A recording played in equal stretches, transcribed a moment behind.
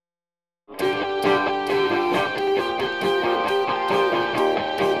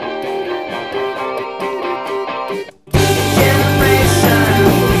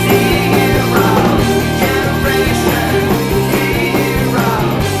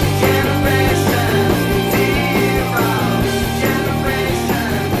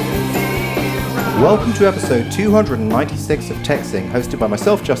Welcome to episode 296 of TechZing, hosted by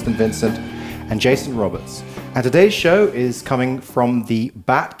myself, Justin Vincent, and Jason Roberts. And today's show is coming from the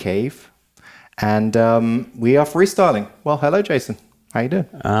Bat Cave, and we are freestyling. Well, hello, Jason. How you doing?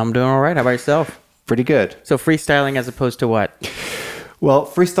 I'm doing all right. How about yourself? Pretty good. So freestyling as opposed to what? Well,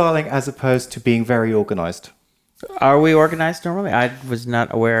 freestyling as opposed to being very organized. Are we organized normally? I was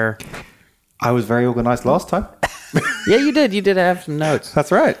not aware. I was very organized last time. Yeah, you did. You did have some notes.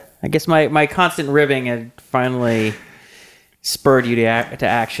 That's right. I guess my constant ribbing had finally spurred you to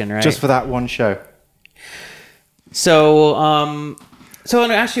action, right? Just for that one show. So I'm going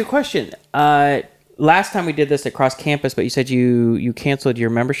to ask you a question. Last time we did this at Cross Campus, but you said you canceled your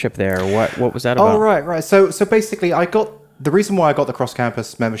membership there. What was that about? Oh, right. So basically, the reason why I got the Cross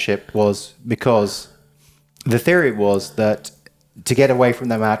Campus membership was because the theory was that to get away from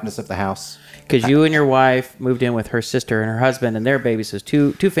the madness of the house. Because you and your wife moved in with her sister and her husband and their babies. So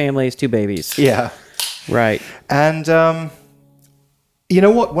two families, two babies. Yeah. Right. And you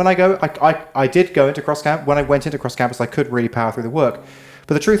know what? When I did go into Cross Campus. When I went into Cross Campus, I could really power through the work.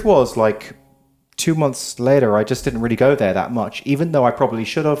 But the truth was, 2 months later, I just didn't really go there that much, even though I probably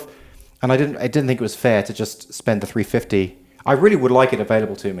should have. And I didn't think it was fair to just spend the $350. I really would like it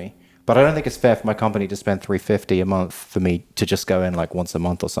available to me. But I don't think it's fair for my company to spend $350 a month for me to just go in once a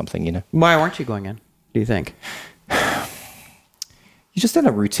month or something, you know? Why weren't you going in, do you think? You're just in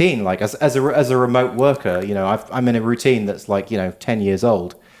a routine, as a remote worker, you know, I'm in a routine that's 10 years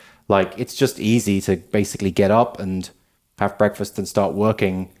old. It's just easy to basically get up and have breakfast and start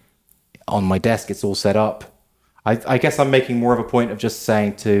working on my desk. It's all set up. I guess I'm making more of a point of just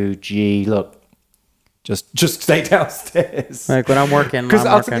saying to G, look, just stay downstairs. Like when I'm working.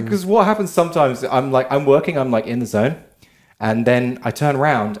 Because what happens sometimes, I'm working, I'm in the zone, and then I turn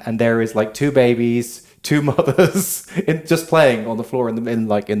around and there is two babies, two mothers just playing on the floor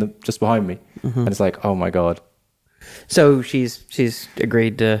just behind me, and it's oh my god. So she's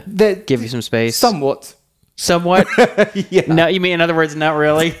agreed to give you some space. Somewhat. Yeah. No, you mean in other words, not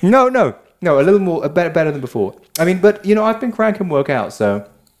really. No. A little more, better than before. I mean, but I've been cranking work out, so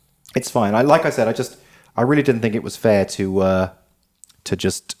it's fine. Like I said, I really didn't think it was fair to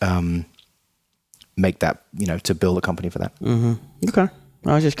just make that, to build a company for that. Mm-hmm. Okay.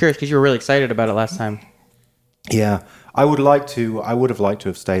 I was just curious because you were really excited about it last time. Yeah, I would have liked to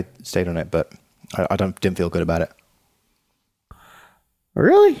have stayed on it, but I didn't feel good about it.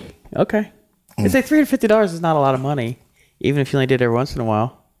 Really? Okay. It's $350 is not a lot of money, even if you only did it every once in a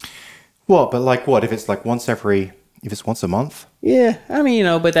while. What? But what if it's if it's once a month? Yeah, I mean,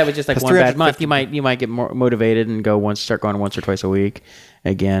 but that was just one bad month. You might get more motivated and start going once or twice a week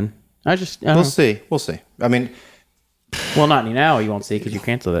again. We'll see. I mean, well, not now. You won't see because you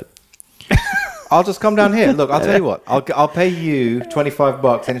canceled it. I'll just come down here. Look, I'll tell you what. I'll pay you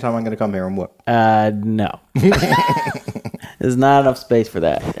 $25 anytime I'm going to come here and work. No. There's not enough space for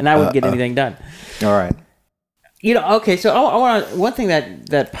that, and I wouldn't get anything done. All right. Okay. So I want one thing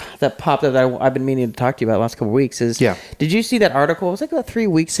that popped up that I've been meaning to talk to you about the last couple of weeks is. Yeah. Did you see that article? It was about 3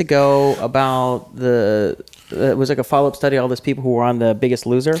 weeks ago about it was a follow-up study. All those people who were on The Biggest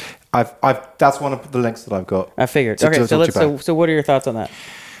Loser. That's one of the links that I've got. I figured. Okay. So what are your thoughts on that?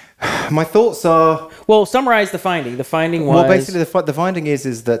 My thoughts are... Well, summarize the finding. The finding was... Well, basically, the finding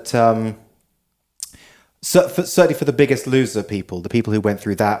is that certainly for the Biggest Loser people, the people who went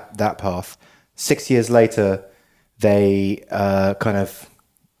through that path, 6 years later, they kind of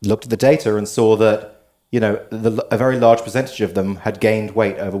looked at the data and saw that, a very large percentage of them had gained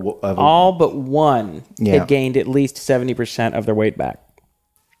weight over all but one had gained at least 70% of their weight back.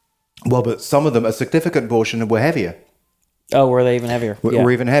 Well, but some of them, a significant portion, were heavier. Oh, were they even heavier?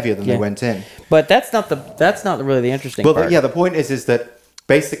 Were even heavier than they went in. But that's not really the interesting part. The point is that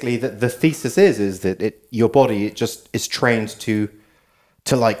basically the thesis is that your body is trained to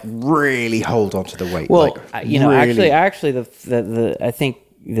really hold on to the weight. Well, really. actually, the I think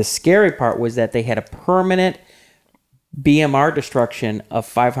the scary part was that they had a permanent BMR destruction of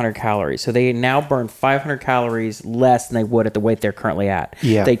 500 calories. So they now burn 500 calories less than they would at the weight they're currently at.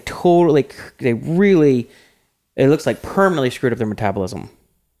 Yeah. They really, it looks like permanently screwed up their metabolism.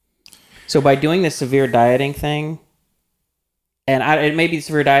 So by doing this severe dieting thing, and it may be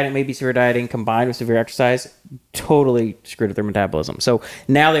severe dieting, maybe severe dieting combined with severe exercise, totally screwed up their metabolism. So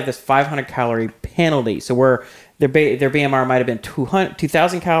now they have this 500 calorie penalty. So where their BMR might have been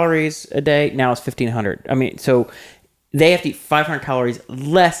 2,000 calories a day, now it's 1,500. I mean, so they have to eat 500 calories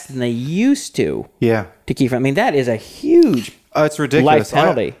less than they used to. Yeah. To keep. I mean, that is a huge. It's ridiculous. Life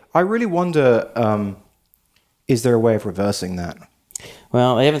penalty. I really wonder, is there a way of reversing that?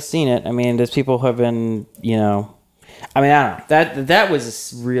 Well, they haven't seen it. I mean, there's people who have been, I mean, I don't know. That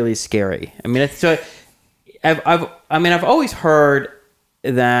was really scary. I mean, so I've always heard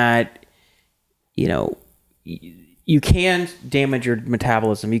that, you know, you can damage your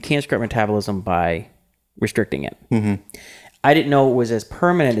metabolism. You can screw up metabolism by restricting it. Mm-hmm. I didn't know it was as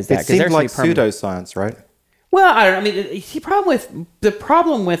permanent as that. It seemed like pseudoscience, right? Well, I don't know. I mean, the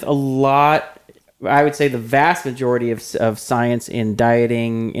problem with a lot, I would say the vast majority of science in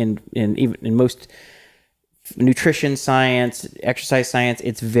dieting, even in most nutrition science, exercise science,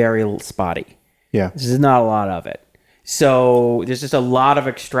 it's very spotty. Yeah. There's not a lot of it. So there's just a lot of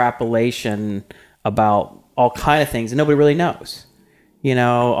extrapolation about all kind of things, and nobody really knows. You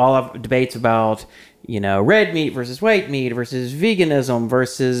know, all of debates about, you know, red meat versus white meat versus veganism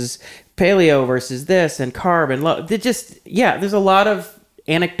versus paleo versus this and carb and low. There's a lot of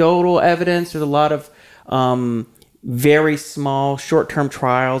anecdotal evidence. There's a lot of very small short-term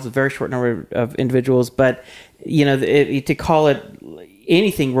trials, a very short number of individuals. But, you know, to call it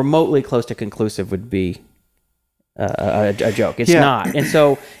anything remotely close to conclusive would be a joke. It's not. And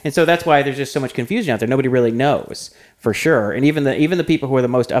so that's why there's just so much confusion out there. Nobody really knows for sure. And even the people who are the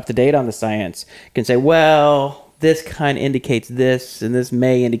most up to date on the science can say, well, this kind of indicates this and this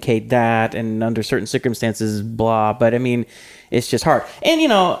may indicate that, and under certain circumstances, blah. But I mean, it's just hard. And, you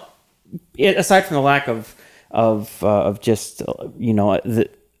know, aside from the lack of just, you know,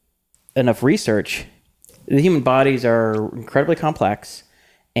 enough research, the human bodies are incredibly complex.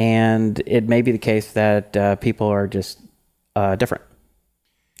 And it may be the case that people are just different.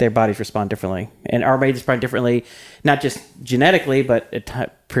 Their bodies respond differently. And our bodies respond differently, not just genetically, but at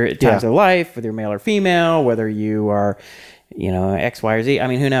times of life, whether you're male or female, whether you are, you know, X, Y, or Z. I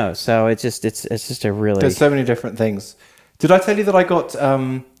mean, who knows? So it's just a really... There's so many different things. Did I tell you that I got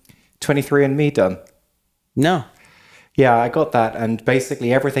 23andMe done? No. Yeah, I got that. And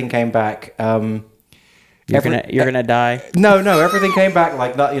basically everything came back... You're gonna die. No, everything came back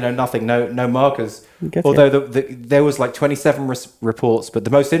like that. You know, nothing, no markers. Although there was like 27 reports, but the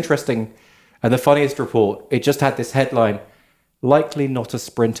most interesting and the funniest report, it just had this headline: "Likely not a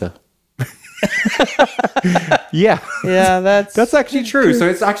sprinter." Yeah, that's actually true. So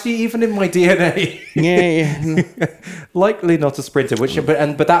it's actually even in my DNA. Yeah. Likely not a sprinter.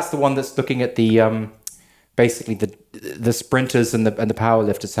 But that's the one that's looking at the basically the sprinters and the power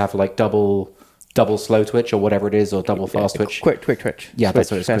lifters have like double slow twitch or whatever it is, or double fast twitch. Quick twitch. Yeah, that's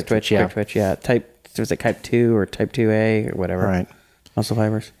what it's fast twitch. Quick twitch. Yeah, was it type 2 or type 2A or whatever? Right. Muscle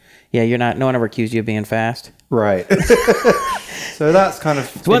fibers. Yeah, you're not. No one ever accused you of being fast. Right. So that's kind of.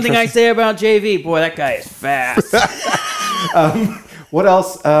 It's one thing I say about JV. Boy, that guy is fast. What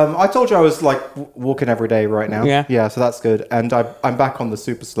else? I told you I was like walking every day right now. Yeah. Yeah. So that's good, and I'm back on the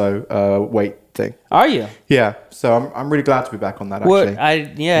super slow weight thing. Are you? Yeah. So I'm really glad to be back on that. Actually. I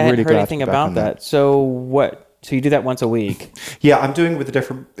hadn't heard anything about that. So what? So you do that once a week? Yeah, I'm doing with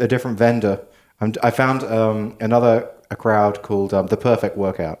a different vendor. I found a crowd called The Perfect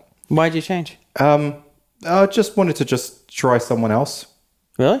Workout. Why'd you change? I just wanted to try someone else.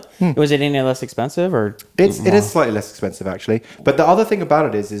 Really? Was it any less expensive, or it is slightly less expensive actually? But the other thing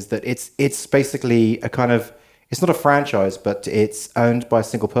about it is that it's basically a kind of, it's not a franchise, but it's owned by a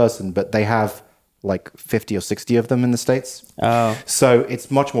single person. But they have like 50 or 60 of them in the States. Oh, so it's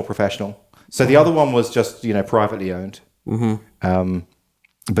much more professional. So the other one was just, you know, privately owned. Mm-hmm.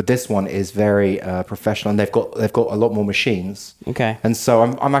 But this one is very professional, and they've got a lot more machines. Okay. And so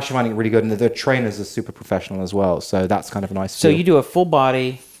I'm actually finding it really good, and the trainers are super professional as well. So that's kind of a nice. So feel. you do a full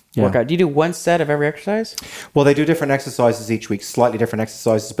body workout. Do you do one set of every exercise? Well, they do different exercises each week, slightly different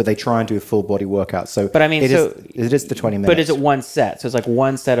exercises, but they try and do a full body workout. So, but I mean, it is the 20 minutes. But is it one set? So it's like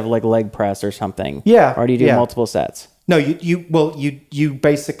one set of like leg press or something. Yeah. Or do you do multiple sets? No, you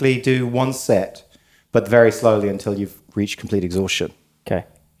basically do one set, but very slowly until you've reached complete exhaustion. Okay.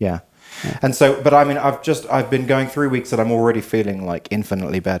 Yeah. And so, but I mean, I've been going through weeks that I'm already feeling like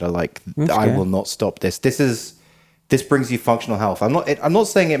infinitely better. Like I will not stop this. This brings you functional health. I'm not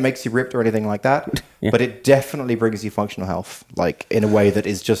saying it makes you ripped or anything like that, but it definitely brings you functional health, like in a way that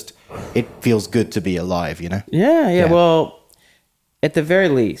is just, it feels good to be alive, you know? Yeah. Well, at the very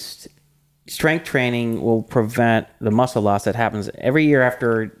least, strength training will prevent the muscle loss that happens every year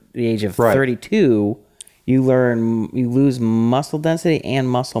after the age of 32. You lose muscle density and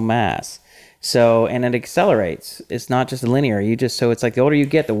muscle mass. So, and it accelerates. It's not just linear. So it's like the older you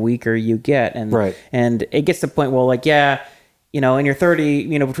get, the weaker you get. And, and it gets to the point, well, like, yeah, you know, in your 30,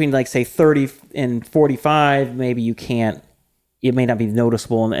 you know, between like say 30 and 45, maybe it may not be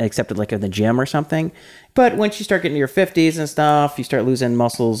noticeable except like in the gym or something. But once you start getting to your 50s and stuff, you start losing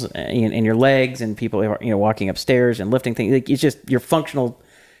muscles in your legs, and people are, you know, walking upstairs and lifting things. Like, it's just your functional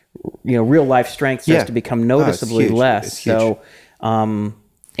real life strength starts to become noticeably huge. less. It's huge. So,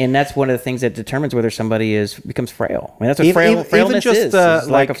 and that's one of the things that determines whether somebody becomes frail. I mean, that's what frailness is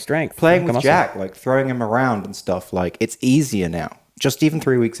lack of strength. Playing with Jack, like throwing him around and stuff, like it's easier now. Just even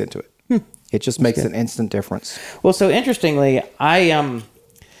 3 weeks into it, it just makes an instant difference. Well, so interestingly,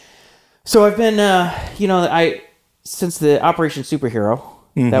 so I've been, since the Operation Superhero,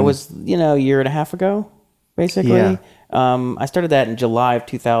 that was, a year and a half ago, basically. Yeah. I started that in July of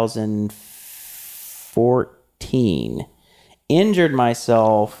 2014. Injured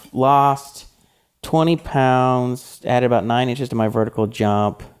myself, lost 20 pounds, added about 9 inches to my vertical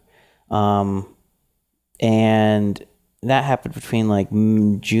jump. And that happened between like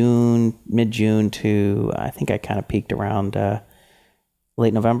mid-June to, I think I kind of peaked around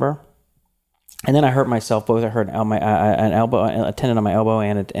late November. And then I hurt myself both. I hurt an elbow, a tendon on my elbow,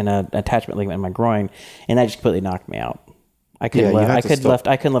 and an attachment ligament in my groin, and that just completely knocked me out. I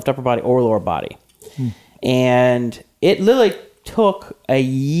couldn't lift upper body or lower body, and it literally took a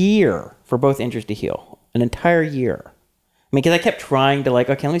year for both injuries to heal. An entire year. I mean, because I kept trying to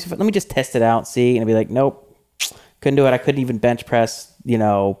okay, let me just test it out, see, and I'd be like, nope, couldn't do it. I couldn't even bench press,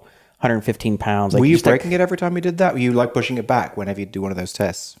 115 pounds. Were you breaking it every time you did that? Were you pushing it back whenever you do one of those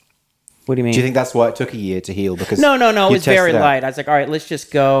tests? What do you mean? Do you think that's why it took a year to heal? Because no, it was very light. I was like, all right, let's just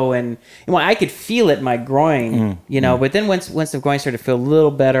go. And I could feel it in my groin, but then once the groin started to feel a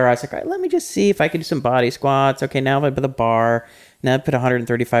little better, I was like, all right, let me just see if I can do some body squats. Okay, now if I put a bar, now I put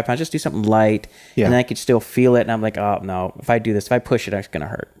 135 pounds, just do something light. Yeah. And then I could still feel it. And I'm like, oh, no, if I do this, if I push it, it's going to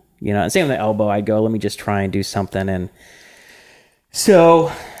hurt. And same with the elbow, I'd go, let me just try and do something. And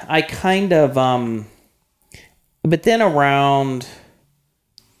so I kind of, but then around,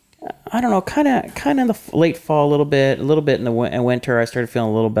 I don't know, kind of in the late fall, a little bit in the winter, I started feeling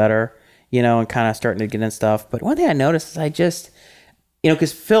a little better, and kind of starting to get in stuff. But one thing I noticed is I just,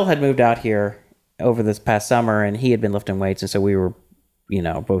 because Phil had moved out here over this past summer and he had been lifting weights. And so we were,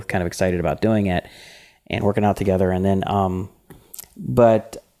 both kind of excited about doing it and working out together. And then,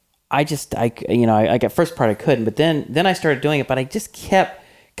 but I got first part I couldn't, but then I started doing it, but I just kept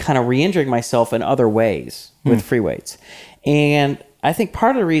kind of re-injuring myself in other ways with free weights. And I think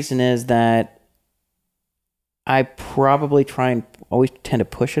part of the reason is that I probably always tend to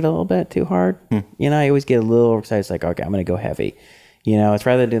push it a little bit too hard. I always get a little excited. It's like, okay, I'm going to go heavy. It's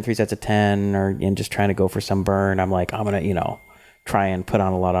rather than doing 3 sets of 10 and just trying to go for some burn. I'm like, I'm going to, try and put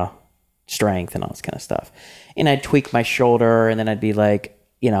on a lot of strength and all this kind of stuff. And I'd tweak my shoulder and then I'd be like,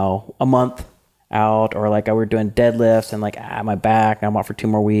 a month out, or I were doing deadlifts and my back, now I'm off for 2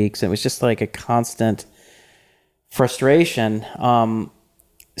 more weeks. And it was just like a constant frustration.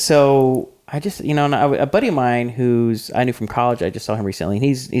 So I just, a buddy of mine who's I knew from college, I just saw him recently, and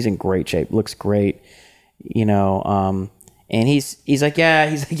he's in great shape, looks great, and he's like, I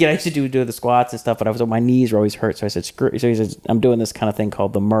used to do the squats and stuff, but my knees were always hurt. So I said, screw. So he says, I'm doing this kind of thing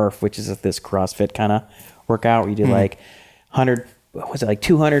called the Murph, which is this CrossFit kind of workout where you do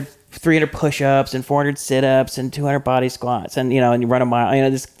 200, 300 push-ups and 400 sit-ups and 200 body squats and, and you run a mile,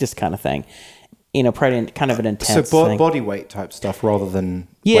 this kind of thing. Probably kind of an intense thing. Body weight type stuff rather than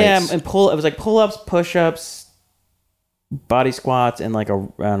weights. And it was like pull-ups, push-ups, body squats, and a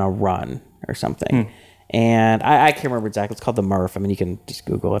run or something. And I can't remember exactly. It's called the Murph. I mean, you can just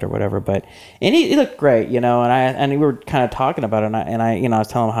Google it or whatever. But and he looked great, and we were kind of talking about it. And I was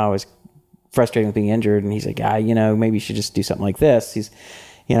telling him how I was frustrated with being injured, and he's like, maybe you should just do something like this. He's,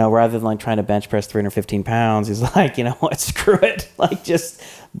 rather than trying to bench press 315 pounds, he's like, what, screw it. Just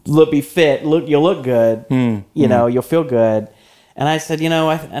be fit. You'll look good. You'll feel good. And I said,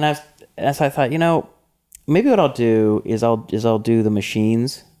 I thought, maybe what I'll do is I'll do the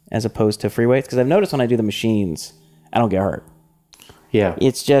machines as opposed to free weights, because I've noticed when I do the machines, I don't get hurt. Yeah,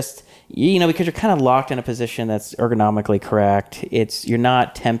 it's just because you're kind of locked in a position that's ergonomically correct. You're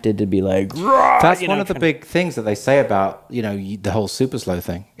not tempted to be like. That's one of the big things that they say about the whole super slow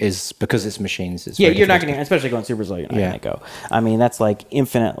thing is because it's machines. You're not going to, especially going super slow. You're not going to go. I mean, that's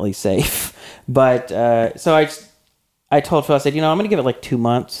infinitely safe. But so I told Phil, I said, I'm going to give it 2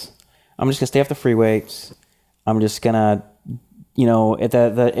 months. I'm just going to stay off the free weights. I'm just going to. At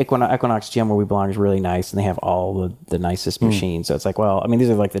the Equinox gym where we belong is really nice, and they have all the nicest machines. So it's like, well, I mean, these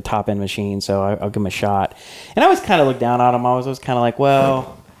are the top end machines, so I'll give them a shot. And I always kind of look down on them. I was kind of like,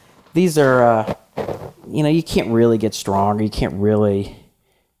 well, these are, you can't really get strong, or you can't really,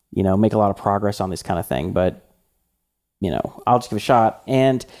 make a lot of progress on this kind of thing. But, I'll just give it a shot.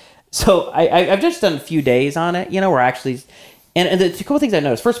 And so I've just done a few days on it, where actually, and the two cool things I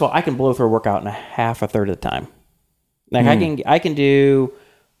noticed. First of all, I can blow through a workout in a third of the time. I can do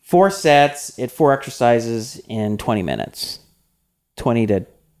 4 sets at 4 exercises in 20 minutes, 20 to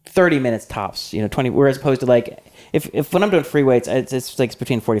 30 minutes tops, 20, whereas opposed to like, if when I'm doing free weights, it's like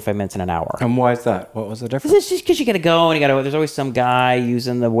between 45 minutes and an hour. And why is that? What was the difference? It's just because you got to go and there's always some guy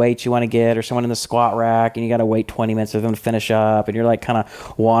using the weights you want to get or someone in the squat rack and you got to wait 20 minutes for them to finish up and you're like kind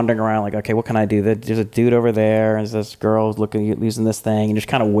of wandering around like, okay, what can I do? There's a dude over there and there's this girl using this thing and just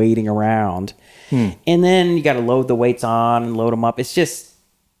kind of waiting around. And then you got to load the weights on and load them up. It's just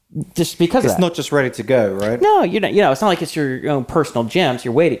because it's not just ready to go, right? No, you're not. It's not like it's your own personal gym. So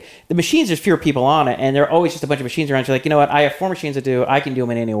you're waiting. The machines, there's fewer people on it, and there are always just a bunch of machines around. You're like, you know what? I have 4 machines to do. I can do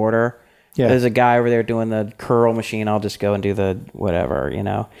them in any order. Yeah. There's a guy over there doing the curl machine. I'll just go and do the whatever,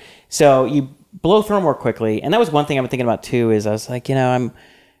 So you blow through them more quickly. And that was one thing I've been thinking about too. Is I was like, I'm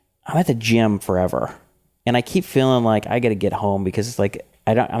at the gym forever, and I keep feeling like I got to get home because it's like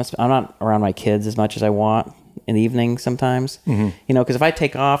I'm not around my kids as much as I want in the evening sometimes, because if I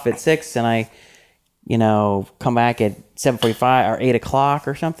take off at 6 and I, come back at 7:45 or 8 o'clock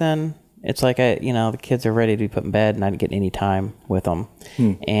or something, it's like the kids are ready to be put in bed and I didn't get any time with them.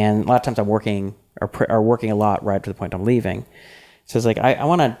 And a lot of times I'm working or working a lot right to the point I'm leaving. So it's like, I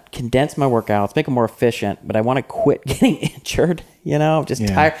want to condense my workouts, make them more efficient, but I want to quit getting injured, I'm just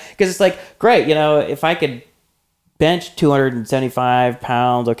tired because it's like, great. If I could bench 275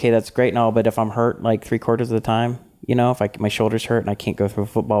 pounds, okay, that's great and all, but if I'm hurt like 3/4 of the time, if my shoulders hurt and I can't go through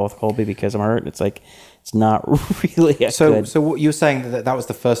football with Colby because I'm hurt, it's like it's not really good. So what you're saying that was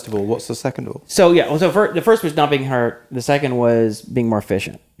the first of all. What's the second of all? So the first was not being hurt. The second was being more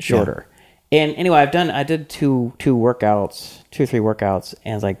efficient, shorter. And anyway, I did two or three workouts,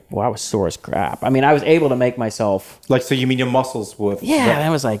 and it's like, well, I was sore as crap. I mean, I was able to make myself so you mean your muscles were? Yeah, and I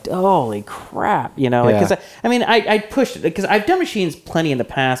was like, holy crap, because I pushed it because I've done machines plenty in the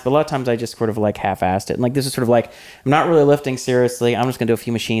past, but a lot of times I just sort of like half-assed it, and like this is sort of like I'm not really lifting seriously. I'm just gonna do a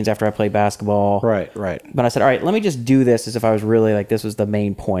few machines after I play basketball. Right. But I said, all right, let me just do this as if I was really like this was the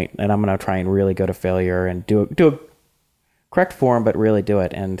main point, and I'm gonna try and really go to failure and do a correct form, but really do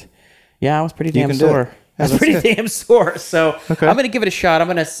it. And yeah, I was pretty damn sore. I was pretty damn sore. So I'm going to give it a shot. I'm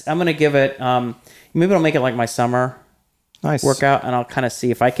going to give it, maybe I'll make it like my summer workout, and I'll kind of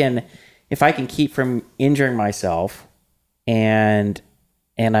see if I can keep from injuring myself and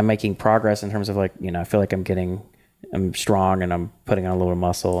I'm making progress in terms of like, I feel like I'm strong and I'm putting on a little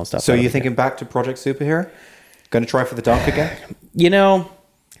muscle and stuff. So you're thinking back to Project Superhero? Going to try for the dunk again?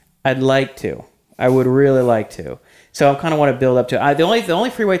 I'd like to. I would really like to. So I kind of want to build up to the only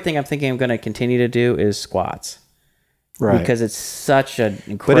free weight thing I'm thinking I'm going to continue to do is squats, right? Because it's such an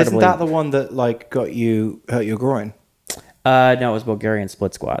incredibly. But isn't that the one that like hurt your groin? No, it was Bulgarian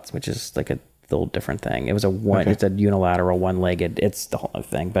split squats, which is like a little different thing. It was it's a unilateral one-legged. It's the whole other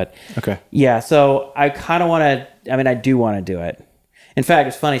thing, but yeah. So I kind of want to. I mean, I do want to do it. In fact,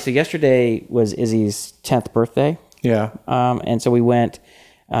 it's funny. So yesterday was Izzy's 10th birthday. Yeah. And so we went.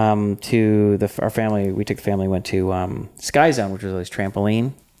 Our family, we took the family, went to Sky Zone, which was those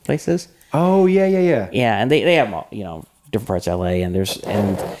trampoline places. Oh yeah. Yeah, and they have different parts of LA, and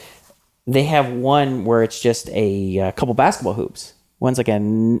they have one where it's just a couple basketball hoops. One's like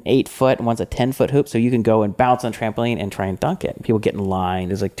an 8-foot, and one's a 10-foot hoop, so you can go and bounce on trampoline and try and dunk it. People get in line.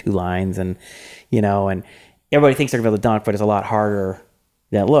 There's like 2 lines, and and everybody thinks they're gonna be able to dunk, but it's a lot harder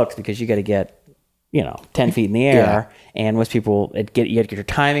than it looks because you got to get 10 feet in the air, and most people, you got to get your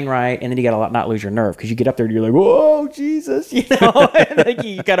timing right, and then you got to not lose your nerve because you get up there and you're like, whoa, Jesus, and like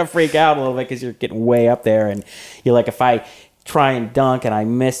you kind of freak out a little bit because you're getting way up there, and you're like, if I try and dunk and I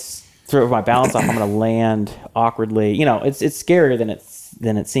throw my balance off, I'm going to land awkwardly. It's scarier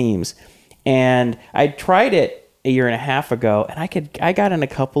than it seems. And I tried it a year and a half ago, and I got in a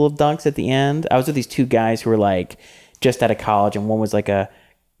couple of dunks at the end. I was with these 2 guys who were like just out of college, and one was like a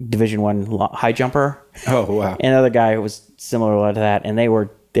Division I high jumper. Oh wow! And another guy who was similar to that, and they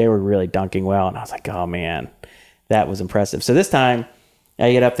were really dunking well. And I was like, oh man, that was impressive. So this time,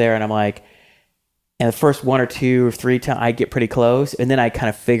 I get up there and I'm like, and the first 1 or 2 or 3 times I get pretty close, and then I kind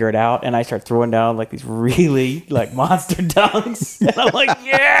of figure it out, and I start throwing down like these really like monster dunks, and I'm like,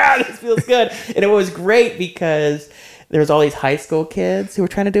 yeah, this feels good. And it was great because there's all these high school kids who were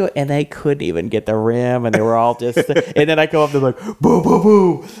trying to do it, and they couldn't even get the rim, and they were all just. And then I go up, they're like, boo, boo,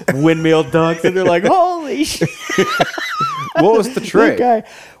 boo, windmill dunks, and they're like, holy shit. What was the trick?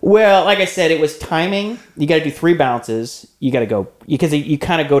 Well, like I said, it was timing. You got to do 3 bounces. You got to go because you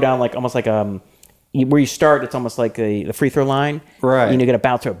kind of go down like almost like where you start. It's almost like the free throw line, right? You got to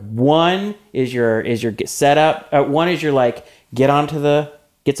bounce through. 1 is your get set up. 1 is your like get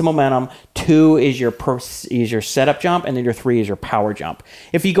some momentum. 2 is your setup jump, and then your 3 is your power jump.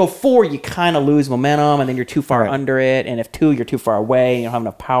 If you go 4, you kind of lose momentum, and then you're too far under it. And if 2, you're too far away, and you don't have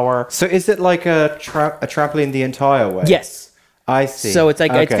enough power. So is it like a trampoline the entire way? Yes. I see. So it's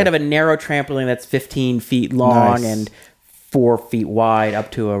like it's Okay. kind of a narrow trampoline that's 15 feet long Nice. and 4 feet wide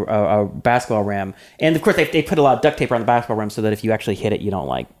up to a basketball rim. And of course, they put a lot of duct tape around the basketball rim so that if you actually hit it, you don't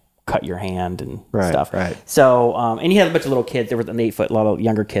like cut your hand and stuff. Right. So, and you had a bunch of little kids. There was an 8 foot. A lot of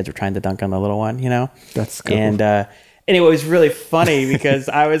younger kids were trying to dunk on the little one. You know. That's cool. And anyway, it was really funny because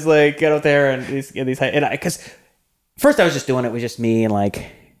I was like, get up there and these because first I was just doing it with just me and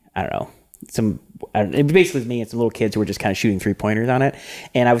like I don't know. It basically was me and some little kids who were just kind of shooting 3-pointers on it.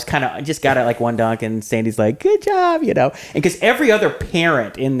 And I just got it like one dunk and Sandy's like, good job, you know. And because every other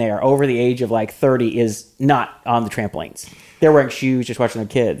parent in there over the age of like 30 is not on the trampolines. They're wearing shoes, just watching their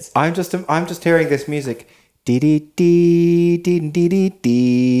kids. I'm just hearing this music. Dee dee dee dee dee dee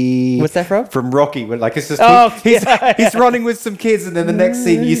dee. What's that from? From Rocky, when like it's just he's running with some kids, and then the next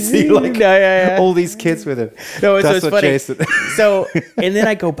scene you see like all these kids with him. No, That's it's what funny. Jason. So and then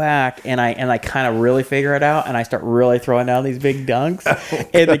I go back and I kind of really figure it out and I start really throwing down these big dunks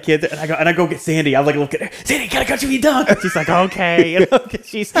and the kids and I go get Sandy. I'm like, look at her, Sandy, gotta catch me a dunk. And she's like, okay, you know, 'cause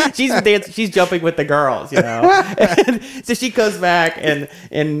she's dancing, she's jumping with the girls, you know. And so she goes back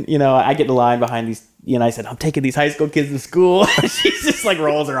and you know I get in the line behind these. You know, I said, I'm taking these high school kids to school. She just like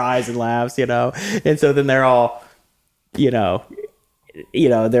rolls her eyes and laughs, you know. And so then they're all, you know,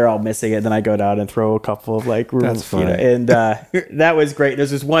 they're all missing it. Then I go down and throw a couple of like rooms. That's funny. You know, and that was great.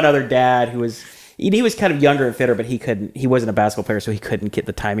 There's this one other dad who was, he was kind of younger and fitter, but he wasn't a basketball player, so he couldn't get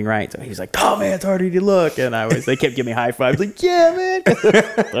the timing right. So he was like, oh man, it's harder to look. And they kept giving me high fives, like, yeah, man. And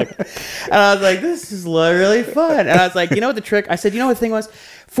I was like, this is really fun. And I was like, you know what the trick? I said, you know what the thing was?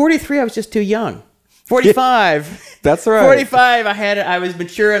 43, I was just too young. 45. That's right. 45, I was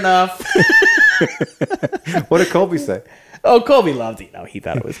mature enough. What did Colby say? Oh, Colby loved it. You know, he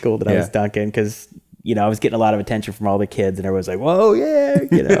thought it was cool that I Yeah. was dunking because, you know, I was getting a lot of attention from all the kids and everyone was like, whoa, yeah,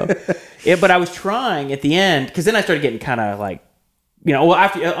 you know. But I was trying at the end because then I started getting kind of like, you know, well,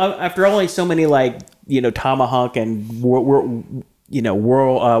 after only so many like, you know, tomahawk and, windmill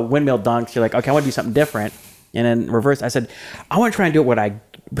dunks, you're like, okay, I want to do something different. And then reverse, I said, I want to try and do it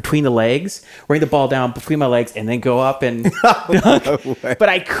between the legs, bring the ball down between my legs, and then go up and dunk. No way. But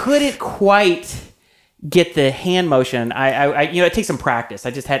I couldn't quite get the hand motion. I you know, it takes some practice. I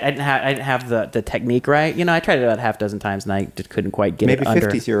didn't have the technique right. You know, I tried it about half a dozen times and I just couldn't quite get Maybe it under.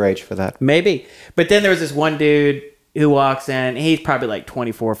 50's your age for that. Maybe. But then there was this one dude who walks in, and he's probably like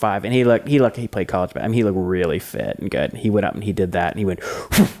 24 or 5, and he played college, but I mean, he looked really fit and good. He went up and he did that, and he went,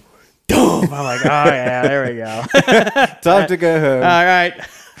 boom. I'm like, oh yeah, there we go. Time to go home. All right, I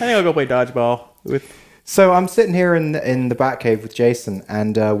think I'll go play dodgeball with. So I'm sitting here in the Batcave with Jason,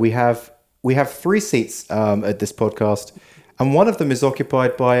 and we have 3 seats at this podcast, and one of them is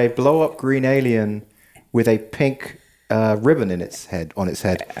occupied by a blow-up green alien with a pink ribbon on its head.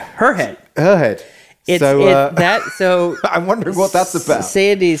 Her head. Her head. So I'm wondering what that's about.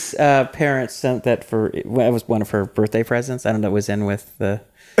 Sandy's parents sent that it was one of her birthday presents. I don't know. It was in with the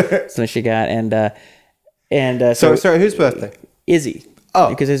something she got, and So sorry, whose birthday? Izzy. Oh.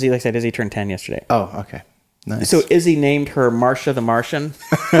 Because Izzy, like I said, Izzy turned 10 yesterday. Oh, okay. Nice. So Izzy named her Marsha the Martian.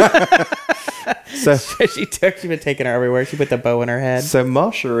 So She's been taking her everywhere. She put the bow in her head. So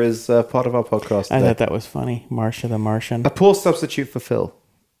Marsha is part of our podcast I today. thought that was funny. Marsha the Martian. A poor substitute for Phil.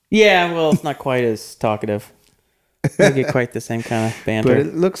 Yeah, well, it's not quite as talkative. Don't get quite the same kind of banter. But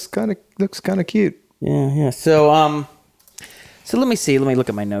it looks kind of cute. Yeah. So let me see. Let me look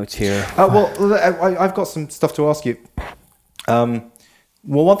at my notes here. I've got some stuff to ask you.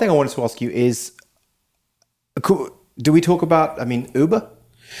 One thing I wanted to ask you is, do we talk about, Uber?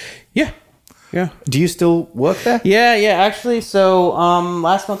 Yeah. Do you still work there? Yeah. Actually, so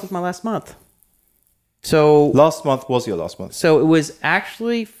last month was my last month. So Last month was your last month. So it was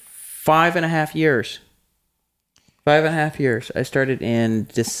actually 5.5 years. 5.5 years. I started in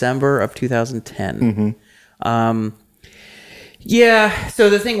December of 2010. Mm-hmm. Yeah. So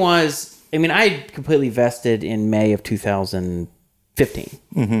the thing was, I completely vested in May of 2015.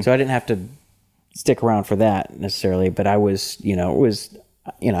 Mm-hmm. So I didn't have to stick around for that necessarily, but I was, I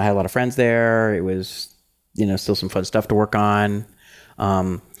had a lot of friends there. It was, still some fun stuff to work on.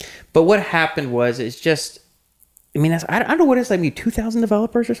 But what happened was, it's just, I don't know what it's like, maybe 2,000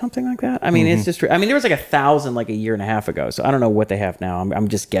 developers or something like that. It's just, there was like 1,000 like a year and a half ago. So I don't know what they have now. I'm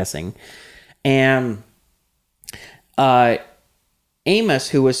just guessing. And, Amos,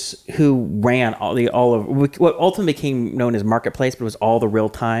 who ran all of what ultimately became known as Marketplace, but it was all the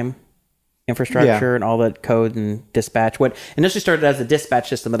real-time infrastructure and all the code and dispatch. What initially started as a dispatch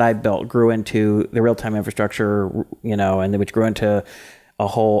system that I built grew into the real-time infrastructure, and then which grew into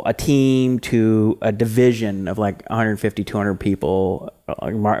a team to a division of like 150, 200 people,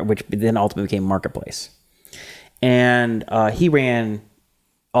 which then ultimately became Marketplace. and he ran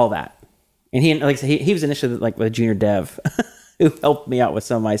all that. And he, like I said, he was initially like the junior dev who helped me out with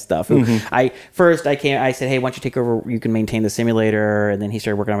some of my stuff. I said, hey, why don't you take over? You can maintain the simulator. And then he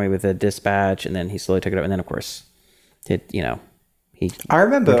started working on me with the dispatch, and then he slowly took it over. And then, of course, I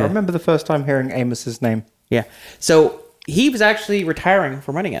remember the first time hearing Amos's name. Yeah. So he was actually retiring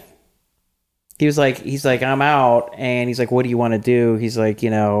from running it. He's like, I'm out. And he's like, what do you want to do? He's like,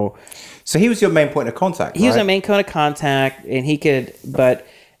 So he was your main point of contact, He was my main point of contact, and but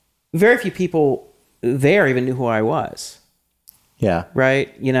very few people there even knew who I was. Yeah.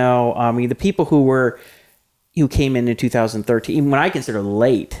 Right. The people who came in 2013, even when I consider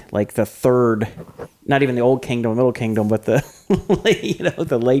late, like the third, not even the old kingdom, middle kingdom, but the,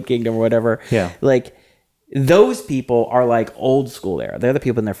 the late kingdom or whatever. Yeah. Like those people are like old school there. They're the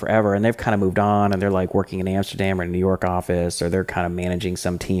people in there forever, and they've kind of moved on, and they're like working in Amsterdam or New York office, or they're kind of managing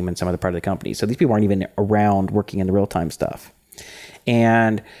some team in some other part of the company. So these people aren't even around working in the real time stuff.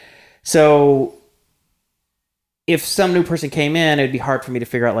 And so if some new person came in, it'd be hard for me to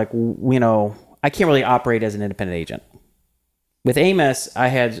figure out, like, I can't really operate as an independent agent. With Amos, I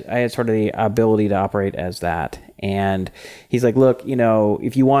had sort of the ability to operate as that. And he's like, look,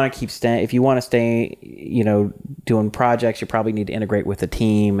 if you want to stay, doing projects, you probably need to integrate with the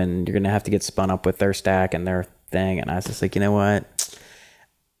team, and you're going to have to get spun up with their stack and their thing. And I was just like, you know what?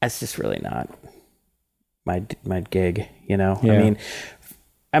 That's just really not my gig, Yeah.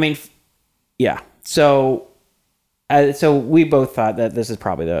 I mean, yeah. So we both thought that this is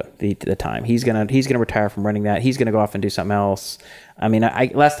probably the time. He's gonna retire from running that. He's gonna go off and do something else. I mean,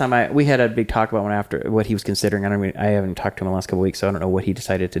 last time we had a big talk about what he was considering. I haven't talked to him in the last couple of weeks, so I don't know what he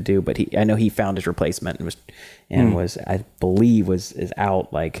decided to do. But I know he found his replacement and was I believe is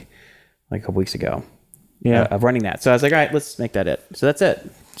out like a couple weeks ago. Yeah, of running that. So I was like, all right, let's make that it. So that's it.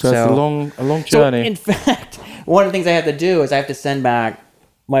 So it's a long journey. So in fact, one of the things I have to do is I have to send back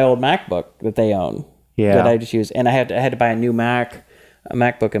my old MacBook that they own. Yeah. That I just use, and I had to buy a new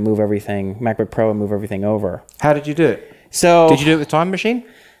MacBook and move everything, MacBook Pro, and move everything over. How did you do it? So did you do it with Time Machine?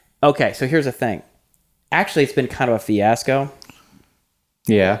 Okay, so here's the thing. Actually, it's been kind of a fiasco.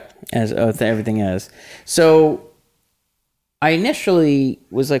 Yeah, as everything is. So I initially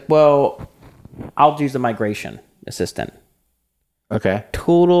was like, well, I'll use the migration assistant. Okay.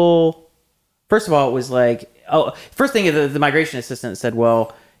 First of all, it was like, first thing, the migration assistant said,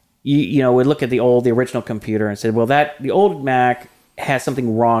 well, we look at the original computer and said, well, the old Mac has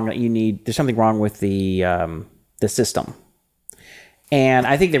something wrong that you need. There's something wrong with the system. And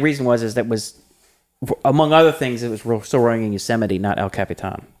I think the reason was among other things, it was still running in Yosemite, not El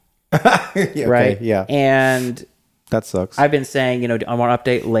Capitan. Yeah, right? Okay, yeah. And that sucks. I've been saying, I want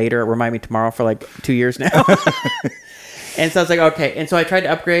to update later. Remind me tomorrow for like 2 years now. And so I was like, okay. And so I tried to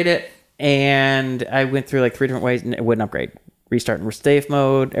upgrade it, and I went through like 3 different ways, and it wouldn't upgrade. Restart in safe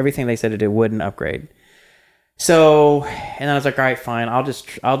mode, everything they said it wouldn't upgrade. So, and then I was like, all right, fine. I'll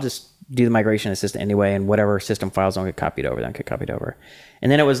just do the migration assistant anyway, and whatever system files don't get copied over, then get copied over. And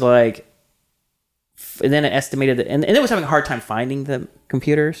then it was like, and then it estimated that, and it was having a hard time finding the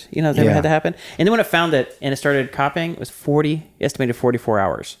computers, that had to happen. And then when it found it and it started copying, it was estimated 44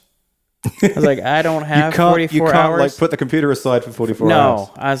 hours. I was like, I don't have 44 hours. You can't like put the computer aside for 44 hours.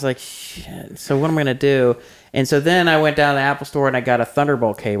 No, I was like, shit. So what am I going to do? And so then I went down to the Apple Store and I got a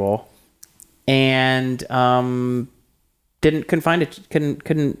Thunderbolt cable, and couldn't find it. Couldn't.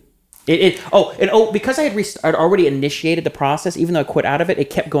 Because I had already initiated the process, even though I quit out of it,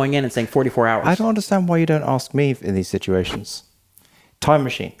 it kept going in and saying 44 hours. I don't understand why you don't ask me in these situations. Time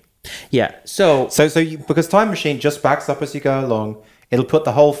Machine. Yeah. So because Time Machine just backs up as you go along. It'll put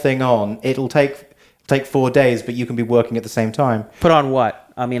the whole thing on. It'll take 4 days, but you can be working at the same time. Put on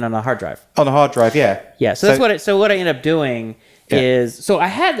what? I mean, on a hard drive. On a hard drive, yeah. Yeah. So what I ended up doing is, so I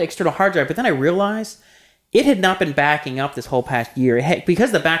had the external hard drive, but then I realized it had not been backing up this whole past year.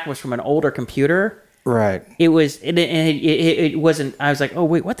 Because the back was from an older computer. Right. It wasn't. I was like, oh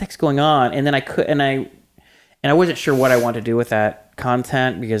wait, what the heck's going on? And then I wasn't sure what I wanted to do with that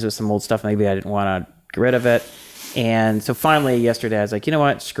content because it was some old stuff. Maybe I didn't want to get rid of it. And so finally yesterday I was like, you know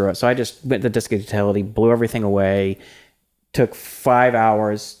what, screw it. So I just went to disk utility, blew everything away, took 5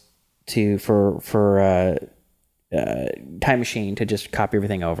 hours for Time Machine to just copy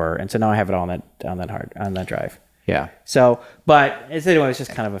everything over. And so now I have it all on that drive. Yeah. So, but anyway, it's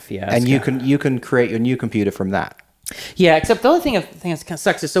just kind of a fiasco. And you can create your new computer from that. Yeah, except the other thing that kind of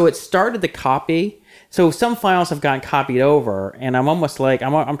sucks is, so it started the copy. So some files have gotten copied over, and I'm almost like,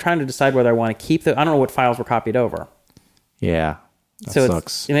 I'm trying to decide whether I want to keep I don't know what files were copied over. Yeah. So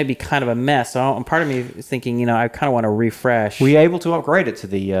sucks. it may be kind of a mess. So part of me is thinking, I kind of want to refresh. Were you able to upgrade it to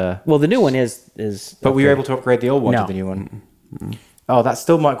the... well, the new one is... But were you able to upgrade the old one No. to the new one? Oh, that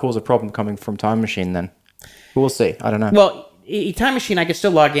still might cause a problem coming from Time Machine then. We'll see. I don't know. Well, Time Machine, I can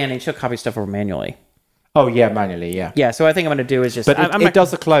still log in and still copy stuff over manually. Oh, yeah, manually, yeah. Yeah, so I think I'm going to do is just... But I'm it not, does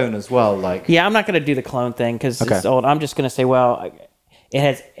the clone as well, like... Yeah, I'm not going to do the clone thing because Okay. it's old. I'm just going to say, well, it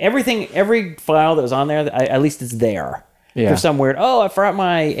has everything, every file that was on there, at least it's there. Yeah. For some weird, I forgot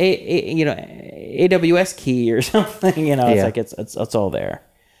my AWS key or something. It's Yeah. like it's all there.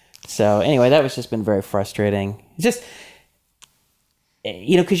 So anyway, that was just been very frustrating. It's just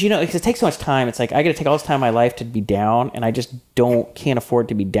because it takes so much time. It's like I got to take all this time in my life to be down, and I just can't afford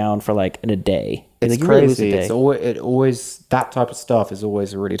to be down for like in a day. It's like, you really lose a crazy. day. It always that type of stuff is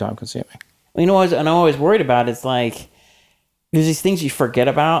always really time consuming. And I'm always worried about it's like there's these things you forget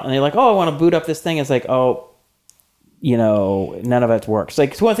about, and they're like, I want to boot up this thing. It's like, none of it works.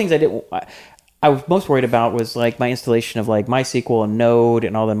 Like, it's one of the things I was most worried about was like my installation of like MySQL and Node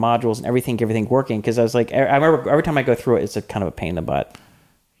and all the modules and everything working. Because I was like, I remember every time I go through it, it's a kind of a pain in the butt.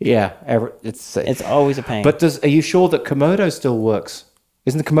 Yeah, It's always a pain. But are you sure that Komodo still works?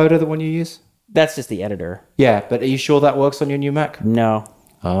 Isn't the Komodo the one you use? That's just the editor. Yeah, but are you sure that works on your new Mac? No.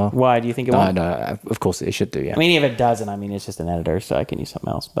 Oh. Why? Do you think it won't? No, of course it should do, yeah. I mean, if it doesn't, it's just an editor, so I can use something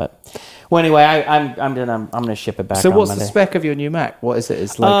else. But well, anyway, I'm gonna ship it back. So on what's Monday. the spec of your new Mac? What is it?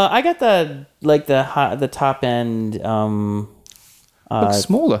 It's like I got the top end. looks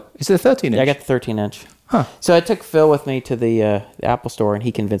smaller. Is it a 13 inch? I got the 13-inch. Huh. So I took Phil with me to the Apple store, and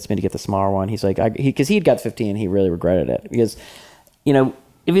he convinced me to get the smaller one. He's like, because he'd got 15, and he really regretted it because, if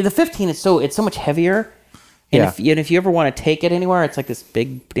the 15 is so much heavier. And if you ever want to take it anywhere, it's like this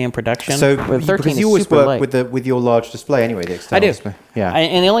big damn production. So Where the 13 because is you always super work light. with your large display anyway, the external I do. display. Yeah.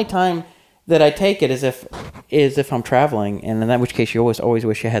 And the only time that I take it is if I'm traveling, and in that which case you always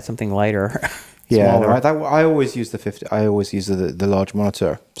wish you had something lighter. Yeah, smaller. right. I always use the 50. I always use the large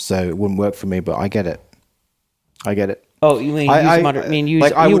monitor, so it wouldn't work for me. But I get it. Oh, you mean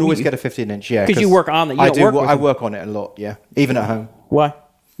I would always get a 15 inch. Yeah, because you work on it. You I don't do. work with I them. work on it a lot. Yeah, even at home. Why?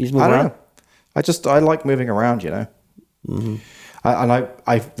 You just move I don't around? know. I like moving around. Mm-hmm.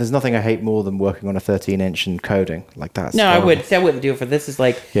 I there's nothing I hate more than working on a 13 inch and coding like that. No, I wouldn't do it for this. Is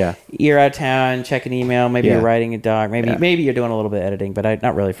like you're out of town, checking email, maybe you're writing a doc, maybe you're doing a little bit of editing, but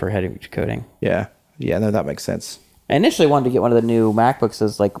not really for heavy coding. Yeah. No, that makes sense. I initially wanted to get one of the new MacBooks,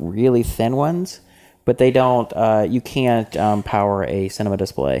 those like really thin ones, but they don't. You can't power a cinema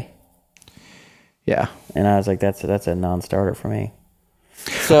display. Yeah. And I was like, that's a non-starter for me.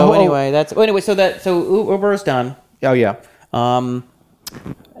 So so Uber is done. Oh yeah. I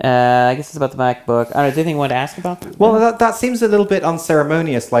guess it's about the MacBook. I don't know. Is there anything you want to ask about? Well, that seems a little bit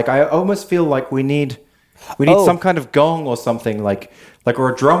unceremonious. Like I almost feel like we need some kind of gong or something like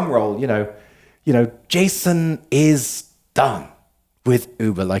or a drum roll. Jason is done with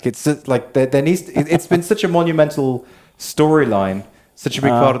Uber. Like it's like there needs. It's been such a monumental storyline, such a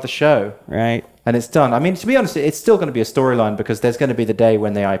big part of the show, right? And it's done. I mean, to be honest, it's still going to be a storyline because there's going to be the day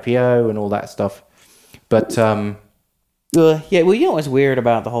when they IPO and all that stuff. But yeah. Well, what's weird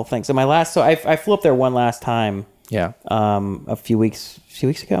about the whole thing? So I flew up there one last time. Yeah. A few weeks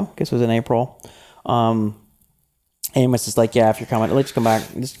ago. I guess it was in April. Amos is like, if you're coming, let's come back.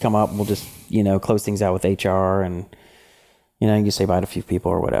 Just come up. And we'll just close things out with HR and you can say bye to a few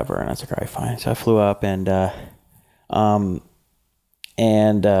people or whatever. And I was like, all right, fine. So I flew up and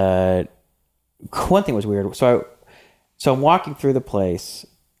one thing was weird. So I'm walking through the place,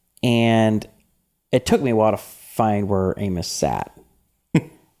 and it took me a while to find where Amos sat.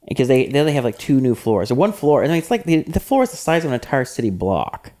 Because they have like two new floors. So one floor, it's like the floor is the size of an entire city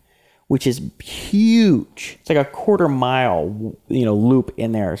block, which is huge. It's like a quarter mile, loop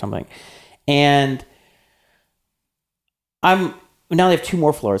in there or something. And now they have two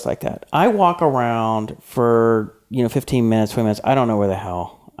more floors like that. I walk around for 15 minutes, 20 minutes. I don't know where the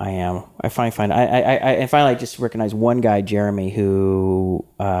hell I am. I finally just recognize one guy, Jeremy, who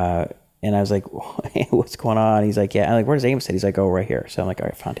and I was like, hey, what's going on? He's like, yeah. I'm like, where's Amos at? He's like, oh, right here. So I'm like, all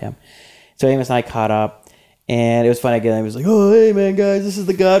right, found him. So Amos and I caught up, and it was fun again. He was like, oh, hey, man, guys, this is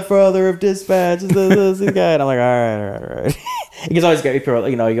the godfather of dispatch. This is the guy. And I'm like, all right. Because always get people,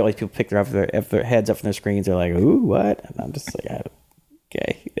 you always people pick their heads up from their screens. They're like, ooh, what? And I'm just like,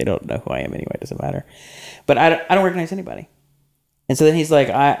 okay, they don't know who I am anyway. It doesn't matter. But I don't recognize anybody. And so then he's like,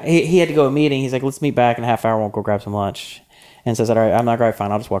 he had to go to a meeting. He's like, let's meet back in a half hour. We'll go grab some lunch. And says, all right, I'm not all right,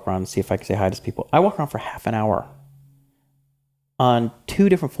 fine. I'll just walk around and see if I can say hi to some people. I walked around for half an hour on two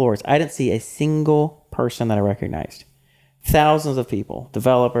different floors. I didn't see a single person that I recognized. Thousands of people,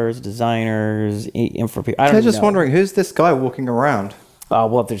 developers, designers, info people. I don't They're just know. wondering, who's this guy walking around? Oh,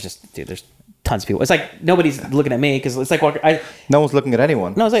 well, there's tons of people. It's like nobody's looking at me because it's like No one's looking at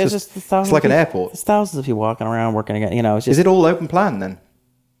anyone. no, it's just thousands. It's like of an people. airport. There's thousands of people walking around working again. You know, it's just Is it all open plan then?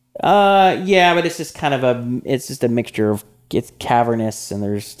 yeah, but it's just kind of it's just a mixture of, it's cavernous and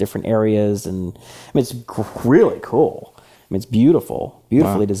there's different areas, and I mean it's really cool. I mean it's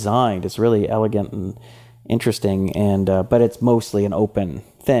beautifully designed. It's really elegant and interesting, and but it's mostly an open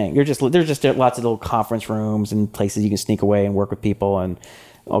thing. There's just lots of little conference rooms and places you can sneak away and work with people, and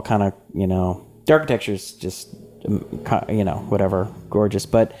all kind of, you know, the architecture's just, you know, whatever, gorgeous.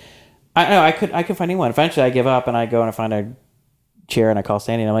 But I know I could find anyone. Eventually I give up and I go and I find a chair and I call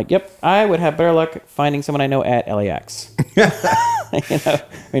Sandy and I'm like, yep, I would have better luck finding someone I know at LAX. You know, I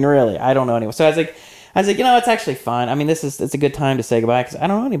mean, really, I don't know anyone. So I was like, you know, it's actually fun. I mean, it's a good time to say goodbye because I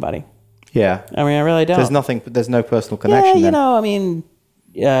don't know anybody. Yeah. I mean, I really don't. There's no personal connection. Yeah, you then. know, I mean,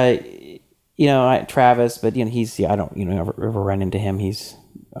 you know, Travis, but you know, I don't, you know, ever run into him. He's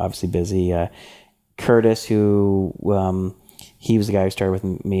obviously busy. Curtis, who he was the guy who started with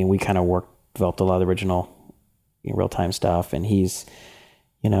me, and we kind of developed a lot of the original, you know, real time stuff. And he's,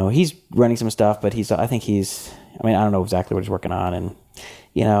 you know, he's running some stuff, but I don't know exactly what he's working on. And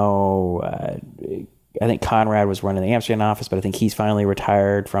you know, I think Conrad was running the Amsterdam office, but I think he's finally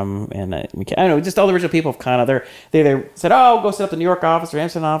retired from. And I don't know, just all the original people have kind of they said, oh, go set up the New York office or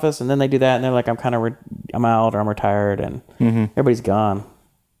Amsterdam office, and then they do that, and they're like, I'm out or I'm retired, and everybody's gone.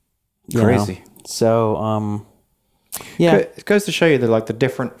 Crazy. Know? So yeah, It goes to show you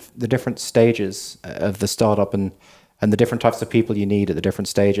the different stages of the startup and the different types of people you need at the different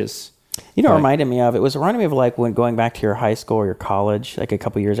stages. You know, it reminded me of like when going back to your high school or your college, like a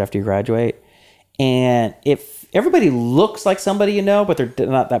couple years after you graduate. And if everybody looks like somebody you know, but they're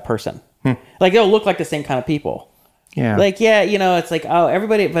not that person. Like they'll look like the same kind of people. Yeah. Like, yeah, you know, it's like, oh,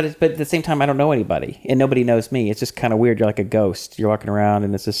 everybody, but at the same time, I don't know anybody and nobody knows me. It's just kind of weird. You're like a ghost. You're walking around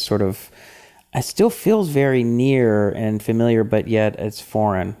and it's just sort of, it still feels very near and familiar, but yet it's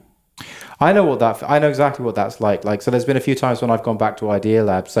foreign. I know exactly what that's like. Like, so there's been a few times when I've gone back to Idea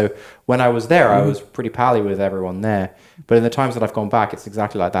Lab. So when I was there, I was pretty pally with everyone there. But in the times that I've gone back, it's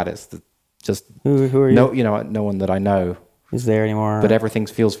exactly like that. It's just who are you? No one that I know is there anymore. But everything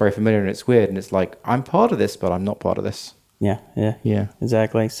feels very familiar and it's weird. And it's like, I'm part of this, but I'm not part of this. Yeah,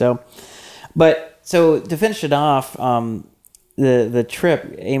 Exactly. So to finish it off, the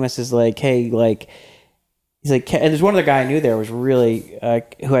trip, Amos is like, hey, like, he's like, and there's one other guy I knew there was really,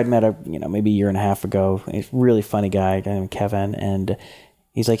 who I'd met maybe a year and a half ago. He's a really funny guy named Kevin. And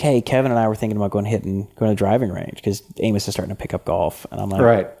he's like, hey, Kevin and I were thinking about going to the driving range because Amos is starting to pick up golf. And I'm like,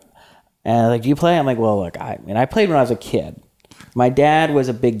 right. And like, do you play? I'm like, well, look, I played when I was a kid. My dad was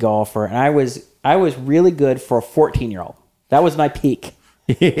a big golfer and I was really good for a 14-year-old. That was my peak.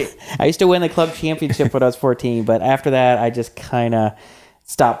 I used to win the club championship when I was 14, but after that, I just kind of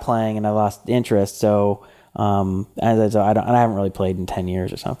stopped playing and I lost interest. So, I haven't really played in 10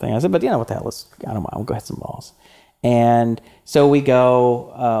 years or something. I said, but you know what the hell? I don't mind. We'll go hit some balls. And so we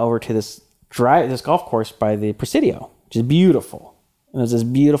go over to this golf course by the Presidio, which is beautiful. And it was this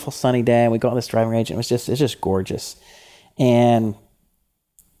beautiful sunny day, and we go on this driving range, and it's just gorgeous. And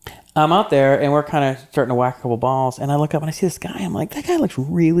I'm out there, and we're kind of starting to whack a couple balls, and I look up and I see this guy. I'm like, that guy looks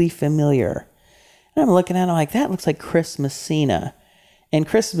really familiar. And I'm looking at him like, that looks like Chris Messina. And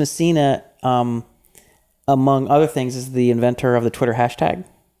Chris Messina, among other things, is the inventor of the Twitter hashtag.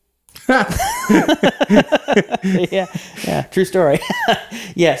 yeah, true story.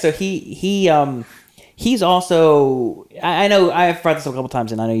 Yeah, so he's also, I know I've brought this up a couple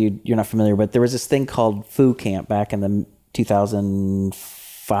times, and I know you're not familiar, but there was this thing called Foo Camp back in the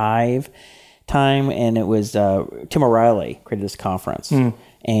 2005 time, and it was Tim O'Reilly created this conference.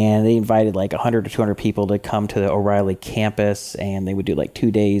 And they invited like 100 to 200 people to come to the O'Reilly campus, and they would do like 2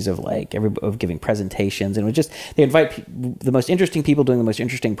 days of of giving presentations, and it was just, they invite the most interesting people doing the most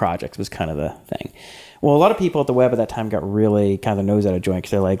interesting projects was kind of the thing. Well, a lot of people at the web at that time got really kind of their nose out of joint because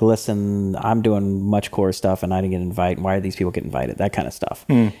they're like, listen, I'm doing much cooler stuff and I didn't get invited. Why did these people get invited? That kind of stuff.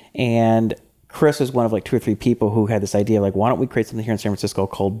 And Chris was one of like 2 or 3 people who had this idea, like, why don't we create something here in San Francisco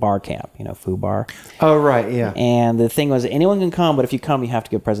called Bar Camp, Foo Bar. Oh, right, yeah. And the thing was, anyone can come, but if you come, you have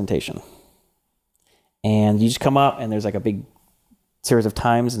to give a presentation. And you just come up, and there's like a big series of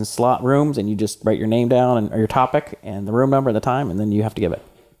times and slot rooms, and you just write your name down or your topic and the room number and the time, and then you have to give it.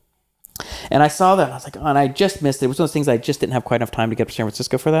 And I saw that, and I was like, oh, and I just missed it. It was one of those things I just didn't have quite enough time to get to San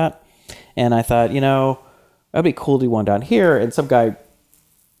Francisco for that. And I thought, that'd be cool to do one down here. And some guy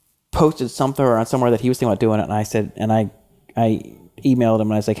posted something or on somewhere that he was thinking about doing it, and I said, and I emailed him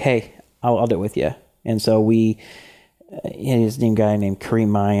and I was like, hey, I'll do it with you. And so we his name guy named Kareem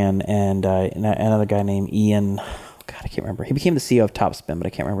Mayan and another guy named Ian. God, I can't remember. He became the CEO of Topspin, but I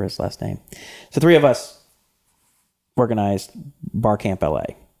can't remember his last name. So 3 of us organized Bar Camp LA.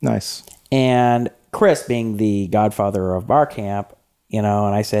 Nice. And Chris, being the godfather of Bar Camp, and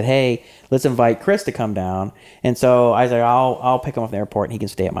I said, hey, let's invite Chris to come down. And so I said, I'll pick him up at the airport and he can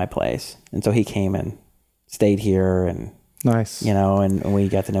stay at my place. And so he came and stayed here and, nice. And we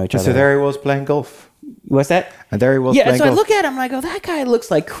got to know each other. So there he was playing golf. What's that? And there he was playing golf. Yeah, so I look at him and I go, that guy looks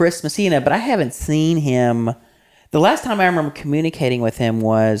like Chris Messina, but I haven't seen him. The last time I remember communicating with him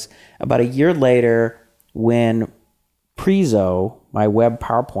was about a year later when Prezo, my web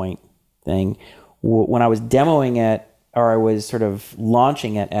PowerPoint thing, when I was demoing it, or I was sort of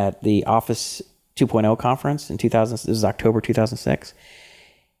launching it at the Office 2.0 conference in 2000. This is October 2006.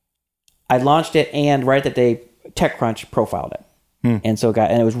 I launched it, and right that day, TechCrunch profiled it, and so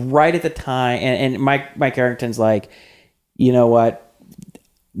it was right at the time. And Mike Arrington's like, you know what?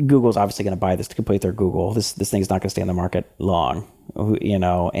 Google's obviously going to buy this to complete their Google. This thing's not going to stay on the market long,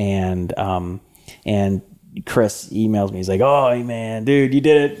 and Chris emails me. He's like, "Oh man, dude, you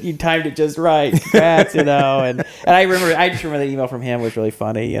did it. You timed it just right. Congrats, And I just remember the email from him was really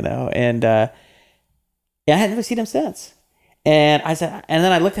funny, And I hadn't really seen him since. And I said, and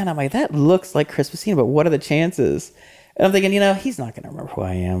then I looked at him. I'm like, that looks like Chris Messina, but what are the chances? And I'm thinking, he's not going to remember who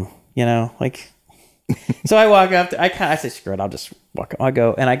I am, So I walk up. I said, screw it. I'll just walk up. I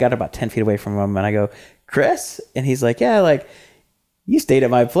go, and I got about 10 feet away from him, and I go, Chris, and he's like, yeah, you stayed at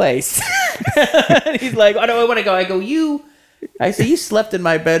my place. And he's like, I don't want to go. I go, I said, you slept in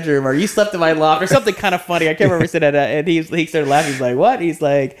my bedroom or you slept in my loft or something kind of funny. I can't remember saying that. And he started laughing. He's like, what? He's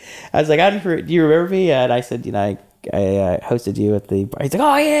like, I was like, do you remember me? And I said, I hosted you at the bar. He's like,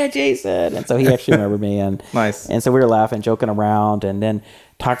 oh yeah, Jason. And so he actually remembered me. And nice. And so we were laughing, joking around, and then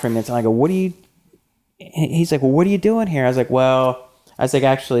talked for a minute. And I go, he's like, well, what are you doing here? I was like,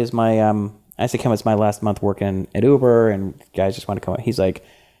 actually, it's my, it's my last month working at Uber, and guys just want to come. He's like,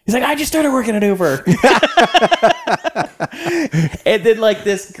 I just started working at Uber. And then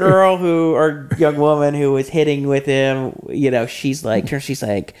this girl or young woman who was hitting with him, she's like,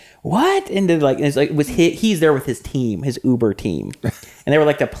 what? And then he's there with his team, his Uber team. And they were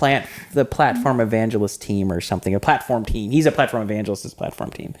the platform evangelist team or something, a platform team. He's a platform evangelist, his platform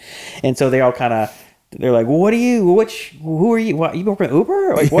team. And so they all they're like, well, who are you? What, you work for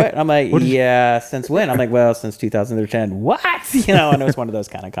Uber? What? I'm like, yeah, since when? I'm like, well, since 2010. What? And it was one of those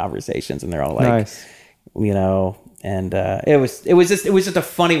kind of conversations, and they're all like, nice. And it was just a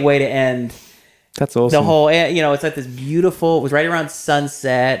funny way to end. That's awesome. The whole, it's like this beautiful, it was right around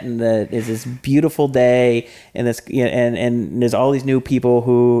sunset, and it's this beautiful day, and and there's all these new people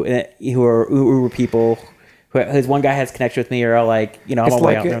who are Uber people. His one guy has connection with me, or I'm on my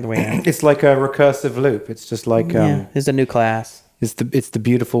way out there on the way in. It's like a recursive loop. It's just like there's a new class. It's the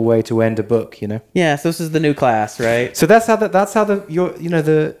beautiful way to end a book, Yeah, so this is the new class, right? So that's how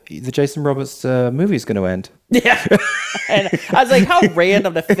the Jason Roberts movie is going to end. Yeah, and I was like, how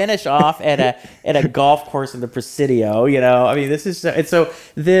random to finish off at a golf course in the Presidio. I mean, this is and so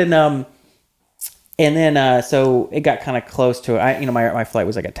then. And then, so it got kind of close to it. My flight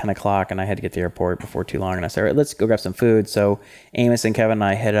was at 10 o'clock, and I had to get to the airport before too long. And I said, all right, let's go grab some food. So Amos and Kevin and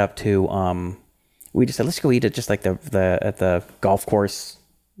I headed up to, we just said, let's go eat at just at the golf course.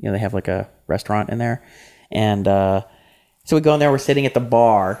 They have a restaurant in there. And so we go in there. We're sitting at the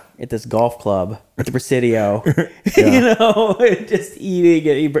bar at this golf club at the Presidio, just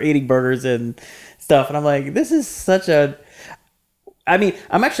eating burgers and stuff. And I'm like, this is such a... I mean,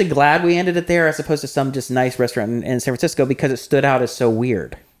 I'm actually glad we ended it there as opposed to some just nice restaurant in San Francisco, because it stood out as so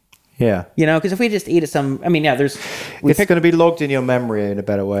weird. Yeah. Because if we just eat at some... I mean, yeah, it's going to be logged in your memory in a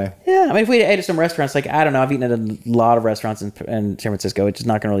better way. Yeah. I mean, if we ate at some restaurants, I don't know, I've eaten at a lot of restaurants in San Francisco. It's just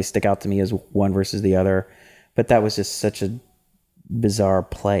not going to really stick out to me as one versus the other. But that was just such a bizarre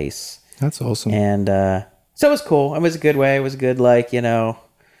place. That's awesome. And so it was cool. It was a good way. It was a good,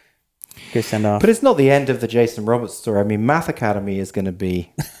 good send off. But it's not the end of the Jason Roberts story. I mean, Math Academy is going to be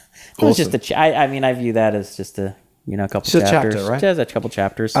It was just I view that as just a couple chapters. Chapter, right? Just a couple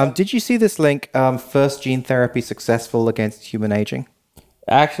chapters. Did you see this link? First gene therapy successful against human aging.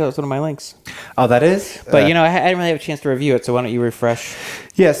 Actually, that was one of my links. Oh, that is? But, I didn't really have a chance to review it, so why don't you refresh?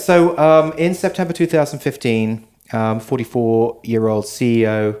 Yeah, so in September 2015, 44-year-old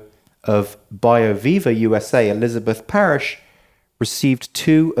CEO of BioViva USA, Elizabeth Parrish, received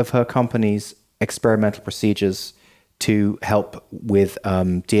 2 of her company's experimental procedures to help with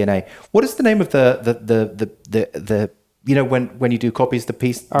DNA. What is the name of the when you do copies, the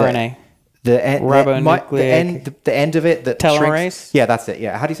piece RNA. The end of it that telomerase. Shrinks. Yeah, that's it.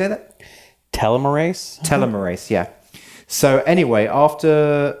 Yeah, how do you say that? Telomerase. Telomerase. Yeah. So anyway,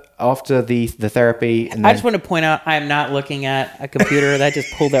 after the therapy, and I then, just want to point out I'm not looking at a computer. That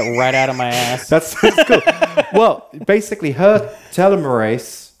just pulled that right out of my ass. that's cool. Well, basically, her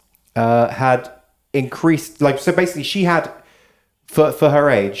telomerase had increased. Like, so basically, she had for her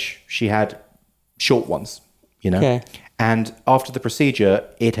age, she had short ones. Okay. And after the procedure,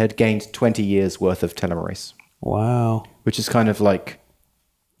 it had gained 20 years worth of telomerase, Wow. which is kind of like,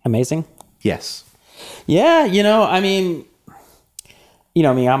 Amazing. yes. Yeah, I mean,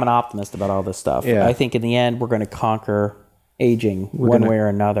 I'm an optimist about all this stuff. Yeah. I think in the end we're going to conquer aging one way or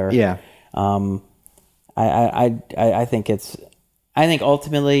another. Yeah. I think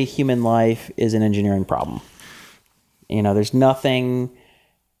ultimately human life is an engineering problem. There's nothing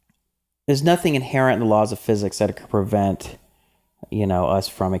inherent in the laws of physics that could prevent, us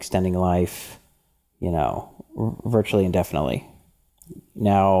from extending life, virtually indefinitely.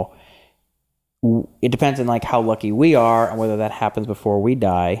 Now, it depends on like how lucky we are and whether that happens before we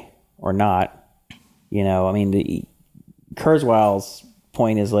die or not. Kurzweil's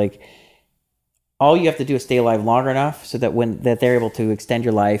point is like, all you have to do is stay alive longer enough so that they're able to extend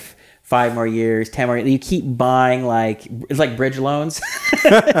your life 5 more years, 10 more years. You keep buying it's like bridge loans.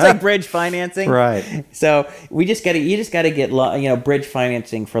 It's like bridge financing. Right. So you just got to get, bridge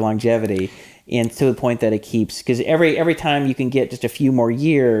financing for longevity. And to the point that it keeps, because every time you can get just a few more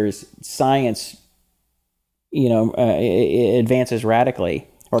years, science, it advances radically,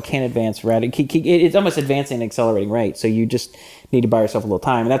 or can advance radically. It's almost advancing at an accelerating rate. So you just need to buy yourself a little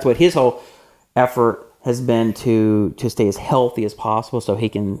time, and that's what his whole effort has been to stay as healthy as possible, so he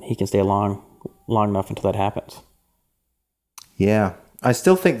can stay long enough until that happens. Yeah, I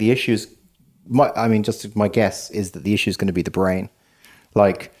still think the issues. Just my guess is that the issue is going to be the brain.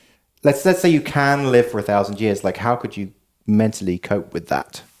 Like, let's say you can live for 1,000 years. Like, how could you mentally cope with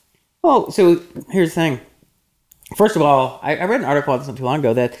that? Well, so here's the thing. First of all, I read an article not too long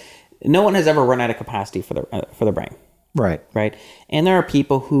ago that no one has ever run out of capacity for the brain. Right. Right. And there are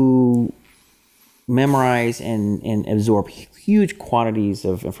people who memorize and absorb huge quantities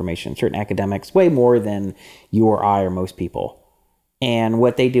of information, certain academics, way more than you or I or most people. And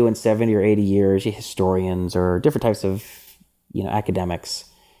what they do in 70 or 80 years, historians or different types of, academics,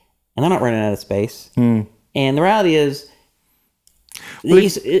 and they're not running out of space. And the reality is,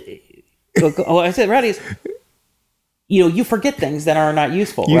 the reality is, you forget things that are not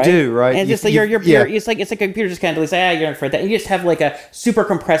useful. You right? do, right? And it's like it's like a computer just kind of say, you're going to forget that. And you just have like a super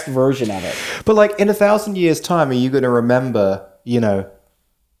compressed version of it. But like in 1,000 years' time, are you going to remember,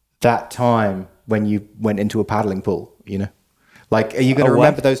 that time when you went into a paddling pool? Like, are you going to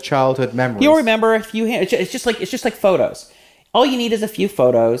remember those childhood memories? You'll remember a few. It's just like photos. All you need is a few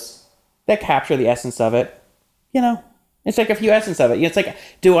photos that capture the essence of it. It's like a few essence of it. It's like,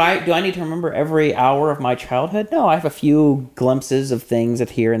 do I need to remember every hour of my childhood? No, I have a few glimpses of things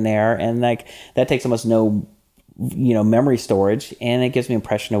at here and there, and like that takes almost no, memory storage, and it gives me an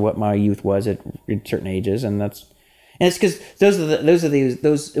impression of what my youth was at certain ages, and it's because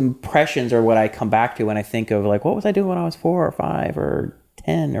those impressions are what I come back to when I think of like, what was I doing when I was 4 or 5 or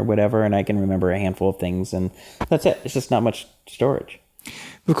 10 or whatever, and I can remember a handful of things, and that's it. It's just not much storage.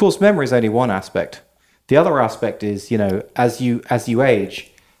 Of course, memory is only one aspect. The other aspect is, as you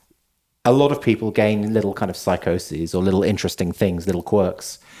age, a lot of people gain little kind of psychoses or little interesting things, little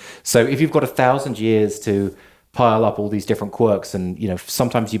quirks. So if you've got 1,000 years to pile up all these different quirks, and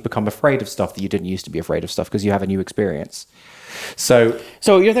sometimes you become afraid of stuff that you didn't used to be afraid of stuff because you have a new experience. So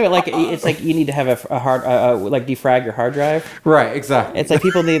you're thinking like it's like you need to have a hard like defrag your hard drive. Right, exactly. It's like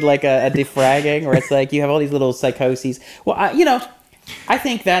people need like a defragging, or it's like you have all these little psychoses. Well, I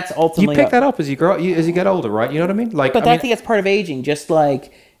think that's ultimately you pick that up as you grow, as you get older, right? You know what I mean? Like, I think it's part of aging. Just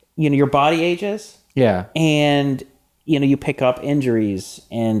like your body ages. Yeah. And you pick up injuries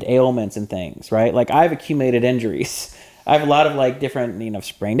and ailments and things, right? Like I've accumulated injuries. I have a lot of like different,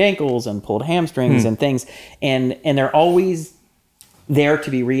 sprained ankles and pulled hamstrings and things, and they're always there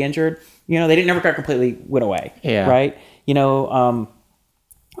to be re-injured. They never got completely went away. Yeah. Right.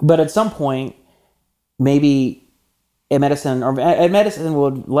 But at some point, maybe medicine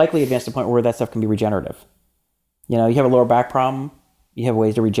will likely advance to the point where that stuff can be regenerative. You have a lower back problem. You have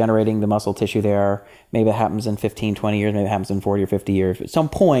ways of regenerating the muscle tissue there. Maybe it happens in 15, 20 years. Maybe it happens in 40 or 50 years. At some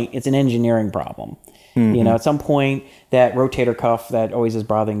point, it's an engineering problem. Mm-hmm. At some point, that rotator cuff that always is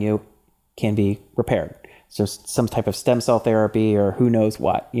bothering you can be repaired. So some type of stem cell therapy, or who knows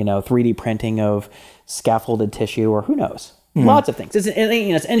what, 3D printing of scaffolded tissue, or who knows. Mm-hmm. Lots of things. It's an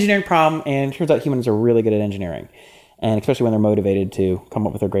engineering problem, and it turns out humans are really good at engineering. And especially when they're motivated to come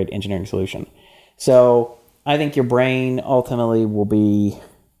up with a great engineering solution. So I think your brain ultimately will be...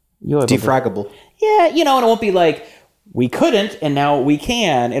 defraggable. And it won't be like we couldn't, and now we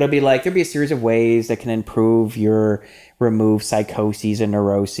can. It'll be like there'll be a series of ways that can remove psychoses and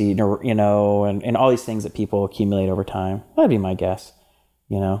neuroses, and all these things that people accumulate over time. That'd be my guess.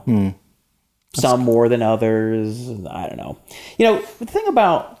 Some more than others. I don't know. The thing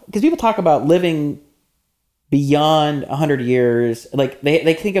about, because people talk about living beyond 100 years, like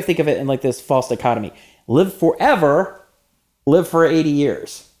they think of it in like this false dichotomy: live forever, live for 80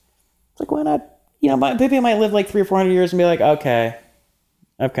 years. It's like, why not? Maybe I might live like 300 or 400 years and be like, okay,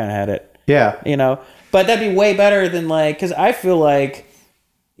 I've kind of had it. Yeah. But that'd be way better than because I feel like,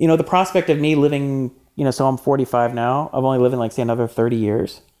 the prospect of me living, so I'm 45 now, of only living like say another 30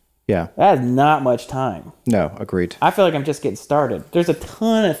 years. Yeah. That is not much time. No, agreed. I feel like I'm just getting started. There's a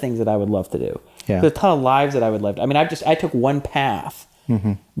ton of things that I would love to do. Yeah. There's a ton of lives that I would love to. I mean, I took one path,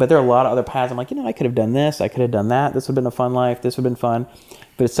 but there are a lot of other paths. I'm like, I could have done this. I could have done that. This would have been a fun life. This would have been fun.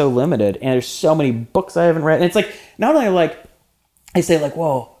 But it's so limited. And there's so many books I haven't read. And it's like, not only I say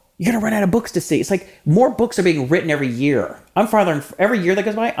whoa, you're going to run out of books to see. It's like more books are being written every year. Every year that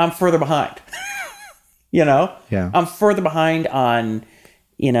goes by, I'm further behind. Yeah. I'm further behind on,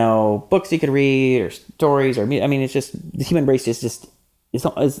 books you could read or stories or, it's just, the human race is just,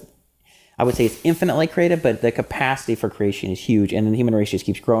 I would say it's infinitely creative, but the capacity for creation is huge. And the human race just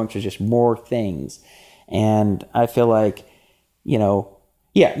keeps growing. So there's just more things. And I feel like,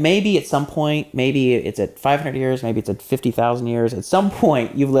 maybe at some point, maybe it's at 500 years, maybe it's at 50,000 years. At some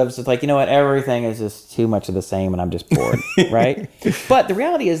point, you've lived, so it's like, everything is just too much of the same and I'm just bored, right? But the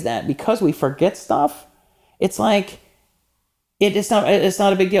reality is that because we forget stuff, it's like, it's not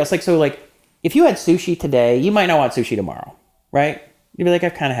a big deal. It's like, so if you had sushi today, you might not want sushi tomorrow, right? You'd be like,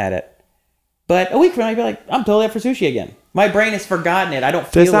 I've kind of had it. But a week from now, you'd be like, I'm totally up for sushi again. My brain has forgotten it. I don't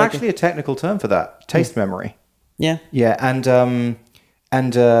feel There's actually a technical term for that, taste memory. Yeah. Yeah, and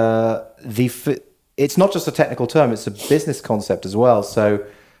it's not just a technical term; it's a business concept as well. So,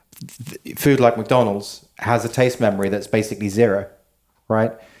 food like McDonald's has a taste memory that's basically zero,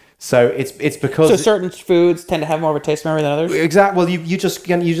 right? So it's because certain foods tend to have more of a taste memory than others. Exactly. Well, you just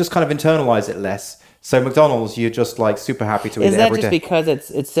kind of internalize it less. So McDonald's, you're just super happy to eat it every day. Is that just because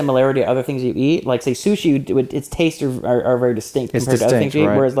it's similarity to other things you eat? Like say sushi, its tastes are very distinct compared to other things you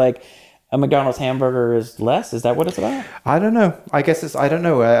eat. Whereas a McDonald's hamburger is less. Is that what it's about? I don't know. I guess I don't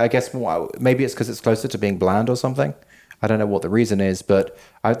know. I guess maybe it's because it's closer to being bland or something. I don't know what the reason is, but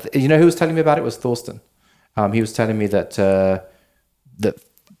who was telling me about it was Thorsten. He was telling me that that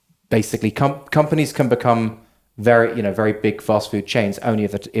basically companies can become very big fast food chains only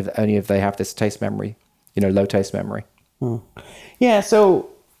if they have this taste memory, low taste memory. Yeah. So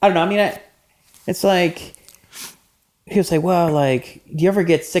I don't know. I mean, it's like people say, well, do you ever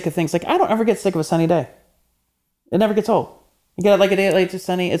get sick of things? I don't ever get sick of a sunny day. It never gets old. You get a day it's just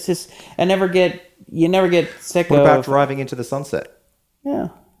sunny. It's just you never get sick of. What about driving into the sunset? Yeah.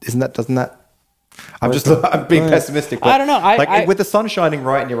 Doesn't that? I'm being pessimistic. But I don't know. With the sun shining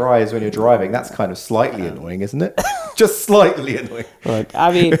right in your eyes when you're driving, that's kind of slightly annoying, isn't it? Just slightly annoying. Look,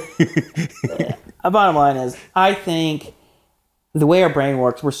 I mean, the bottom line is, I think the way our brain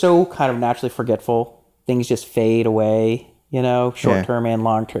works, we're so kind of naturally forgetful. Things just fade away, short term and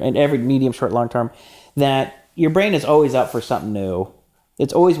long term, and every medium, short, long term, that your brain is always up for something new.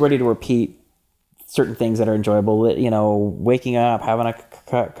 It's always ready to repeat certain things that are enjoyable, waking up, having a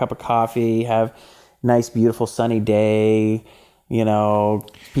cup of coffee, have nice, beautiful, sunny day,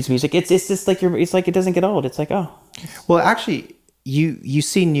 piece of music. It's just like it's like it doesn't get old. It's like, oh. Well, actually, you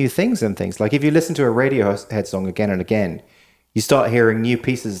see new things and things. Like if you listen to a Radiohead song again and again, you start hearing new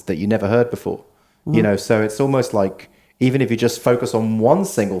pieces that you never heard before. Mm-hmm. So it's almost like even if you just focus on one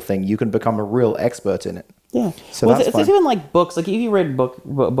single thing, you can become a real expert in it. Yeah. So that's it's even like books. Like if you read a book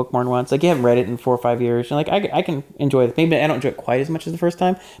more than once, you haven't read it in 4 or 5 years, I can enjoy it. Maybe I don't enjoy it quite as much as the first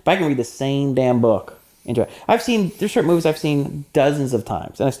time, but I can read the same damn book. Enjoy it. There's certain movies I've seen dozens of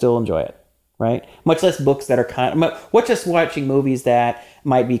times and I still enjoy it. Right? Much less books that are just watching movies that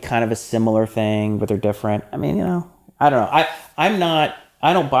might be kind of a similar thing, but they're different. I mean, I don't know.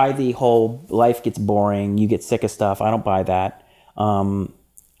 I don't buy the whole life gets boring, you get sick of stuff. I don't buy that.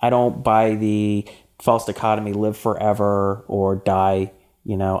 I don't buy the false dichotomy, live forever or die.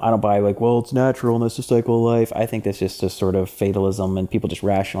 I don't buy it's natural and that's the cycle of life. I think that's just a sort of fatalism and people just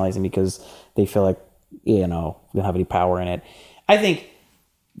rationalizing because they feel like, they don't have any power in it. I think,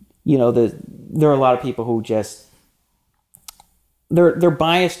 there are a lot of people who just, they're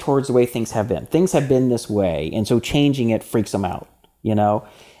biased towards the way things have been. Things have been this way. And so changing it freaks them out,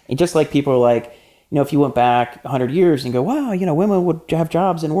 And just like people are like, if you went back 100 years and go, wow, women would have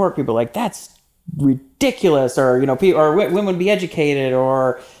jobs and work. People are like, that's ridiculous, or people, or women would be educated,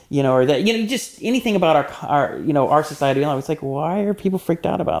 or or that just anything about our society. It's like, why are people freaked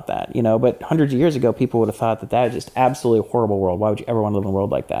out about that? But hundreds of years ago, people would have thought that was just absolutely a horrible world. Why would you ever want to live in a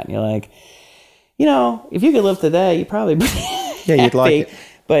world like that? And you're like, if you could live today, you'd probably be you'd like it.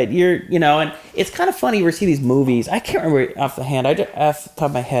 But and it's kind of funny. We see these movies. I can't remember off the top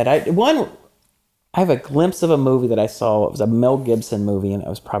of my head. I have a glimpse of a movie that I saw. It was a Mel Gibson movie, and it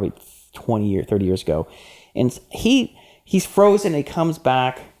was probably 20 or 30 years ago. And he's frozen. And he comes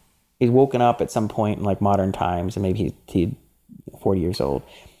back. He's woken up at some point in like modern times, and maybe he's 40 years old.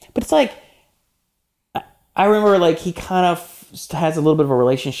 But it's like, I remember like he kind of has a little bit of a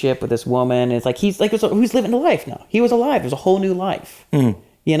relationship with this woman. It's like he's living a life now. He was alive. There's a whole new life. And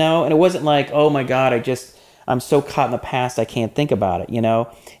it wasn't like, oh my God, I'm so caught in the past I can't think about it.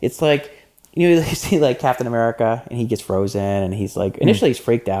 It's like, you see like Captain America, and he gets frozen, and he's like, initially he's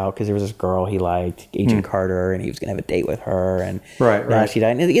freaked out because there was this girl he liked, Agent Carter, and he was gonna have a date with her, and right. She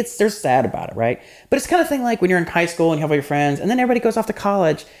died. And they're sad about it, right? But it's kind of thing like when you're in high school and you have all your friends, and then everybody goes off to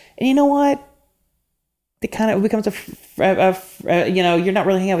college, and you know what? It kind of becomes you're not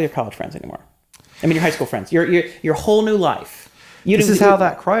really hanging out with your college friends anymore. I mean, your high school friends. Your whole new life. This is how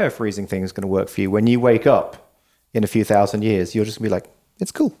that cryo freezing thing is going to work for you. When you wake up in a few thousand years, you're just going to be like,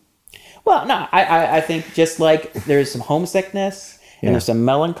 it's cool. Well, no, I think just like there's some homesickness and there's some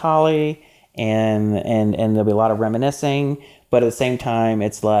melancholy and there'll be a lot of reminiscing, but at the same time,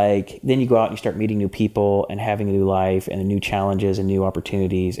 it's like then you go out and you start meeting new people and having a new life and new challenges and new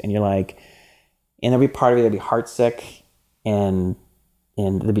opportunities, and you're like, and there'll be part of it that'll be heartsick and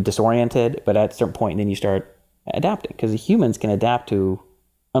they'll be disoriented, but at a certain point, then you start adapting, because humans can adapt to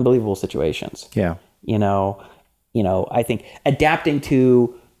unbelievable situations. Yeah. I think adapting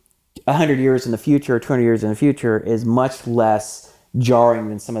to 100 years in the future, 200 years in the future is much less jarring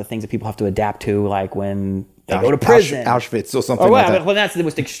than some of the things that people have to adapt to, like when they go to prison. Auschwitz or something like that. Well, that's the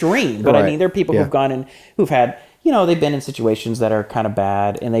most extreme. But I mean, there are people who've gone and who've had, they've been in situations that are kind of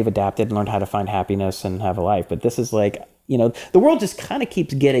bad, and they've adapted and learned how to find happiness and have a life. But this is like, the world just kind of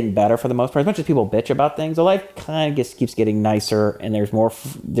keeps getting better for the most part. As much as people bitch about things, the life kind of just keeps getting nicer, and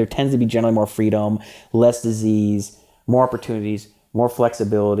there tends to be generally more freedom, less disease, more opportunities, more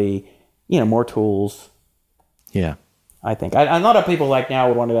flexibility, more tools. Yeah. I think. A lot of people like now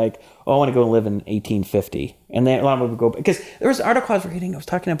would want to I want to go and live in 1850. And then a lot of people go, because there was an article I was reading, I was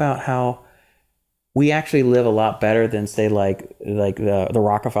talking about how we actually live a lot better than, say, like the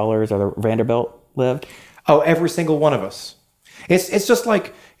Rockefellers or the Vanderbilt lived. Oh, every single one of us. It's just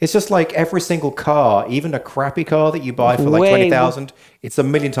like every single car, even a crappy car that you buy for like 20,000, it's a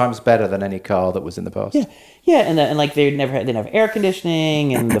million times better than any car that was in the past. Yeah, and like they didn't have air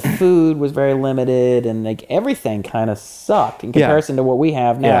conditioning, and the food was very limited, and like everything kind of sucked in comparison to what we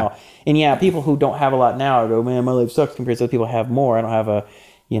have now. And people who don't have a lot now go, man, my life sucks compared to the people who have more. I don't have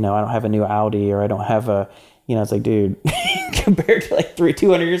a new Audi, or I don't have a, it's like, dude, compared to like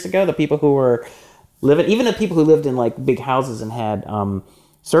 200 years ago, the people who were living, even the people who lived in like big houses and had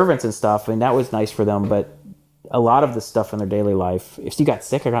servants and stuff, and that was nice for them. But a lot of the stuff in their daily life, if you got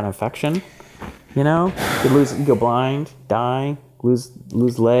sick or got an infection, you go blind, die,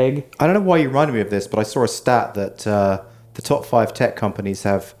 lose leg. I don't know why you reminded me of this, but I saw a stat that the top 5 tech companies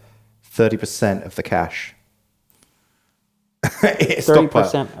have 30% of the cash.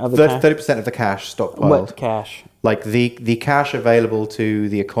 30% of the cash? 30% of the cash stockpiled. What cash? Like the cash available to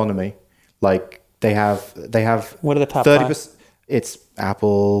the economy. Like they have. What are the top 5? It's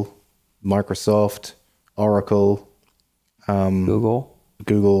Apple, Microsoft, Oracle, Google,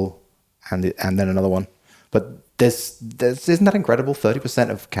 and then another one. But this isn't that incredible? 30%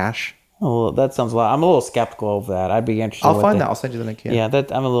 of cash. Oh, that sounds a lot. I'm a little skeptical of that. I'd be interested. I'll find that. I'll send you the link. Yeah,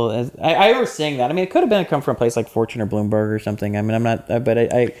 that I'm a little. I remember seeing that. I mean, it could have been come from a place like Fortune or Bloomberg or something. I mean, I'm not. But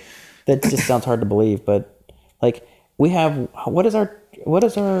I that just sounds hard to believe. But like we have, what is our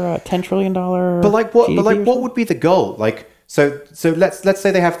 $10 trillion? But like what? But like what would be the goal? Like so let's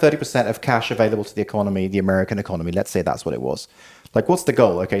say they have 30% of cash available to the economy, the American economy. Let's say that's what it was. Like what's the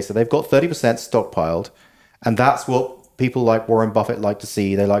goal? Okay, so they've got 30% stockpiled, and that's what people like Warren Buffett like to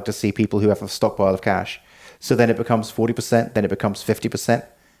see. They like to see people who have a stockpile of cash. So then it becomes 40%, then it becomes 50%.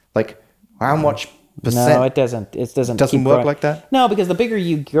 Like how much percent? No, it doesn't. It doesn't work like that. No, because the bigger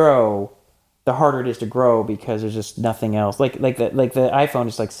you grow, the harder it is to grow, because there's just nothing else. Like the iPhone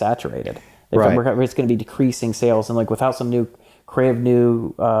is like saturated. Like right. It's going to be decreasing sales, and like without some creative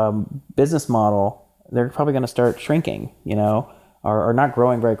new business model, they're probably going to start shrinking. Are not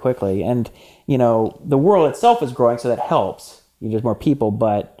growing very quickly. And, the world itself is growing, so that helps. There's more people,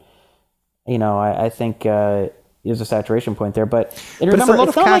 but, I think there's a saturation point there. But But it's a lot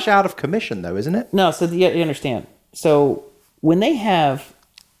of cash out of commission, though, isn't it? No, so you understand. So when they have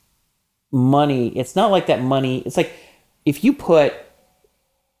money, it's not like that money. It's like if you put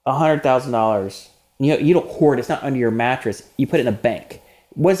 $100,000, you don't hoard. It's not under your mattress. You put it in a bank.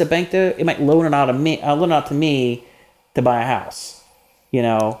 What does a bank do? It might loan it out to me to buy a house.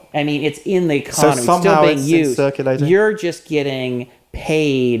 I mean, it's in the economy. So it's still being used. It's circulating. You're just getting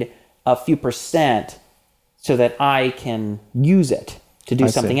paid a few percent so that I can use it to do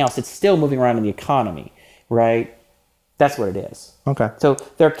something else. It's still moving around in the economy, right? That's what it is. Okay. So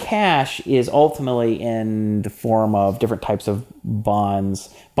their cash is ultimately in the form of different types of bonds.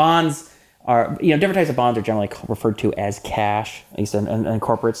 Bonds are, different types of bonds are generally referred to as cash, at least in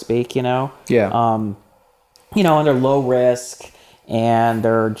corporate speak, Yeah. And they're low risk and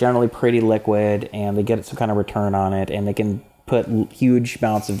they're generally pretty liquid and they get some kind of return on it and they can put huge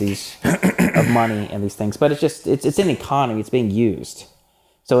amounts of of money in these things. But it's in the economy. It's being used.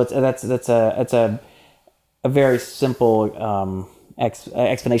 So that's a very simple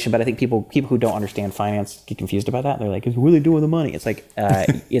explanation, but I think people who don't understand finance get confused about that. They're like, "What are they doing with the money?" It's like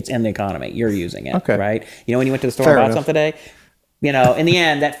it's in the economy. You're using it, okay. Right? When you went to the store and bought something today, in the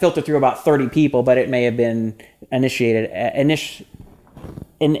end, that filtered through about 30 people, but it may have been initially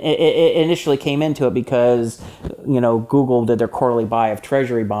came into it because Google did their quarterly buy of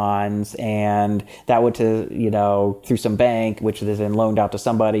treasury bonds, and that went to through some bank, which was then loaned out to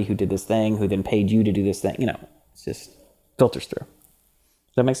somebody who did this thing, who then paid you to do this thing. It's just filters through.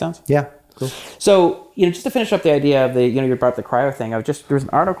 Does that make sense? Yeah. Cool. So just to finish up the idea of the you brought up the cryo thing. There was an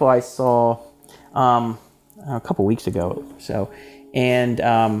article I saw a couple weeks ago. And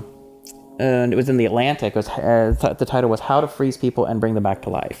it was in the Atlantic. It was the title was "How to Freeze People and Bring Them Back to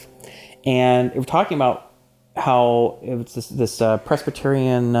Life," and it was talking about how it was this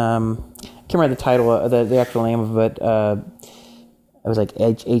Presbyterian. I can't remember the title, the actual name of it. It was like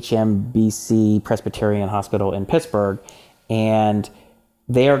HMBC Presbyterian Hospital in Pittsburgh, and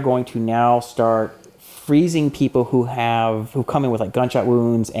they are going to now start freezing people who come in with like gunshot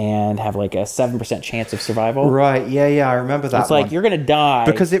wounds and have like a 7% chance of survival. Right. Yeah. I remember that. It's like you're gonna die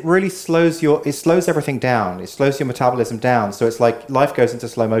because it really slows everything down. It slows your metabolism down. So it's like life goes into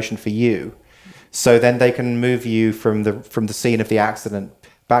slow motion for you. So then they can move you from the scene of the accident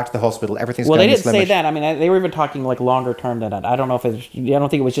back to the hospital. Everything's well. They didn't say that. I mean, they were even talking like longer term than that. I don't know if I don't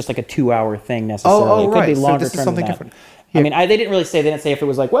think it was just like a 2-hour thing necessarily. It could be longer so this term is something than that. different. Yeah. I mean, they didn't really say. They didn't say if it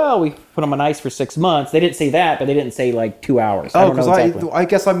was like, well, we put them on ice for 6 months. They didn't say that, but they didn't say like 2 hours. Because I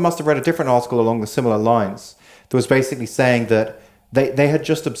guess I must have read a different article along the similar lines that was basically saying that they had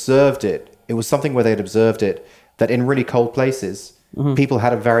just observed it. It was something where they had observed it, that in really cold places, people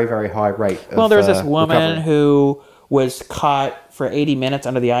had a very, very high rate of there was this woman recovery. who was caught for 80 minutes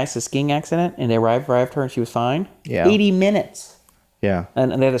under the ice, a skiing accident, and they revived her and she was fine. Yeah. 80 minutes. Yeah.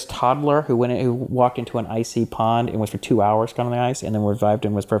 And they had this toddler who walked into an icy pond and was for 2 hours caught on the ice and then revived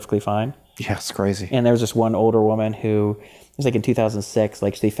and was perfectly fine. Yeah, it's crazy. And there was this one older woman who, it was like in 2006,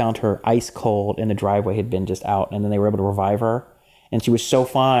 like they found her ice cold in the driveway, had been just out, and then they were able to revive her. And she was so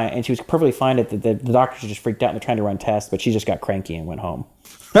fine, and she was perfectly fine that the doctors just freaked out and they're trying to run tests, but she just got cranky and went home.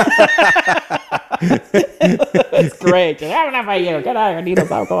 It's great. Just, I don't know about you. Get out of your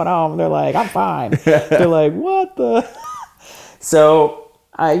needles out, going home. And they're like, I'm fine. They're like, what the? So,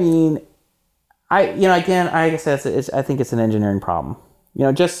 I mean, again, I guess I think it's an engineering problem.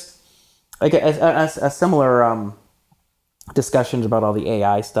 Just like a similar discussions about all the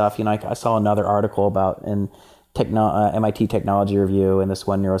AI stuff. I saw another article about in MIT Technology Review, and this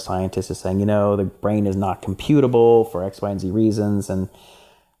one neuroscientist is saying, the brain is not computable for X, Y, and Z reasons, and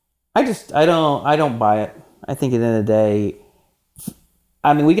I don't buy it. I think at the end of the day,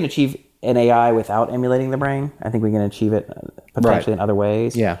 I mean, we can achieve an AI without emulating the brain. I think we can achieve it potentially in other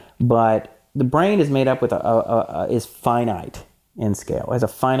ways. Yeah. But the brain is made up with is finite in scale. It has a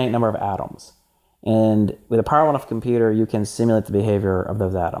finite number of atoms. And with a powerful enough computer, you can simulate the behavior of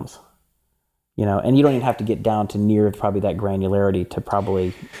those atoms. And you don't even have to get down to near probably that granularity to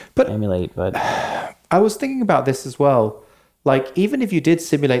probably emulate. But I was thinking about this as well. Like, even if you did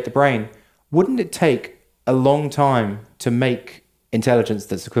simulate the brain, wouldn't it take a long time to make intelligence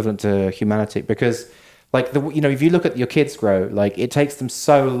that's equivalent to humanity? Because, like, if you look at your kids grow, like, it takes them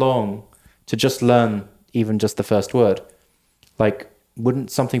so long to just learn even just the first word. Like, wouldn't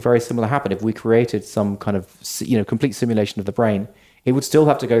something very similar happen if we created some kind of, complete simulation of the brain? It would still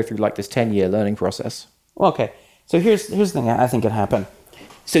have to go through like this 10-year learning process. Well, okay. So here's the thing I think could happen.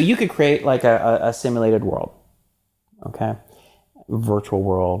 So you could create like a simulated world. Okay. Virtual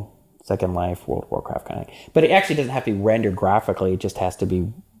world, Second Life, World of Warcraft kind of thing. But it actually doesn't have to be rendered graphically. It just has to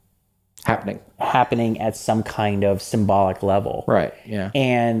be happening at some kind of symbolic level. Right. Yeah.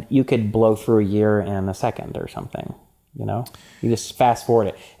 And you could blow through a year in a second or something. You know, you just fast forward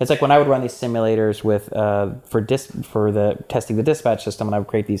it. It's like when I would run these simulators with for the testing the dispatch system, and I would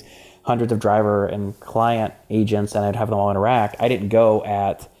create these hundreds of driver and client agents, and I'd have them all interact. I didn't go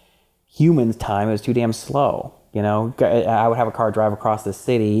at human time; it was too damn slow. You know, I would have a car drive across the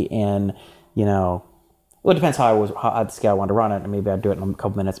city, and well, it depends how at the scale I wanted to run it, and maybe I'd do it in a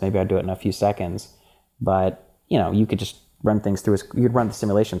couple minutes, maybe I'd do it in a few seconds. But you could just run things through you'd run the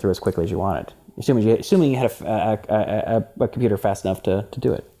simulation through as quickly as you wanted. Assuming you had a computer fast enough to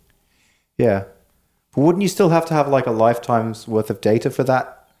do it. Yeah. But wouldn't you still have to have like a lifetime's worth of data for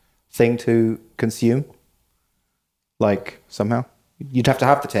that thing to consume? Like somehow? You'd have to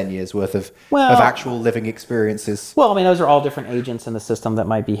have the 10 years worth of actual living experiences. Well, I mean, those are all different agents in the system that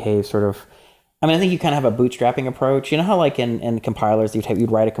might behave sort of... I mean, I think you kind of have a bootstrapping approach. You know how like in compilers,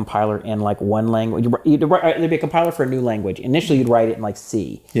 you'd write a compiler in like one language. There'd be a compiler for a new language. Initially, you'd write it in like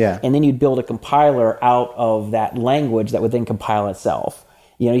C. Yeah. And then you'd build a compiler out of that language that would then compile itself.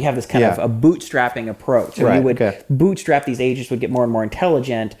 You have this kind of a bootstrapping approach. So you would bootstrap these agents, would get more and more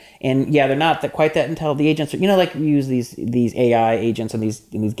intelligent. And they're not quite that intelligent. The agents are, like we use these AI agents in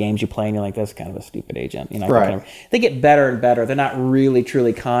these games you play, and you're like, that's kind of a stupid agent. Right. They get better and better. They're not really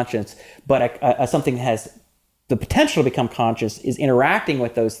truly conscious, but something that has the potential to become conscious is interacting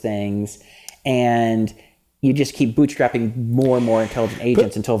with those things, and you just keep bootstrapping more and more intelligent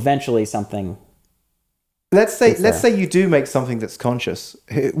agents until eventually something. Let's say you do make something that's conscious.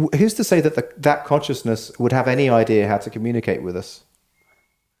 Who's to say that that consciousness would have any idea how to communicate with us?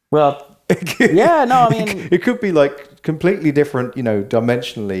 Well, I mean, it could be like completely different,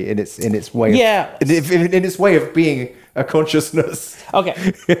 dimensionally in its way. Yeah, in its way of being a consciousness.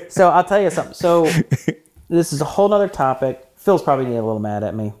 Okay, so I'll tell you something. So this is a whole other topic. Phil's probably getting a little mad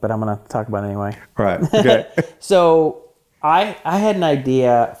at me, but I'm going to talk about it anyway. Right. Okay. So I had an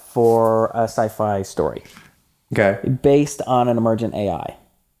idea for a sci-fi story. Okay. Based on an emergent AI.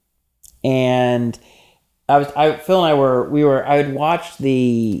 And Phil and I had watched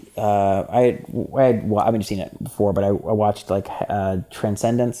the, I haven't seen it before, but I watched like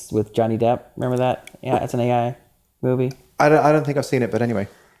Transcendence with Johnny Depp. Remember that? Yeah, it's an AI movie. I don't think I've seen it, but anyway.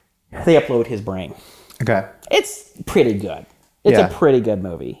 They upload his brain. Okay. It's pretty good. It's a pretty good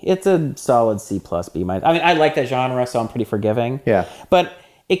movie. It's a solid C+, B-. I mean, I like that genre, so I'm pretty forgiving. Yeah. But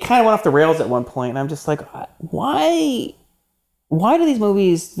it kind of went off the rails at one point, and I'm just like, why do these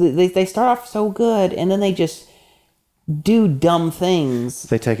movies, they start off so good, and then they just do dumb things.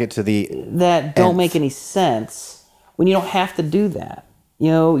 They take it to the that don't make any sense when you don't have to do that.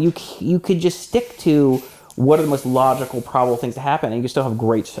 You could just stick to what are the most logical, probable things to happen, and you can still have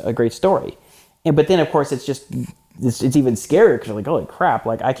a great story. But then, of course, it's even scarier because you're like, holy crap,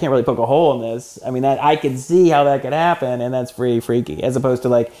 like I can't really poke a hole in this. I mean, that I can see how that could happen, and that's pretty freaky. As opposed to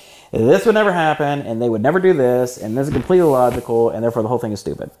like, this would never happen, and they would never do this, and this is completely illogical, and therefore the whole thing is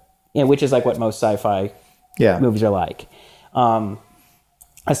stupid. Which is like what most sci-fi movies are like.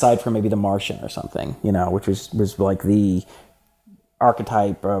 Aside from maybe The Martian or something, which was like the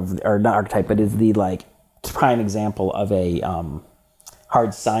archetype or not archetype, but is the like prime example of a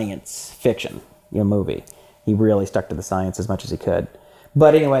hard science fiction movie. He really stuck to the science as much as he could.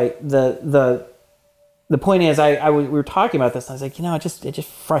 But anyway, the point is, we were talking about this, and I was like, it just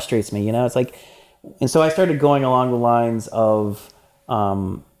frustrates me. It's like, and so I started going along the lines of,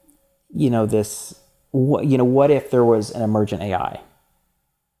 this, what if there was an emergent AI?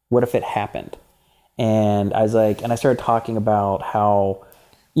 What if it happened? And I was like, and I started talking about how,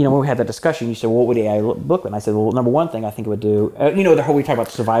 when we had that discussion, you said, well, what would AI look like? And I said, well, number one thing I think it would do, the whole we talk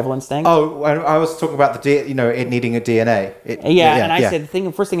about survival instinct. Oh, I was talking about it needing a DNA. I said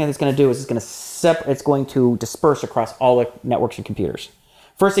the first thing it's going to do is it's going to disperse across all the networks and computers.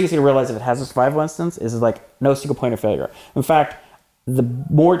 First thing it's going to realize if it has a survival instance is like no single point of failure. In fact, the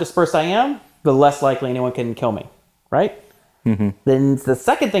more dispersed I am, the less likely anyone can kill me, right? Mm-hmm. Then the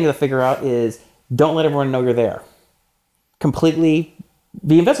second thing to figure out is don't let everyone know you're there. Completely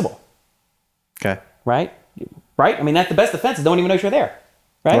be invisible. Okay. Right? I mean, that's the best defense is don't even know you're there.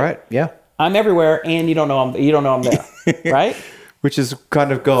 Right? Right. Yeah. I'm everywhere, and you don't know I'm there. Right? Which is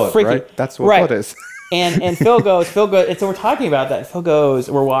kind of God, freaky. Right? That's what God is. and Phil goes, and so we're talking about that. Phil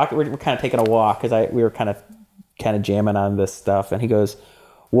goes, we're kind of taking a walk because we were kind of jamming on this stuff, and he goes,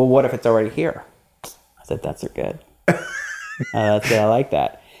 well, what if it's already here? I said, that's good. That's good. I like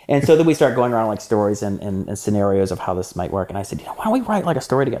that. And so then we start going around like stories and scenarios of how this might work. And I said, why don't we write like a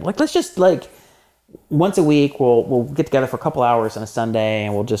story together? Like, let's just like once a week, we'll get together for a couple hours on a Sunday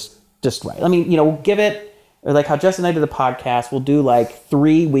and we'll just write. I mean, we'll give it or like how Justin and I did the podcast, we'll do like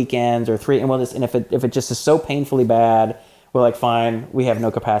 3 weekends or 3, and we'll just, and if it just is so painfully bad, we're like, fine, we have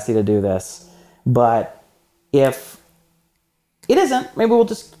no capacity to do this. But if it isn't, maybe we'll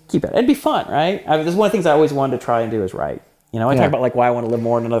just keep it. It'd be fun, right? I mean, this is one of the things I always wanted to try and do is write. You know, I talk about like why I want to live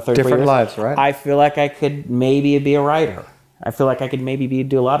more than another 30 Different years. lives, right? I feel like I could maybe be a writer. I feel like I could maybe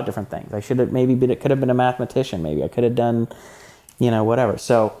do a lot of different things. I should have maybe been, it could have been a mathematician. Maybe I could have done, whatever.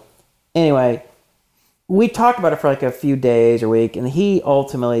 So anyway, we talked about it for like a few days or week, and he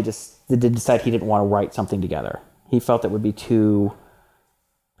ultimately just did decide he didn't want to write something together. He felt it would be too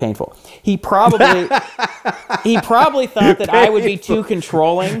painful. He probably thought that I would be too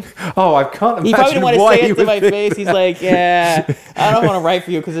controlling. Oh, I can't imagine. He probably didn't want to why say you it to would my think face. He's like, yeah, I don't want to write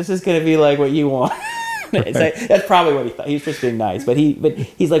for you because this is going to be like what you want. It's like, that's probably what he thought. He was just being nice, but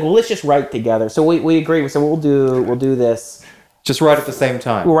he's like, well, let's just write together. So we agree. So we'll do this. Just write at the same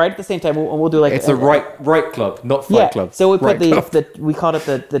time. We'll write at the same time. We'll do like It's a write club, not fight club. So we put Right we called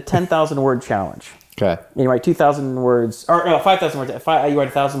it the 10,000 word challenge. Okay. And you write 2,000 words or no, 5,000 words. You write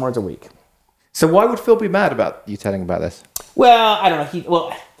 1,000 words a week. So why would Phil be mad about you telling him about this? Well, I don't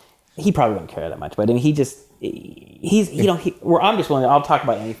know. He probably wouldn't care that much, but I mean, I'm just willing. I'll talk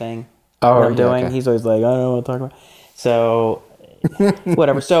about anything that I'm doing. Okay. He's always like, I don't know what to talk about. So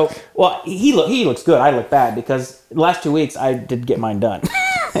whatever. So he looks good. I look bad because the last 2 weeks I did get mine done,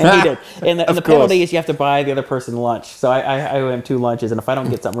 and he did. And the penalty is you have to buy the other person lunch. So I owe him 2 lunches, and if I don't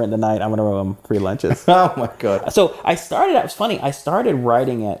get something written tonight, I'm going to owe him 3 lunches. Oh my god. So it was funny. I started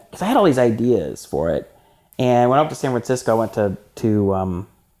writing it because I had all these ideas for it, and when I went to San Francisco, I went to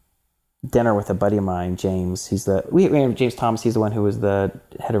dinner with a buddy of mine, James. James Thomas. He's the one who was the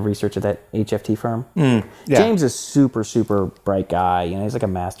head of research at that HFT firm. Yeah. James is super, super bright guy. He's like a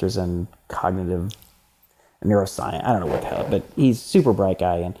master's in cognitive neuroscience. I don't know what the hell, but he's super bright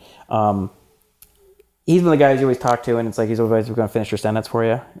guy. And he's one of the guys you always talk to, and it's like he's always going to finish your sentence for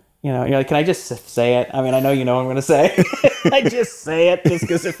you. You're like, can I just say it? I mean, I know what I'm going to say. I just say it just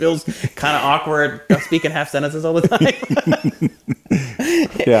because it feels kind of awkward speaking half sentences all the time.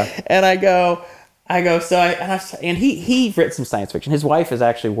 Yeah. And I go. And he written some science fiction. His wife has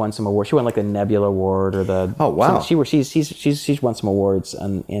actually won some awards. She won like the Nebula Award or the. Oh wow. She's won some awards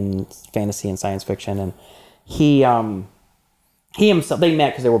in fantasy and science fiction, and he himself, they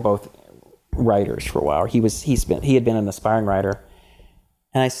met because they were both writers for a while. He had been an aspiring writer.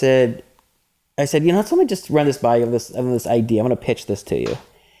 And I said, let me just run this by you, this idea. I'm going to pitch this to you.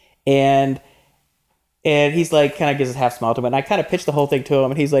 And he's like, kind of gives his half smile to him. And I kind of pitched the whole thing to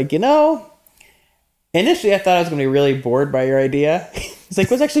him. And he's like, initially I thought I was going to be really bored by your idea. He's like,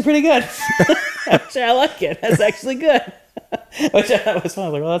 it was actually pretty good. Actually, I like it. That's actually good. Which I thought was fun. I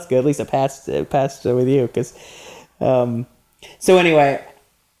was like, well, that's good. At least it passed with you. So anyway,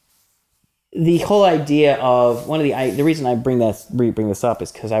 the whole idea of the reason I bring this up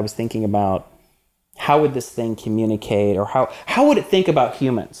is because I was thinking about how would this thing communicate, or how would it think about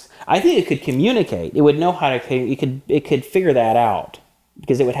humans? I think it could communicate. It would know how to. It could figure that out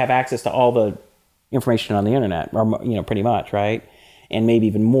because it would have access to all the information on the internet, or pretty much, right? And maybe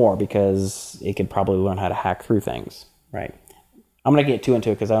even more because it could probably learn how to hack through things, right? I'm gonna get too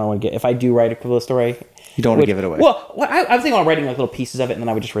into it because I don't want to get. If I do write a story, you don't want to give it away. Well, I was thinking about writing like little pieces of it, and then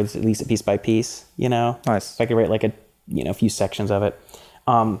I would just write at least a piece by piece. Nice. So I could write like a few sections of it.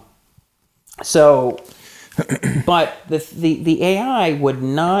 So, but the AI would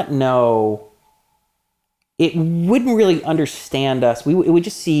not know. It wouldn't really understand us. It would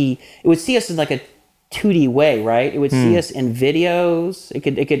see us in like a 2D way, right? It would see us in videos.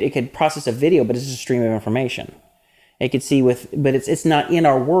 It could process a video, but it's just a stream of information. It could see but it's not in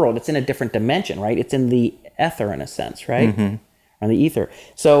our world. It's in a different dimension, right? It's in the ether in a sense, right? Mm-hmm. Or the ether.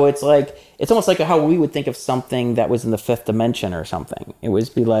 So it's almost like how we would think of something that was in the 5th dimension or something. It would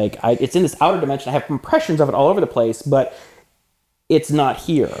be like, it's in this outer dimension. I have impressions of it all over the place, but it's not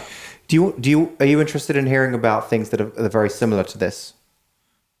here. Are you interested in hearing about things that are very similar to this?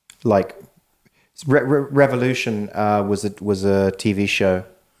 Like Revolution was a TV show,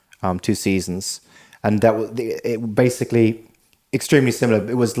 2 seasons. And that was basically extremely similar.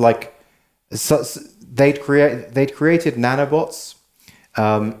 It was like they'd created nanobots,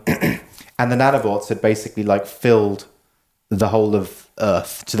 and the nanobots had basically like filled the whole of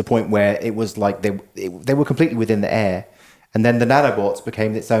Earth to the point where it was like they were completely within the air. And then the nanobots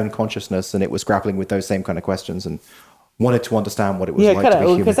became its own consciousness, and it was grappling with those same kind of questions and wanted to understand what it was like to be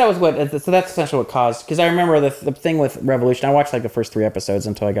human. Because that was so that's essentially what caused. Because I remember the thing with Revolution. I watched like the first 3 episodes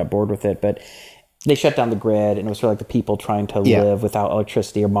until I got bored with it, but. They shut down the grid, and it was sort of like the people trying to live without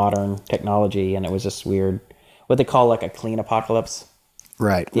electricity or modern technology, and it was just weird. What they call like a clean apocalypse.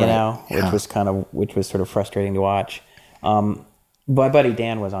 Right. You know, which was sort of frustrating to watch. My buddy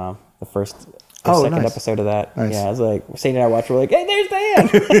Dan was on the second nice. episode of that. Nice. Yeah, I was like, Sadie and I watched. We're like, hey, there's Dan.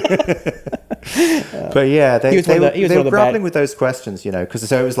 But yeah, they were grappling bad- with those questions, you know, because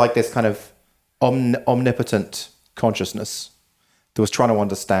so it was like this kind of omnipotent consciousness that was trying to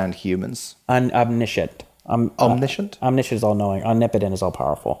understand humans. Omniscient. Omniscient? Omniscient is all knowing. Omnipotent is all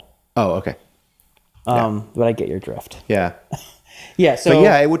powerful. Oh, okay. But I get your drift. Yeah. Yeah. So But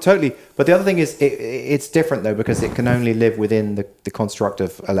yeah, it would totally. But the other thing is, it's different though because it can only live within the construct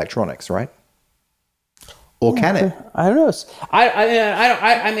of electronics, right? Or can it? I don't know.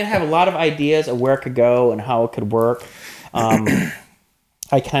 I mean, I have a lot of ideas of where it could go and how it could work.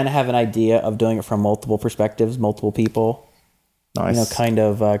 I kind of have an idea of doing it from multiple perspectives, multiple people. Nice. You know, kind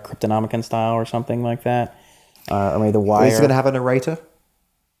of Cryptonomicon style or something like that. Or maybe The Wire. Is it going to have a narrator?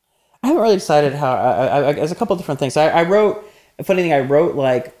 I haven't really decided how. There's a couple of different things. I wrote. A funny thing, I wrote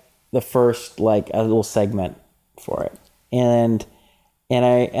like the first like a little segment for it, and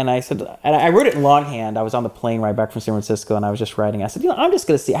I said, and I wrote it in longhand. I was on the plane right back from San Francisco, and I was just writing. I said, I'm just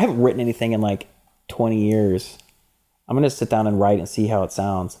gonna see. I haven't written anything in like 20 years. I'm gonna sit down and write and see how it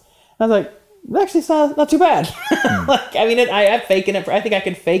sounds. And I was like, it actually sounds not too bad. Like, I mean, I'm faking it. I think I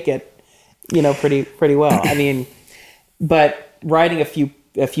can fake it, you know, pretty well. I mean, but writing a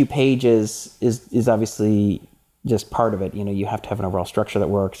few pages is obviously just part of it. You know, you have to have an overall structure that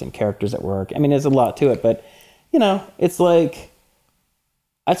works and characters that work. I mean, there's a lot to it, but you know, it's like,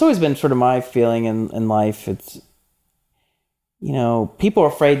 it's always been sort of my feeling in life. It's, you know, people are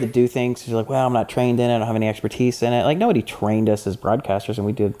afraid to do things. They're like, well, I'm not trained in it. I don't have any expertise in it. Like nobody trained us as broadcasters and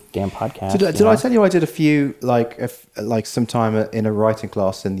we did damn podcasts. Did I tell you I did a few, like some time in a writing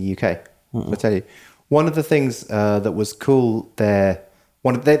class in the UK? I tell you, one of the things that was cool there,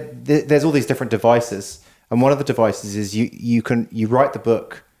 there's all these different devices. And one of the devices is you write the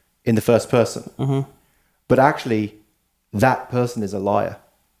book in the first person, but actually that person is a liar.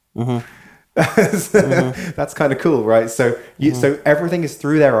 That's kind of cool, right? So so everything is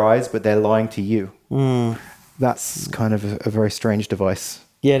through their eyes, but they're lying to you. That's kind of a very strange device.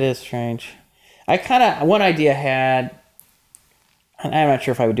 Yeah, it is strange. One idea I had, and I'm not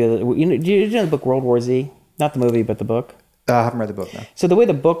sure if I would do that. You know the book World War Z? Not the movie, but the book. I haven't read the book now. So the way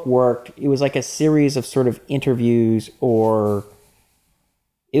the book worked, it was like a series of sort of interviews, or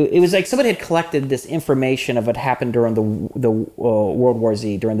it was like somebody had collected this information of what happened during the World War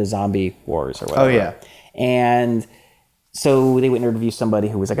Z, during the zombie wars or whatever. Oh yeah. And so they would interview somebody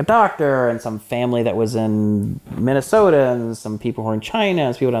who was like a doctor, and some family that was in Minnesota, and some people who were in China,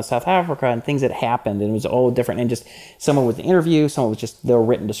 and some people in South Africa, and things that happened. And it was all different. And just someone with the interview, someone was just the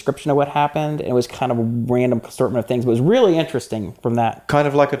written description of what happened. And it was kind of a random assortment of things. But it was really interesting from that. Kind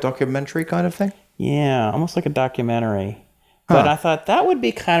of like a documentary kind of thing? Yeah, almost like a documentary. But I thought that would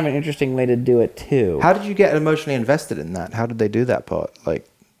be kind of an interesting way to do it too. How did you get emotionally invested in that? How did they do that part? Like,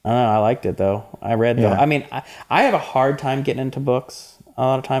 I don't know, I liked it though. I read them. I mean, I have a hard time getting into books a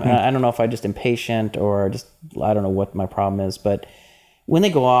lot of time. And I don't know if I'm just impatient or just, I don't know what my problem is. But when they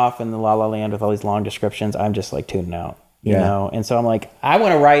go off in the La La Land with all these long descriptions, I'm just like tuning out, you know? And so I'm like, I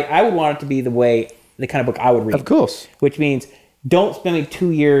want to write, I would want it to be the kind of book I would read. Of course. Which means don't spend me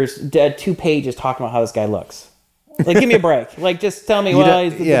 2 pages talking about how this guy looks. Like, give me a break. Like, just tell me,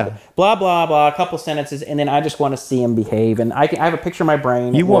 blah, blah, blah, a couple sentences, and then I just want to see him behave. And I have a picture in my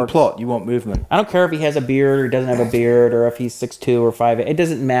brain. You want plot. You want movement. I don't care if he has a beard or doesn't have a beard, or if he's 6'2" or 5'8". It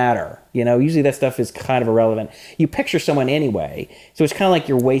doesn't matter. You know, usually that stuff is kind of irrelevant. You picture someone anyway, so it's kind of like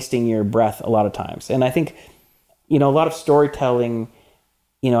you're wasting your breath a lot of times. And I think, you know, a lot of storytelling,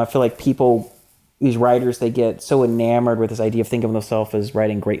 you know, I feel like these writers, they get so enamored with this idea of thinking of themselves as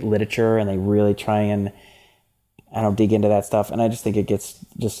writing great literature, and they really try and dig into that stuff, and I just think it's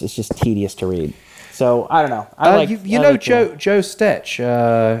just tedious to read. So I don't know. Joe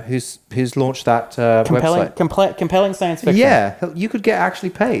Stetch, who's launched that website. Compelling science fiction. Yeah, you could get actually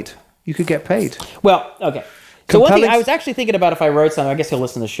paid. You could get paid. Well, okay. So one thing I was actually thinking about, if I wrote something, I guess he'll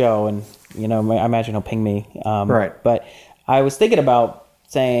listen to the show, and you know, I imagine he'll ping me. Right. But I was thinking about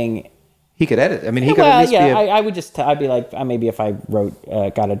saying, he could edit. I mean, he could at least I would just, I'd be like, maybe if I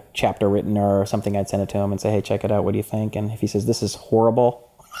got a chapter written or something, I'd send it to him and say, hey, check it out. What do you think? And if he says, this is horrible,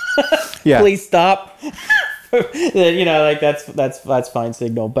 please stop. Then, you know, like that's fine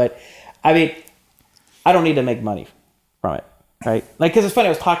signal. But I mean, I don't need to make money from it. Right. Like, cause it's funny. I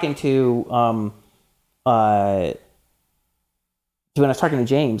was talking to, when I was talking to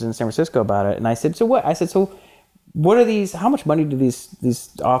James in San Francisco about it, and I said, what are these, how much money do these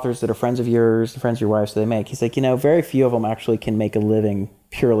authors that are friends of yours, friends of your wives, do they make? He's like, you know, very few of them actually can make a living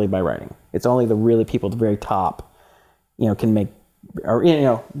purely by writing. It's only the really people at the very top, you know, can make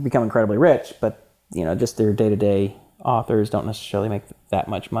or become incredibly rich, but just their day-to-day authors don't necessarily make that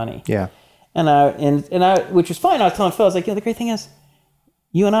much money. Yeah. And I, which was fine. I was telling Phil, I was like, the great thing is,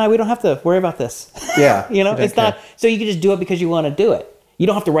 you and I, we don't have to worry about this. Yeah. It's not, so you can just do it because you want to do it. You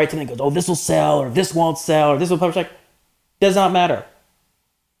don't have to write something that goes, oh, this will sell, or this won't sell, or this will publish. Like, does not matter.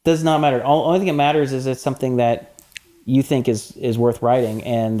 Does not matter. Only thing that matters is it's something that you think is worth writing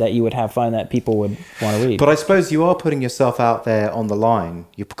and that you would have fun, that people would want to read. But I suppose you are putting yourself out there on the line.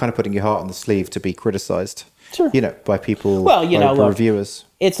 You're kind of putting your heart on the sleeve to be criticized. Sure. By people, well, by reviewers.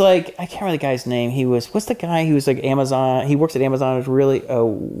 It's like, I can't remember the guy's name. What's the guy who was like Amazon? He works at Amazon. Is really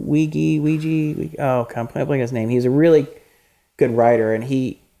Ouija. Oh, I'm blanking his name. He's a really good writer, and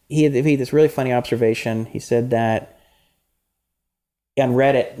he had this really funny observation. He said that on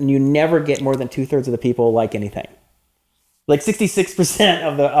Reddit, you never get more than 2/3 of the people like anything. Like 66%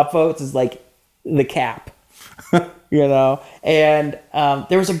 of the upvotes is like the cap. And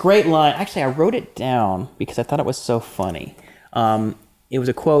there was a great line. Actually, I wrote it down because I thought it was so funny. It was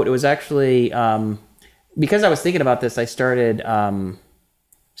a quote. It was actually because I was thinking about this. I started.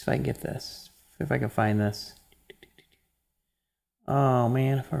 See if I can get this. If I can find this. Oh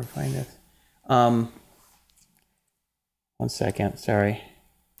man, if I can find this. 1 second. Sorry.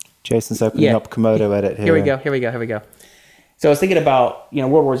 Jason's opening up Komodo edit here. Here we go. So I was thinking about,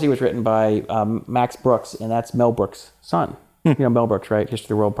 World War Z was written by Max Brooks, and that's Mel Brooks' son. Mel Brooks, right? History of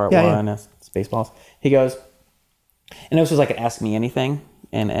the World Part 1, Spaceballs. He goes, and this was like an Ask Me Anything,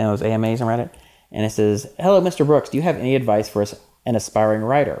 and it was AMAs on Reddit, and it says, hello, Mr. Brooks, do you have any advice for an aspiring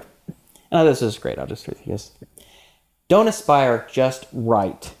writer? And this is great. I'll just read this. Don't aspire, just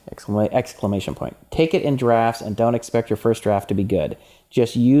write! Exclamation point. Take it in drafts and don't expect your first draft to be good.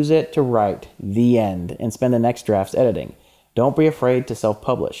 Just use it to write the end and spend the next drafts editing. Don't be afraid to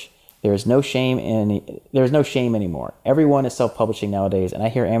self-publish. There is no shame anymore. Everyone is self-publishing nowadays, and I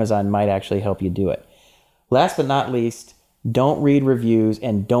hear Amazon might actually help you do it. Last but not least, don't read reviews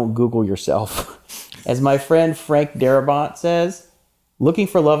and don't Google yourself. As my friend Frank Darabont says, looking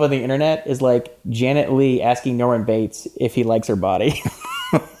for love on the internet is like Janet Leigh asking Norman Bates if he likes her body.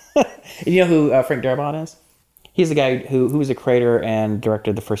 And you know who Frank Darabont is? He's the guy who was a creator and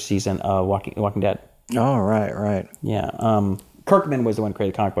directed the first season of Walking Dead. Oh, right. Yeah. Kirkman was the one who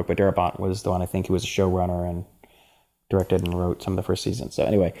created the comic book, but Darabont was the one, I think, who was a showrunner and directed and wrote some of the first seasons. So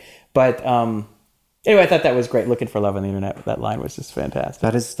anyway, I thought that was great. Looking for love on the internet. That line was just fantastic.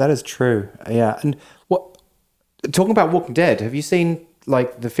 That is true. Yeah. And talking about Walking Dead, have you seen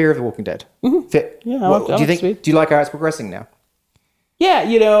like the Fear of the Walking Dead? Mm-hmm. Do you like how it's progressing now? Yeah,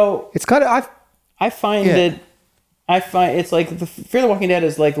 it's kind of I find it's like the Fear of the Walking Dead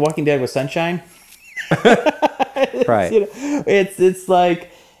is like The Walking Dead with sunshine. Right. It's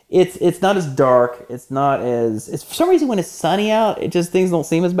like it's not as dark. It's for some reason when it's sunny out, things don't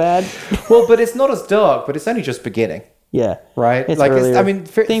seem as bad. Well, but it's not as dark. But it's only just beginning. Yeah. Right.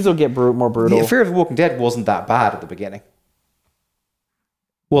 Things will get more brutal. The Fear of the Walking Dead wasn't that bad at the beginning.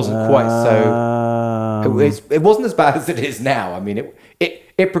 Wasn't quite so. It wasn't as bad as it is now. I mean,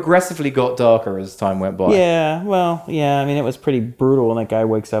 it progressively got darker as time went by. Yeah, well, yeah. I mean, it was pretty brutal when that guy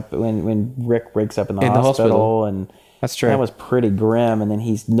wakes up, when Rick wakes up in the hospital, and that's true. That was pretty grim. And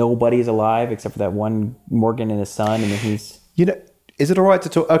then nobody's alive except for that one Morgan and his son, and then he's. Is it all right to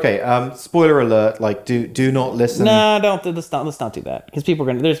talk? Okay, spoiler alert. Like, do not listen. No, don't. Let's not do that because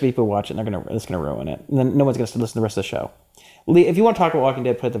there's people watching. It's gonna ruin it, and then no one's gonna listen to the rest of the show. Lee, if you want to talk about Walking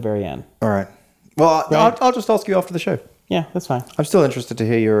Dead, put it at the very end. All right. Well, right. I'll just ask you after the show. Yeah, that's fine. I'm still interested to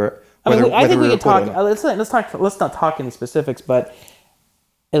hear your. I think we can talk. Let's not talk any specifics, but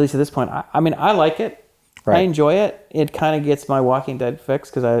at least at this point, I mean, I like it. Right. I enjoy it. It kind of gets my Walking Dead fix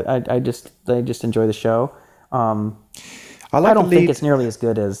because I just enjoy the show. I don't think it's nearly as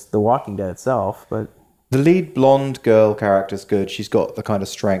good as The Walking Dead itself, but the lead blonde girl character is good. She's got the kind of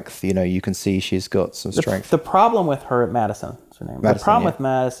strength. You can see she's got some strength. The problem with her, Madison, is her name. The problem with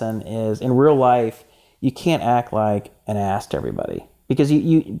Madison is in real life, you can't act like an ass to everybody because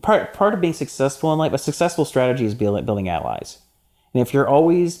part of being successful in life, a successful strategy is building allies. And if you're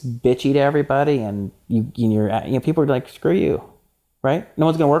always bitchy to everybody and people are like, screw you, right? No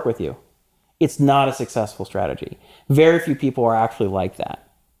one's going to work with you. It's not a successful strategy. Very few people are actually like that.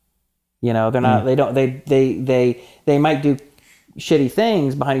 They're not. They might do shitty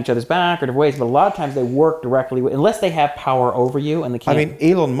things behind each other's back or different ways, but a lot of times they work directly unless they have power over you and they can't. I mean,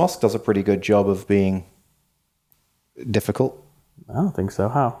 Elon Musk does a pretty good job of being difficult. I don't think so.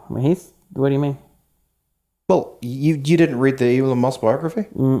 How? I mean, what do you mean? Well, you didn't read the Elon Musk biography?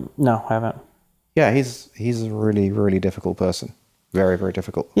 No, I haven't. Yeah, he's a really, really difficult person. Very, very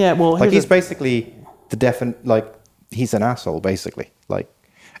difficult. Yeah, well, he's basically the he's an asshole, basically. Like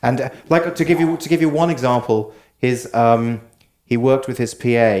to give you one example, he worked with his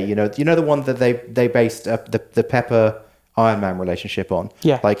PA. You know the one that they based the Pepper Iron Man relationship on.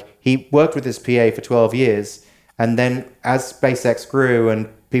 Yeah. Like he worked with his PA for 12 years, and then as SpaceX grew and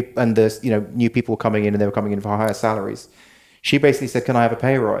there's new people were coming in and they were coming in for higher salaries, she basically said, "Can I have a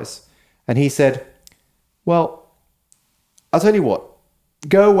pay rise?" And he said, "Well, I'll tell you what.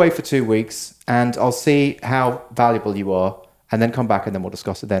 Go away for 2 weeks and I'll see how valuable you are, and then come back and then we'll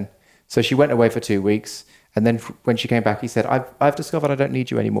discuss it then." So she went away for 2 weeks, and then when she came back, he said, I've discovered I don't need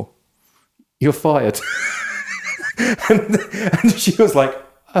you anymore. You're fired. and she was like,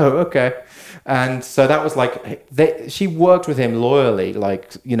 "Oh, okay." And so that was like, she worked with him loyally,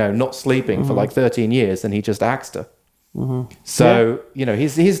 like, not sleeping for like 13 years, and he just axed her. Mm-hmm. So,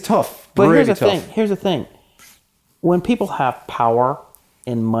 he's tough. But really here's the thing. When people have power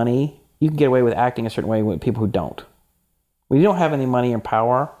and money, you can get away with acting a certain way with people who don't. When you don't have any money and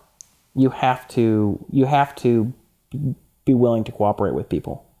power, you have to be willing to cooperate with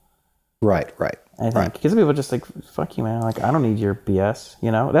people. Right. I think because people are just like, "Fuck you, man! Like, I don't need your BS."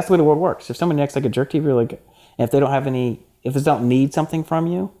 That's the way the world works. If somebody acts like a jerk to you, you're like, and if they don't need something from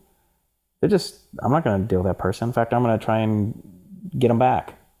you, I'm not going to deal with that person. In fact, I'm going to try and get them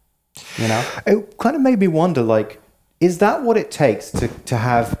back. It kind of made me wonder, like, is that what it takes to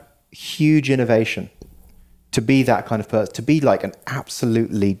have huge innovation? To be that kind of person, to be like an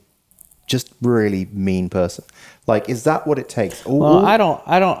absolutely just really mean person. Like, is that what it takes? Well,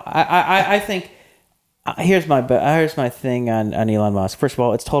 I think here's my thing on Elon Musk. First of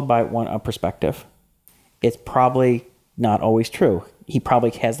all, it's told by a perspective. It's probably not always true. He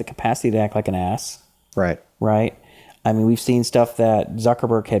probably has the capacity to act like an ass. Right. I mean, we've seen stuff that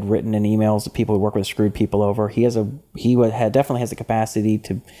Zuckerberg had written in emails that people who work with screwed people over. He definitely has the capacity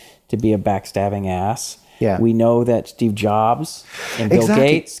to be a backstabbing ass. Yeah. We know that Steve Jobs and Bill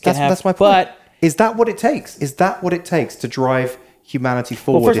Gates can have. That's my point. But is that what it takes? Is that what it takes to drive humanity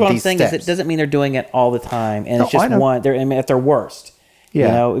forward? Well, first of all, in I'm these saying steps? is it doesn't mean they're doing it all the time, and it's just one. They're at their worst.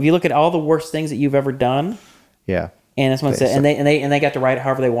 Yeah. If you look at all the worst things that you've ever done. Yeah. And someone said, and they got to write it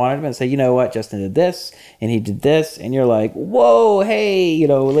however they wanted them and say, "You know what, Justin did this and he did this," and you're like, "Whoa, hey,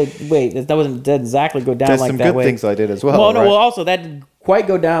 like, wait, that didn't exactly go down There's like some that good way." things I did as well. Well, no, right? well, also that didn't quite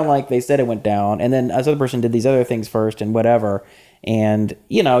go down like they said it went down, and then this other person did these other things first and whatever, and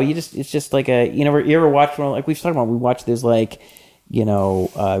it's just like you ever watch one, like we've talked about, we watch this like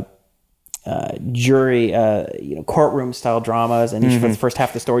jury, courtroom style dramas, and for the first half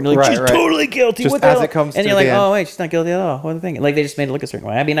of the story, and you're like, she's totally guilty. Just what the as hell? it comes and to you're like, the end. oh wait, she's not guilty at all. What the thing? Like they just made it look a certain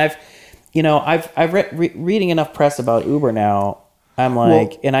way. I mean, I've reading enough press about Uber now. I'm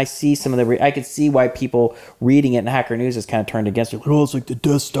like, and I see some of I could see why people reading it in Hacker News is kind of turned against it. Like, oh, it's like the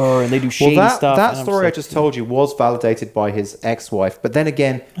Death Star, and they do shady stuff. That story I just told you was validated by his ex-wife, but then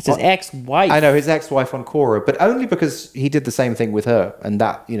again, it's his ex-wife. I know his ex-wife on Quora, but only because he did the same thing with her, and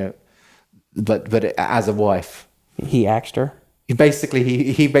that but as a wife, he axed her. He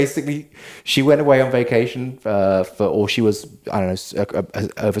basically she went away on vacation or she was, I don't know,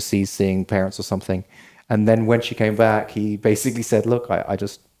 overseas seeing parents or something. And then when she came back, he basically said, "Look, I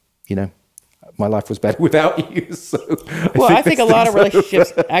just, my life was better without you." So I think a lot of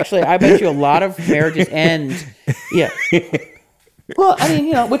relationships, actually, I bet you a lot of marriages end. Yeah. Well, I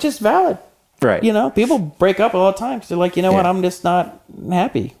mean, which is valid. Right. People break up all the time because they're like, what, I'm just not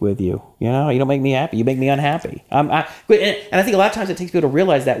happy with you. You don't make me happy. You make me unhappy. And I think a lot of times it takes people to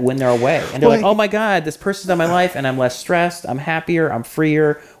realize that when they're away. And they're like, oh my God, this person's in my life and I'm less stressed. I'm happier. I'm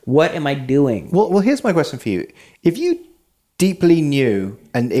freer. What am I doing? Well, here's my question for you. If you deeply knew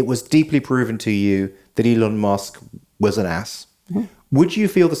and it was deeply proven to you that Elon Musk was an ass, would you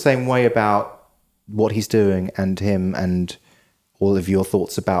feel the same way about what he's doing and him and all of your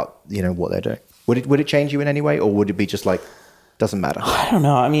thoughts about what they're doing? Would it change you in any way, or would it be just like doesn't matter? I don't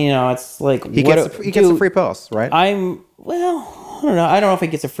know. I mean, it's like he gets a free pass, right? I don't know. I don't know if he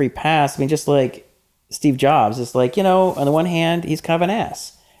gets a free pass. I mean, just like Steve Jobs, it's like on the one hand he's kind of an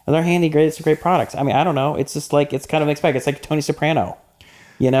ass. On the other hand, he created some great products. I mean, I don't know. It's just like it's kind of expected. It's like Tony Soprano.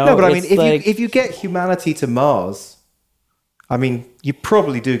 No, but I mean, if you get humanity to Mars, I mean, you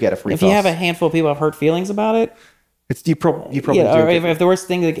probably do get a free pass. If you have a handful of people who have hurt feelings about it. You probably do. Or if the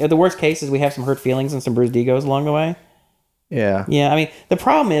worst case is we have some hurt feelings and some bruised egos along the way. Yeah. Yeah. I mean, the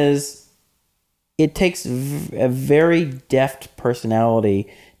problem is it takes a very deft personality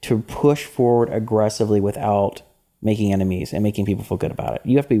to push forward aggressively without making enemies and making people feel good about it.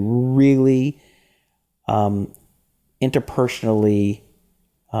 You have to be really interpersonally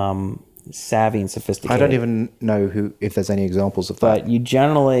savvy and sophisticated. I don't even know if there's any examples of that. But you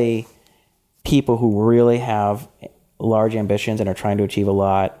generally, people who really have large ambitions and are trying to achieve a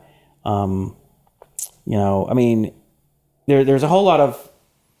lot. I mean, there's a whole lot of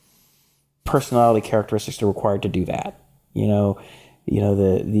personality characteristics that are required to do that. The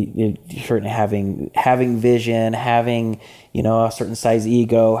certain having vision, having a certain size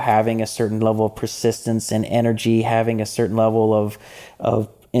ego, having a certain level of persistence and energy, having a certain level of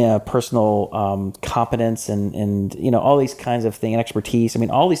personal competence and all these kinds of things and expertise. I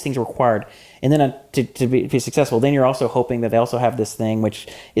mean, all these things are required. And then to be successful, then you're also hoping that they also have this thing, which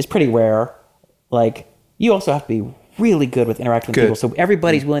is pretty rare. Like, you also have to be really good with interacting with people. So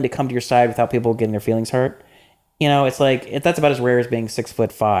everybody's willing to come to your side without people getting their feelings hurt. It's like, that's about as rare as being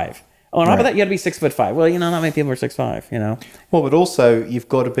 6'5". Oh, and how about that? You got to be 6'5". Well, not many people are 6'5", Well, but also you've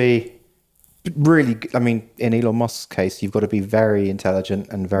got to be really, I mean, in Elon Musk's case, you've got to be very intelligent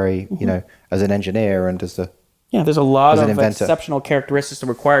and very, as an engineer and as a... Yeah, there's a lot of exceptional characteristics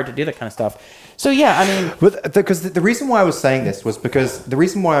required to do that kind of stuff. So, yeah, I mean... But because the reason why I was saying this was because... The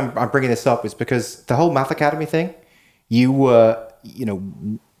reason why I'm bringing this up is because the whole Math Academy thing, you were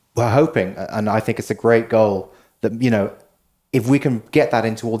hoping, and I think it's a great goal, that, if we can get that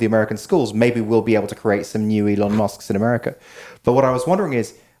into all the American schools, maybe we'll be able to create some new Elon Musks in America. But what I was wondering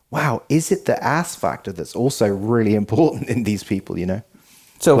is, wow, is it the ass factor that's also really important in these people,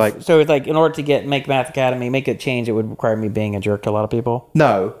 So, in order to make Math Academy, make a change, it would require me being a jerk to a lot of people?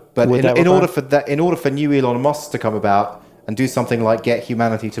 No, but in order for new Elon Musks to come about and do something like get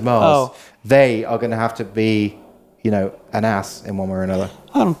humanity to Mars, they are going to have to be, an ass in one way or another.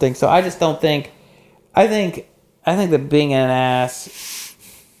 I don't think so. I just don't think... I think that being an ass,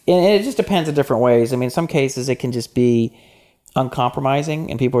 and it just depends in different ways. I mean, in some cases it can just be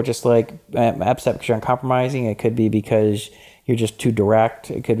uncompromising, and people are just like upset because you're uncompromising. It could be because you're just too direct.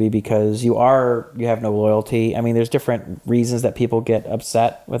 It could be because you have no loyalty. I mean, there's different reasons that people get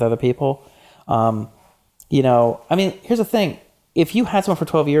upset with other people. I mean, here's the thing: if you had someone for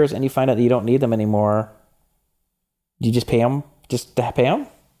 12 years and you find out that you don't need them anymore, do you just pay them? Just to pay them?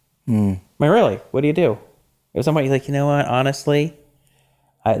 I mean, really, what do you do? If somebody's like, what, honestly,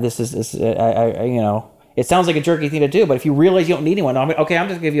 it sounds like a jerky thing to do, but if you realize you don't need anyone, I'm just going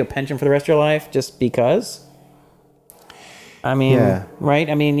to give you a pension for the rest of your life just because. I mean, right?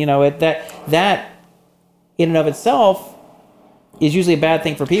 I mean, that in and of itself is usually a bad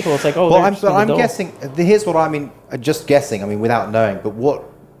thing for people. It's like, I'm guessing, here's what I mean, just guessing, I mean, without knowing, but what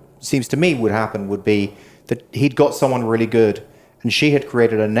seems to me would happen would be that he'd got someone really good and she had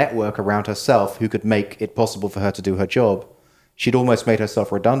created a network around herself who could make it possible for her to do her job. She'd almost made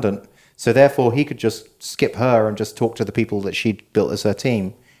herself redundant. So therefore, he could just skip her and just talk to the people that she'd built as her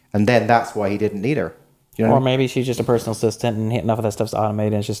team. And then that's why he didn't need her. Or maybe she's just a personal assistant and enough of that stuff's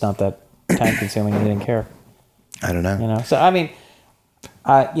automated and it's just not that time consuming and he didn't care. I don't know. So, I mean,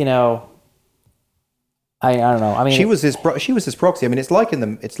 I don't know. I mean, she was his proxy. I mean, it's like in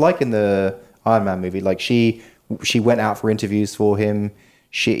the Iron Man movie. Like she went out for interviews for him.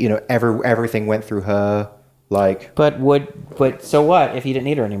 She, everything went through her. Like, but so what if you didn't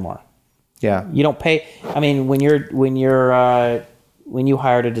need her anymore? Yeah, you don't pay. I mean, when you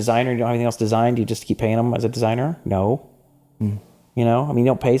hired a designer, and you don't have anything else designed, you just keep paying them as a designer. No, I mean, you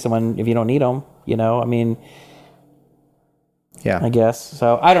don't pay someone if you don't need them. I mean, yeah, I guess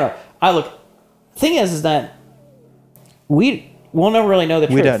so. I don't know. Thing is that we'll never really know the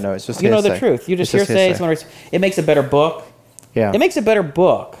truth. We don't know. It's just the truth. You just hearsay. It makes a better book. Yeah, it makes a better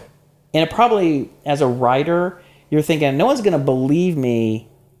book, and it probably, as a writer, you're thinking no one's going to believe me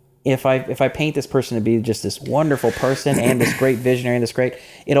if I paint this person to be just this wonderful person and this great visionary and this great.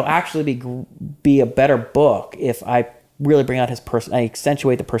 It'll actually be a better book if I really bring out his person. I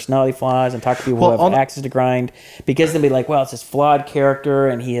accentuate the personality flaws and talk to people who have axes to grind, because they'll be like, well, it's this flawed character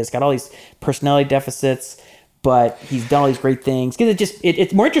and he has got all these personality deficits, but he's done all these great things. Because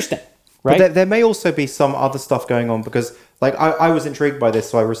it's more interesting, right? But there may also be some other stuff going on, because like I was intrigued by this,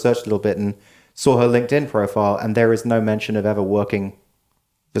 so I researched a little bit and saw her LinkedIn profile, and there is no mention of ever working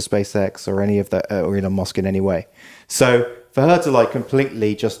for SpaceX or any of that, or Elon Musk in any way. So for her to like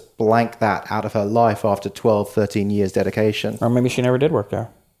completely just blank that out of her life after 12, 13 years dedication. Or maybe she never did work there.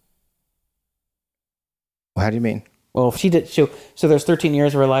 Well, how do you mean? Well, if she did, so there's 13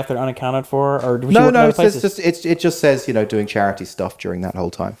 years of her life that are unaccounted for, or no, it just says doing charity stuff during that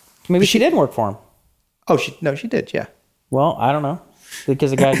whole time. Maybe she didn't work for him. Oh, she did, yeah. Well, I don't know,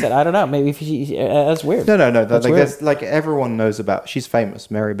 because the guy said, I don't know, maybe that's weird. No. That's like everyone knows about. She's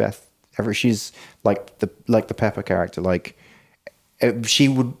famous, Mary Beth. She's like the Pepper character. Like she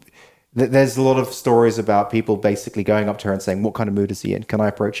would. There's a lot of stories about people basically going up to her and saying, "What kind of mood is he in? Can I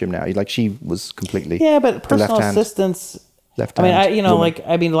approach him now?" Like she was completely but personal assistants left I mean, hand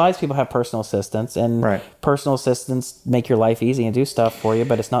woman. a lot of people have personal assistants, and Right. personal assistants make your life easy and do stuff for you,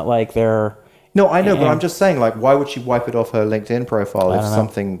 but it's not like they're... No, I know, but I'm just saying, like, why would she wipe it off her LinkedIn profile if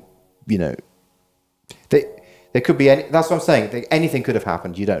something, there could be any, that's what I'm saying. Anything could have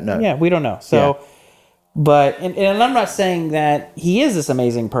happened. You don't know. Yeah, we don't know. So, but, and I'm not saying that he is this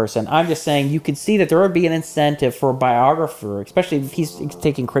amazing person. I'm just saying you could see that there would be an incentive for a biographer, especially if he's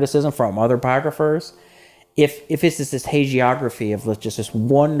taking criticism from other biographers. If it's just this hagiography of just this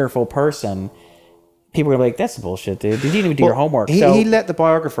wonderful person, people are like, that's bullshit, dude. You didn't even do your homework. He let the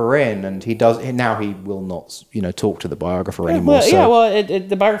biographer in, and now he will not, talk to the biographer anymore.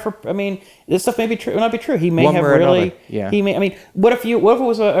 The biographer. I mean, this stuff may be true, not be true. He may One have way or really. another, yeah. He may. I mean, what if it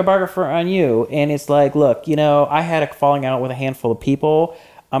was a biographer on you, and it's like, look, I had a falling out with a handful of people.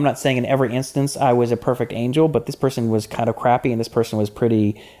 I'm not saying in every instance I was a perfect angel, but this person was kind of crappy, and this person was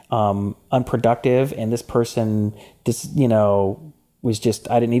pretty unproductive, and this person was just,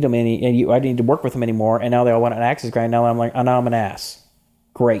 I didn't need him I didn't need to work with him anymore, and now they all want an access grind. Now I'm like, oh, now I'm an ass.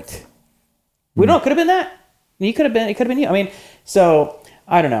 Great. We don't know. It could have been that. It could have been you. I mean, so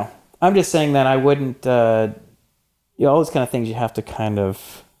I don't know. I'm just saying that I wouldn't. All those kind of things you have to kind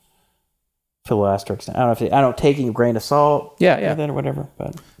of put a little asterisk. I don't taking a grain of salt. Yeah. Or whatever.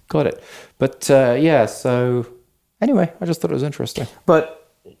 But got it. But so anyway, I just thought it was interesting. But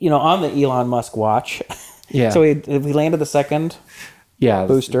on the Elon Musk watch. Yeah. So we landed the second. Yeah,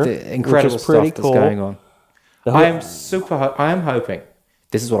 booster, the incredible which is pretty stuff that's cool. going on. I am hoping.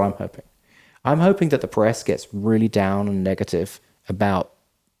 This is what I'm hoping. I'm hoping that the press gets really down and negative about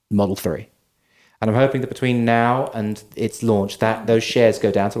Model 3, and I'm hoping that between now and its launch, that those shares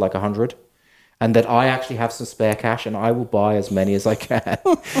go down to like 100, and that I actually have some spare cash and I will buy as many as I can.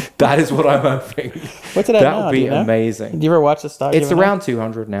 That is what I'm hoping. What's it at now? That would be amazing. Do you ever watch the stock? It's around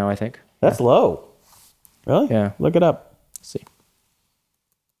 200 now, I think. That's low. Really? Yeah. Look it up. Let's see.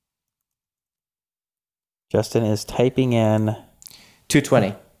 Justin is typing in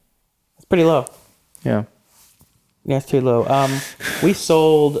 220. It's pretty low. Yeah. Yeah, it's too low. We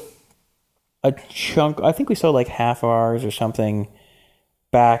sold a chunk. I think we sold like half of ours or something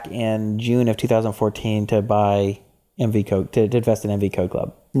back in June of 2014 to buy MV Code, to invest in MV Code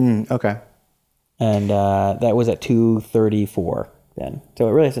Club. Okay. And that was at 234 then. So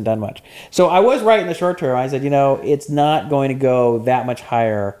it really hasn't done much. So I was right in the short term. I said, it's not going to go that much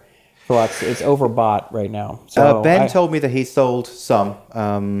higher. It's overbought right now. So Ben told me that he sold some.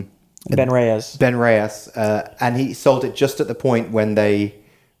 Ben Reyes. And he sold it just at the point when they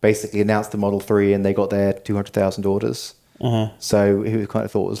basically announced the Model 3 and they got their 200,000 orders. Uh-huh. So he kind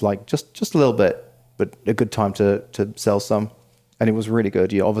of thought it was like just a little bit, but a good time to sell some. And it was really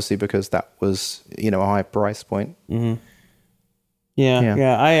good, obviously, because that was, a high price point. Mm-hmm.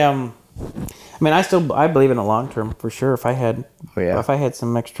 Yeah. I believe in the long term for sure. If I had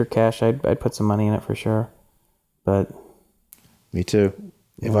some extra cash, I'd put some money in it for sure. But me too.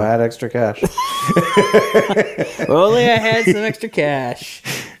 If I had extra cash. Only I had some extra cash.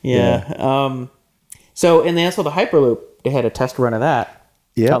 Yeah. So and they also the Hyperloop. They had a test run of that.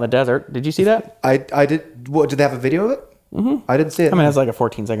 Yeah. Out in the desert. Did you see that? I did. What did they have a video of it? Mm-hmm. I didn't see it. I mean, it's like a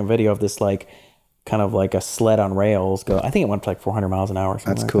 14-second video of this kind of like a sled on rails go. I think it went to like 400 miles an hour. Or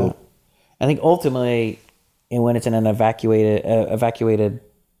something. That's cool. That. I think ultimately, when it's in an evacuated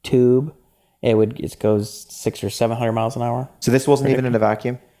tube, it goes 600 or 700 miles an hour. So this wasn't even in a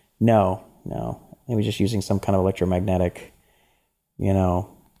vacuum? No. It was just using some kind of electromagnetic,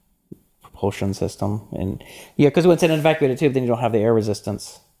 propulsion system. And because when it's in an evacuated tube, then you don't have the air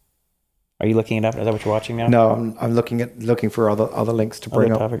resistance. Are you looking it up? Is that what you're watching now? No, I'm looking for other links to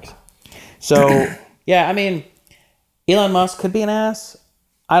bring up. Topics. So yeah, I mean, Elon Musk could be an ass.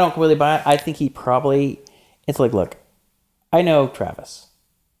 I don't really buy it. I think he probably. It's like, look, I know Travis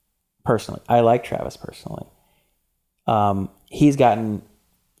personally. I like Travis personally. He's gotten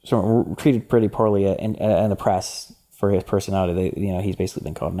treated pretty poorly in the press for his personality. He's basically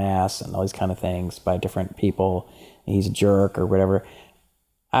been called an ass and all these kind of things by different people. He's a jerk or whatever.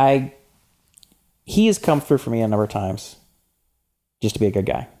 He has come through for me a number of times just to be a good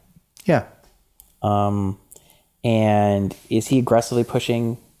guy. Yeah. And is he aggressively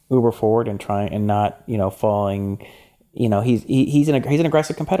pushing Uber forward and trying and not, falling? He's an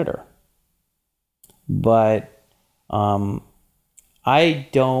aggressive competitor. But I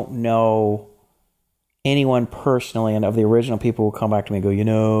don't know anyone personally, and of the original people who come back to me and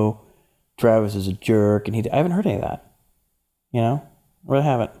go, Travis is a jerk, and I haven't heard any of that. I really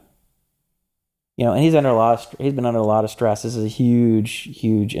haven't. And he's been under a lot of stress. This is a huge,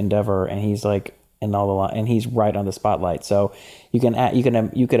 huge endeavor, and he's and he's right on the spotlight. So you could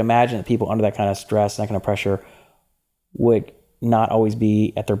imagine that people under that kind of stress, that kind of pressure, would not always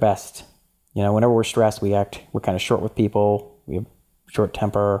be at their best. You know, whenever we're stressed, we're kind of short with people. We have short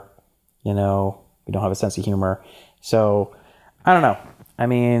temper. You know, we don't have a sense of humor. So I don't know. I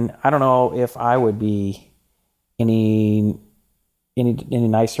mean, I don't know if I would be any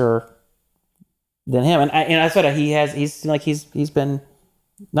nicer than him. And I sort of, he's been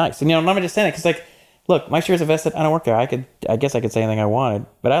nice. And, you know, I'm not just saying it because, like, look, my shares are vested. I don't work there. I guess I could say anything I wanted,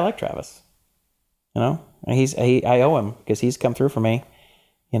 but I like Travis. You know, and I owe him because he's come through for me.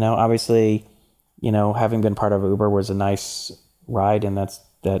 You know, obviously, you know, having been part of Uber was a nice ride, and that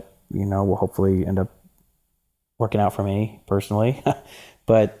you know will hopefully end up working out for me personally.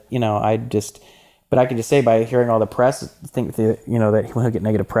 But you know, I can just say by hearing all the press, think that, you know, that he'll get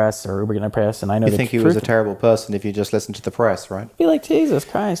negative press or Uber get negative press, and I know you think he was a terrible person if you just listened to the press, right? Be like, Jesus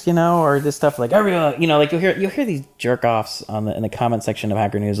Christ, you know, or this stuff like everyone, you know, like you'll hear these jerk offs in the comment section of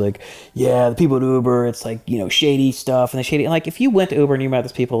Hacker News, like, yeah, the people at Uber, it's like, you know, shady stuff and the shady. And like, if you went to Uber and you met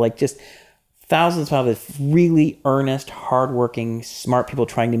those people, like just thousands of really earnest, hardworking, smart people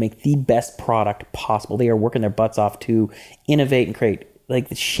trying to make the best product possible. They are working their butts off to innovate and create. Like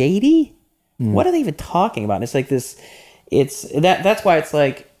the shady. What are they even talking about? And it's like this, that's why it's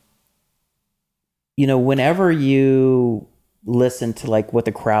like, you know, whenever you listen to like what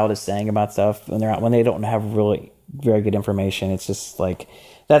the crowd is saying about stuff when they don't have really very good information, it's just like,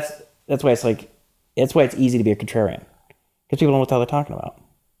 that's why it's like, it's why it's easy to be a contrarian because people don't know what the hell they're talking about.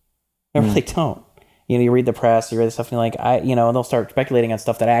 They really don't. You know, you read the press, you read the stuff and you're like, you know, and they'll start speculating on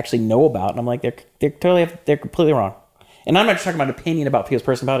stuff that I actually know about. And I'm like, they're completely wrong. And I'm not just talking about opinion about people's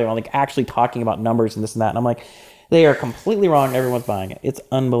personality. I'm like actually talking about numbers and this and that. And I'm like, they are completely wrong. And everyone's buying it. It's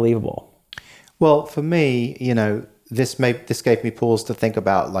unbelievable. Well, for me, you know, this gave me pause to think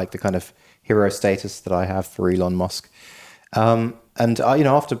about like the kind of hero status that I have for Elon Musk. And you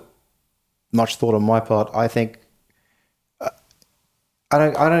know, after much thought on my part, I think I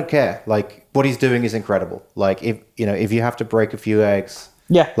don't care. Like what he's doing is incredible. Like if you have to break a few eggs,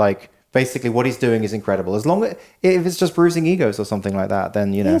 yeah, like. Basically, what he's doing is incredible. As long as if it's just bruising egos or something like that,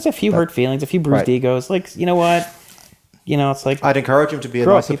 then you know. There's a few hurt feelings, a few bruised egos. Like you know what, you know, it's like I'd encourage him to be a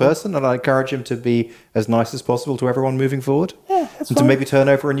nicer person, and I'd encourage him to be as nice as possible to everyone moving forward. Yeah, that's and fine. To maybe turn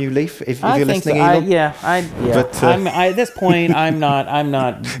over a new leaf if you're listening. So. But at this point, I'm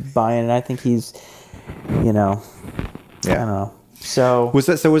not buying it. I think he's, you know, I don't know. So was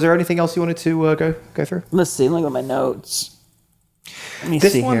there anything else you wanted to go through? Let's see. Look at my notes. Let me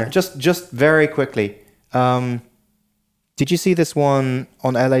this see one, here. Just very quickly. Did you see this one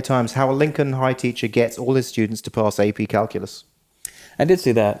on LA Times? How a Lincoln High teacher gets all his students to pass AP Calculus. I did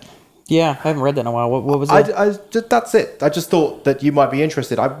see that. Yeah, I haven't read that in a while. What was it? That's it. I just thought that you might be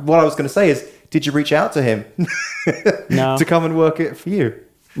interested. What I was going to say is, did you reach out to him? No. To come and work it for you?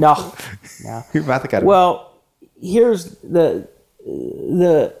 No. Math Academy. Well, here's the.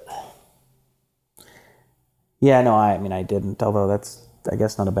 Yeah, no, I mean, I didn't. Although that's, I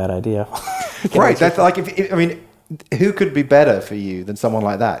guess, not a bad idea. Right. That's like, who could be better for you than someone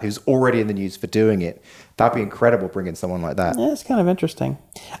like that who's already in the news for doing it? That'd be incredible, bringing someone like that. Yeah, it's kind of interesting.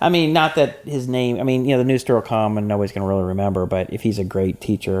 I mean, not that his name. I mean, you know, the news story will come and nobody's going to really remember. But if he's a great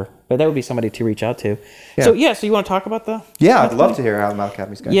teacher, but that would be somebody to reach out to. Yeah. So you want to talk about the? Yeah, I'd love to hear how the Math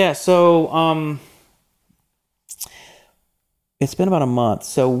Academy's going. Yeah. So it's been about a month.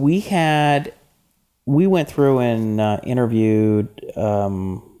 So we went through and interviewed.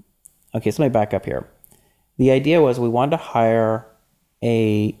 Okay, so let me back up here. The idea was we wanted to hire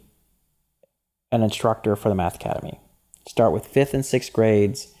an instructor for the Math Academy. Start with 5th and 6th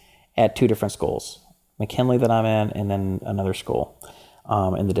grades at 2 different schools, McKinley that I'm in, and then another school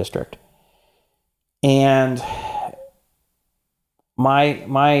in the district. And my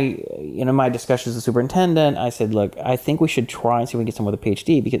discussions with the superintendent, I said, look, I think we should try and see if we can get someone with a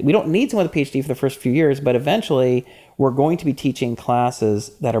PhD, because we don't need someone with a PhD for the first few years, but eventually we're going to be teaching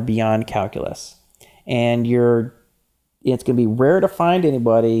classes that are beyond calculus. And it's going to be rare to find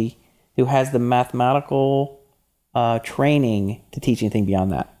anybody who has the mathematical training to teach anything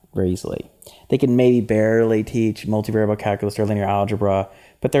beyond that very easily. They can maybe barely teach multivariable calculus or linear algebra,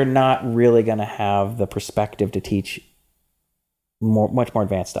 but they're not really going to have the perspective to teach much more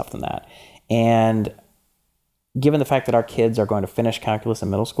advanced stuff than that. And given the fact that our kids are going to finish calculus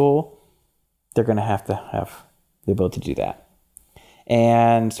in middle school, they're going to have the ability to do that.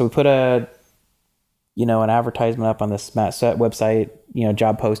 And so we put an advertisement up on this website,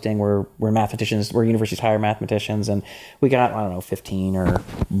 job posting where universities hire mathematicians, and we got, 15 or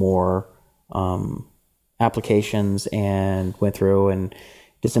more applications, and went through and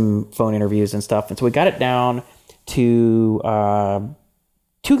did some phone interviews and stuff. And so we got it down to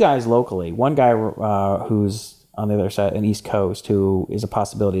 2 guys locally. One guy who's on the other side, an East Coast, who is a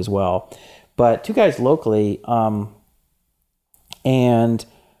possibility as well. But 2 guys locally, and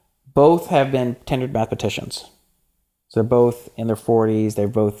both have been tenured mathematicians. So they're both in their 40s. They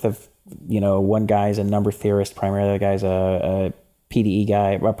both have, one guy's a number theorist primarily, the other guy's a PDE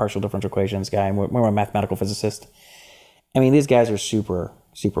guy, a partial differential equations guy, and more a mathematical physicist. I mean, these guys are super,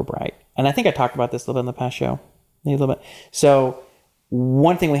 super bright. And I think I talked about this a little bit in the past show, maybe a little bit. So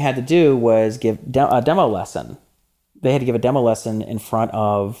one thing we had to do was give a demo lesson. They had to give a demo lesson in front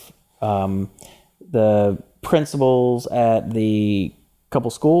of the principals at the couple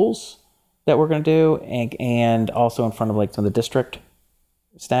schools that we're going to do, and also in front of like some of the district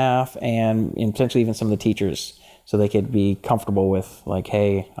staff and potentially even some of the teachers, so they could be comfortable with like,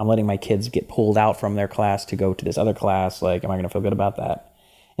 hey, I'm letting my kids get pulled out from their class to go to this other class. Like, am I going to feel good about that?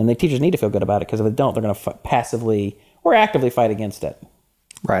 And the teachers need to feel good about it, because if they don't, they're going to passively or actively fight against it.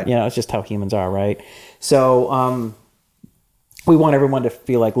 Right. It's just how humans are, right? So we want everyone to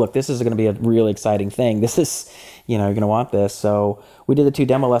feel like, look, this is going to be a really exciting thing. This is, you're going to want this. So we did the 2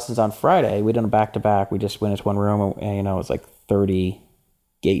 demo lessons on Friday. We did them back to back. We just went into one room, and it was like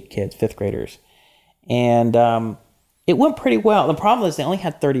 38 kids, 5th graders. And it went pretty well. The problem is they only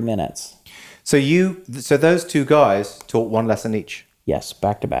had 30 minutes. So those 2 guys taught 1 lesson each? Yes,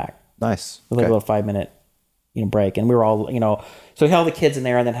 back to back. Nice. With like a little 5-minute break. And we were all, so we had all the kids in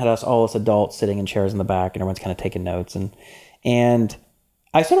there, and then had all us adults sitting in chairs in the back, and everyone's kind of taking notes. And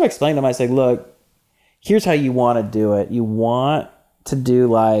I sort of explained to them, I said, look, here's how you want to do it. You want to do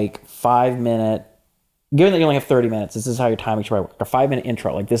like 5-minute, given that you only have 30 minutes, this is how your timing should work. A 5-minute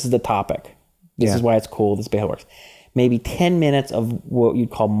intro, like this is the topic. This is why it's cool. This is how it works. Maybe 10 minutes of what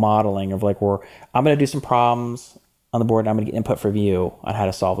you'd call modeling, of like, where I'm going to do some problems on the board, and I'm going to get input from you on how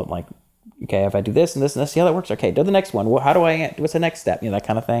to solve them. Like, okay, if I do this and this and this, see how that works. Okay, do the next one. Well, what's the next step? That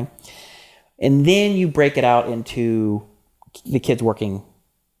kind of thing. And then you break it out into the kids working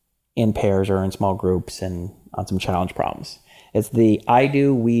in pairs or in small groups and on some challenge problems. It's the I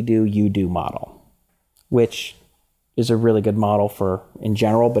do, we do, you do model, which is a really good model for in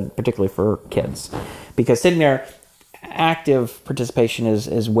general, but particularly for kids, because sitting there, active participation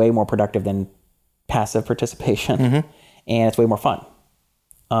is way more productive than passive participation, and it's way more fun.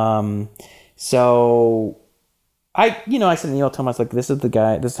 So I said in the email to him, I was like, this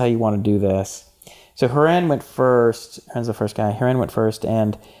is how you want to do this. So Haran went first. Haran's the first guy. Haran went first,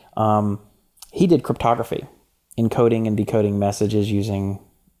 and he did cryptography, encoding and decoding messages using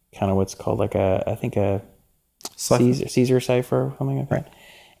kind of what's called like a Caesar cipher, something like that.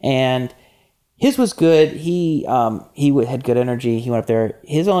 And his was good. He had good energy. He went up there.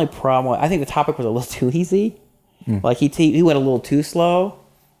 His only problem, I think the topic was a little too easy. Like he went a little too slow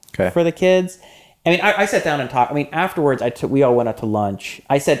for the kids. I mean, I sat down and talked. I mean, afterwards, we all went out to lunch.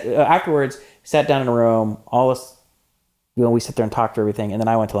 I said, afterwards, sat down in a room, all us, we sat there and talked through everything. And then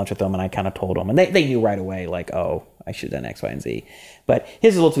I went to lunch with them, and I kind of told them. And they knew right away, like, oh, I should have done X, Y, and Z. But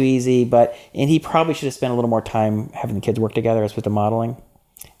his is a little too easy. And he probably should have spent a little more time having the kids work together as opposed to modeling.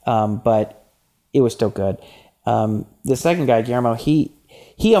 But it was still good. The second guy, Guillermo, he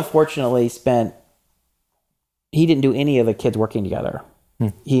unfortunately he didn't do any of the kids working together.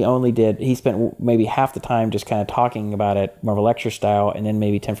 He spent maybe half the time just kind of talking about it, more of a lecture style, and then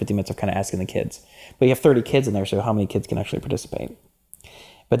maybe 10, 15 minutes of kind of asking the kids. But you have 30 kids in there, so how many kids can actually participate?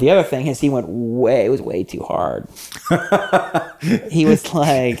 But the other thing is it was way too hard. He was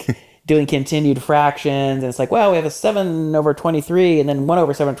like doing continued fractions, and it's like, well, we have a 7 over 23, and then 1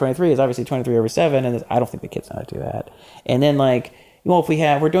 over 7 over 23 is obviously 23 over 7, and I don't think the kids know how to do that. And then like, well,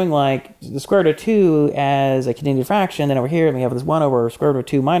 if we're doing like the square root of 2 as a continued fraction, then over here we have this 1 over square root of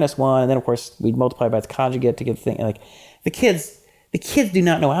 2 minus 1, and then of course we multiply by its conjugate to get the thing. Like the kids do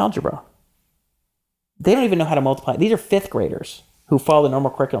not know algebra. They don't even know how to multiply. These are 5th graders who follow the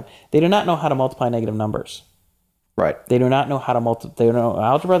normal curriculum. They do not know how to multiply negative numbers. Right. They do not know how to they don't know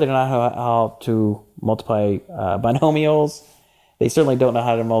algebra. They don't know how to multiply binomials. They certainly don't know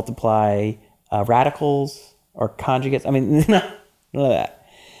how to multiply radicals or conjugates. I mean, none of that.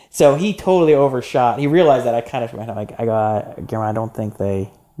 So he totally overshot. He realized that. I kind of went like, I don't think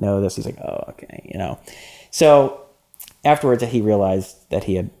they know this. He's like, oh, okay, So afterwards, he realized that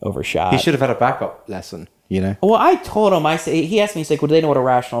he had overshot. He should have had a backup lesson. Well, I told him. He asked me. He's like, "Well, do they know what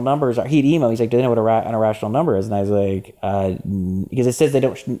irrational numbers are?" He'd email. He's like, "Do they know what an irrational number is?" And I was like, "Because it says they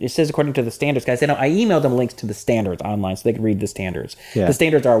don't. It says according to the standards." Guys, I emailed them links to the standards online so they could read the standards. Yeah. The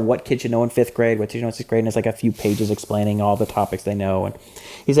standards are what kids should know in 5th grade, what kids should know in 6th grade, and it's like a few pages explaining all the topics they know. And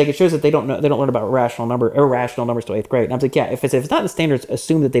he's like, it shows that they don't learn about irrational numbers till 8th grade. And I was like, yeah, if it's not in the standards,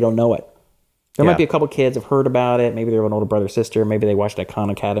 assume that they don't know it. There might be a couple kids have heard about it. Maybe they have an older brother or sister. Maybe they watched that Khan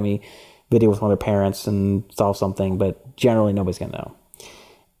Academy video with one of their parents and solve something, but generally nobody's going to know.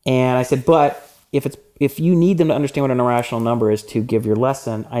 And I said, but if you need them to understand what an irrational number is to give your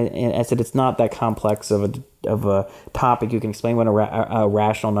lesson, I said it's not that complex of a topic. You can explain what a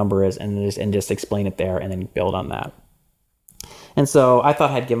rational number is and just explain it there and then build on that. And so I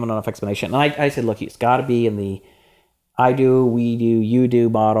thought I had given enough explanation. And I said, look, it's got to be in the I do, we do, you do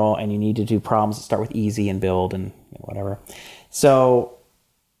model, and you need to do problems that start with easy and build and whatever. So,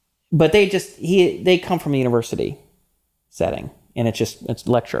 but they come from a university setting, and it's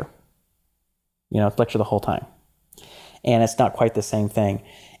lecture. It's lecture the whole time. And it's not quite the same thing.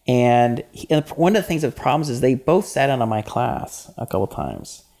 And one of the things of problems is they both sat in on my class a couple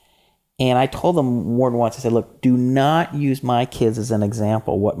times. And I told them more than once, I said, look, do not use my kids as an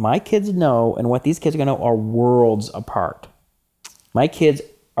example. What my kids know and what these kids are going to know are worlds apart. My kids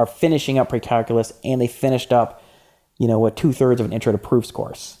are finishing up pre-calculus, and they finished up, 2/3 of an intro to proofs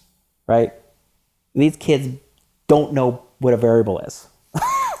course, right? These kids don't know what a variable is.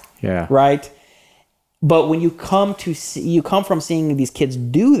 Yeah. Right? But when you come from seeing these kids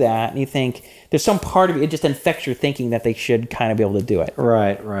do that, and you think there's some part of it just infects your thinking that they should kind of be able to do it.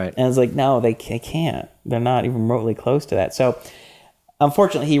 Right. And it's like, no, they can't. They're not even remotely close to that. So,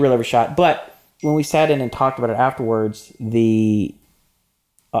 unfortunately, he really overshot. But when we sat in and talked about it afterwards,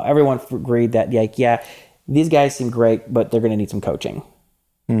 everyone agreed that these guys seem great, but they're going to need some coaching.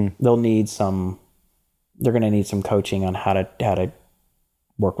 They're going to need some coaching on how to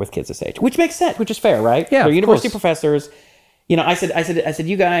work with kids this age, which makes sense, which is fair, right? Yeah, they're university course. Professors. I said,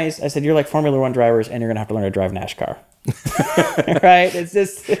 you guys, you're like Formula One drivers, and you're gonna have to learn to drive NASCAR, right?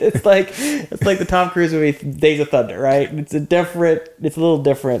 It's like the Tom Cruise movie Days of Thunder, right? It's a little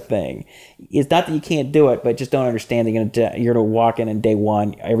different thing. It's not that you can't do it, but just don't understand that you're gonna walk in day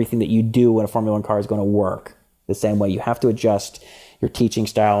one, everything that you do in a Formula One car is going to work the same way. You have to adjust your teaching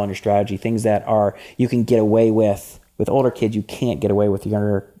style and your strategy, things that you can get away with older kids, you can't get away with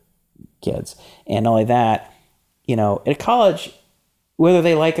younger kids. And not only that, at college, whether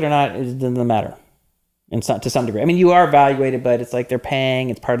they like it or not, it doesn't matter. And to some degree. I mean, you are evaluated, but it's like they're paying.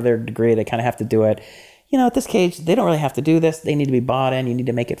 It's part of their degree. They kind of have to do it. At this age, they don't really have to do this. They need to be bought in. You need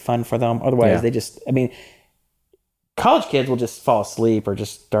to make it fun for them. Otherwise, college kids will just fall asleep or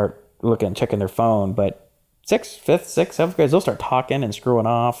just start checking their phone. But 6th, 5th, 6th, 7th grades, they'll start talking and screwing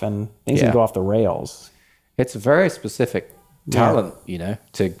off, and things can go off the rails. It's a very specific talent,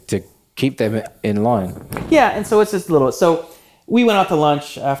 to keep them in line. Yeah, and so it's just so we went out to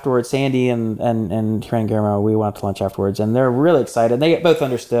lunch afterwards. Sandy and Trent Guillermo, we went out to lunch afterwards, and they're really excited. They both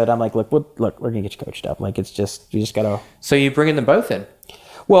understood. I'm like, look, we're gonna get you coached up. Like, it's just, you just gotta. So you're bringing them both in?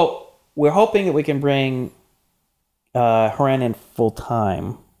 Well, we're hoping that we can bring Horan in full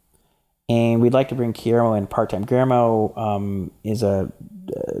time, and we'd like to bring Guillermo in part time. Guillermo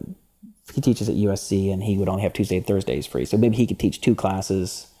he teaches at USC, and he would only have Tuesday and Thursdays free. So maybe he could teach 2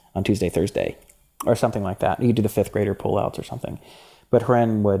 classes on Tuesday, Thursday, or something like that. You could do the 5th grader pullouts or something. But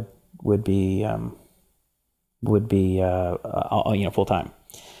Horan would be full time.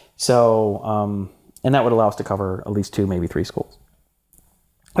 So and that would allow us to cover at least 2, maybe 3 schools.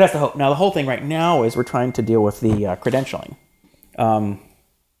 But that's the hope. Now the whole thing right now is we're trying to deal with the credentialing.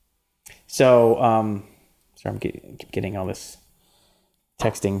 Sorry, I'm keep getting all this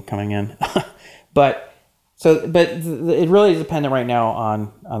texting coming in, but it really is dependent right now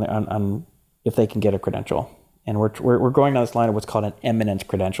on if they can get a credential, and we're going down this line of what's called an eminent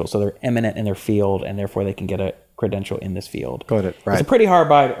credential. So they're eminent in their field, and therefore they can get a credential in this field. Got it. Right. It's a pretty hard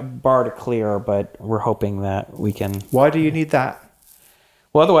bar to clear, but we're hoping that we can. Why do you need that?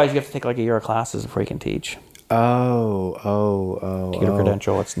 Well, otherwise you have to take like a year of classes before you can teach. To get a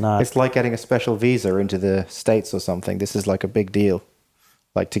credential. It's not. It's like getting a special visa into the States or something. This is like a big deal.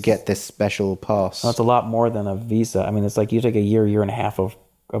 Like to get this special pass. Well, it's a lot more than a visa. I mean, it's like you take a year and a half of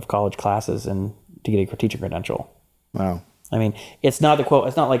college classes and to get a teaching credential. Wow. I mean, it's not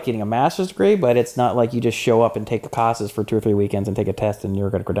it's not like getting a master's degree, but it's not like you just show up and take classes for 2 or 3 weekends and take a test and you're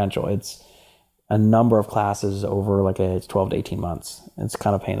going to credential. It's a number of classes over it's 12 to 18 months. It's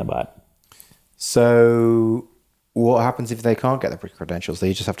kind of a pain in the butt. So what happens if they can't get the credentials?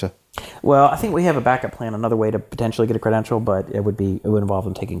 They just have to. Well, I think we have a backup plan, another way to potentially get a credential, but it would involve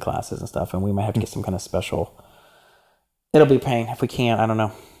them taking classes and stuff, and we might have to get some kind of special. It'll be a pain if we can't. I don't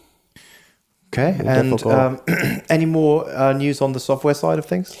know. Okay, and any more news on the software side of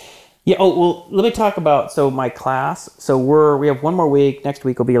things? Yeah. Oh well, let me talk about my class. So we have one more week. Next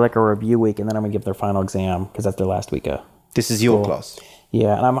week will be like a review week, and then I'm gonna give their final exam because that's their last week of. This is your class.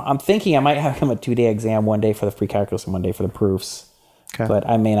 Yeah, and I'm thinking I might have him a 2-day exam, 1 day for the free calculus and 1 day for the proofs. Okay. But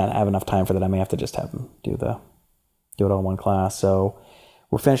I may not have enough time for that. I may have to just have him do it all in one class. So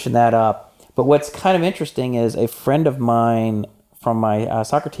we're finishing that up. But what's kind of interesting is a friend of mine from my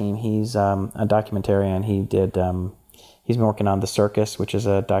soccer team. He's a documentarian. He's been working on The Circus, which is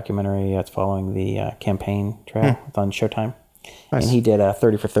a documentary that's following the campaign trail. It's on Showtime. Nice. And he did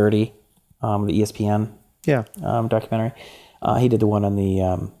 30 for 30, the ESPN documentary. He did the one on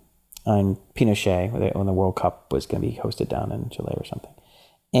the on Pinochet when the World Cup was going to be hosted down in Chile or something.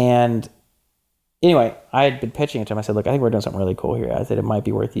 And anyway, I had been pitching it to him. I said, look, I think we're doing something really cool here. I said, it might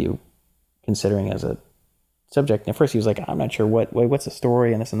be worth you considering as a subject. And at first he was like, I'm not sure what's the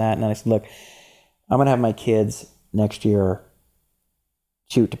story and this and that. And then I said, look, I'm going to have my kids next year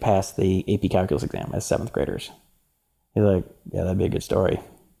shoot to pass the AP Calculus exam as 7th graders. He's like, yeah, that'd be a good story.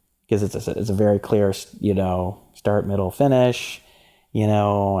 Because it's a very clear, start, middle, finish,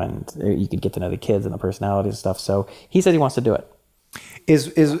 and you could get to know the kids and the personalities and stuff. So he said he wants to do it.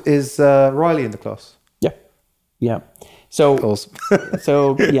 Is Riley in the class? Yeah. So, awesome.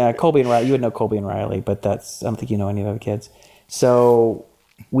 So yeah, Colby and Riley, you would know Colby and Riley, but I don't think you know any of the other kids. So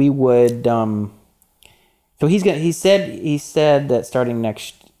we would, so he said that starting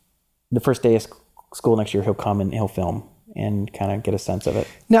the first day of school next year, he'll come and he'll film and kind of get a sense of it.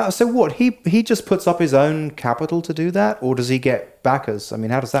 Now, so what, he just puts up his own capital to do that, or does he get backers? I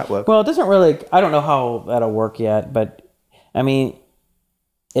mean, how does that work? Well, it doesn't really, I don't know how that'll work yet, but I mean,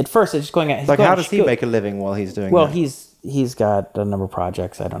 at first it's just going at, how does he make a living while he's doing well, that? he's got a number of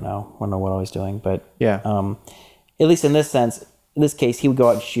projects. I don't know what all he's doing, but yeah. At least in this case, he would go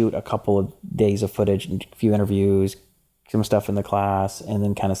out and shoot a couple of days of footage and a few interviews, some stuff in the class, and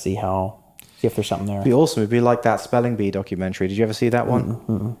then kind of see if there's something there. It'd be awesome. It'd be like that Spelling Bee documentary. Did you ever see that one?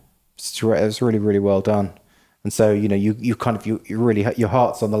 Mm-hmm. It's really, really well done. And so, you kind of, you really, your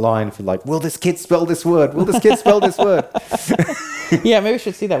heart's on the line for like, will this kid spell this word? Will this kid spell this word? Yeah, maybe we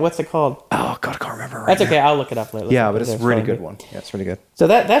should see that. What's it called? Oh, God, I can't remember right That's now. okay. I'll look it up later. Yeah, but it's a really good one. Yeah, it's really good. So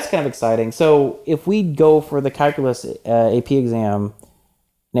that's kind of exciting. So if we go for the calculus AP exam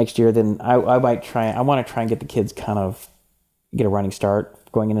next year, then I want to try and get the kids kind of get a running start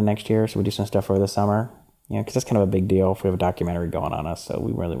going into next year. So we do some stuff over the summer, because that's kind of a big deal if we have a documentary going on us. So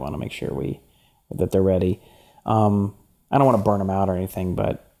we really want to make sure that they're ready. I don't want to burn them out or anything,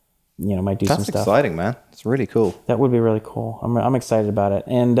 but might do some stuff. That's exciting, man. It's really cool. That would be really cool. I'm excited about it.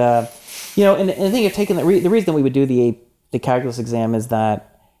 And and the thing of taking the reason we would do the calculus exam is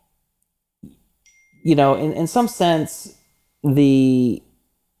that in some sense you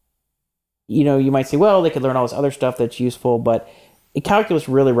might say, well, they could learn all this other stuff that's useful, but calculus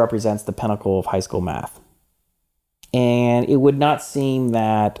really represents the pinnacle of high school math, and it would not seem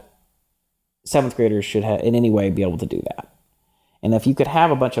that 7th graders should in any way be able to do that. And if you could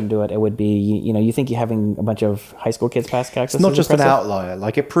have a bunch of them do it, it would be, you think you're having a bunch of high school kids pass calculus. It's not just impressive. An outlier.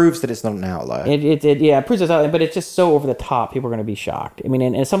 Like, it proves that it's not an outlier. It proves it's outlier, but it's just so over the top. People are going to be shocked. I mean,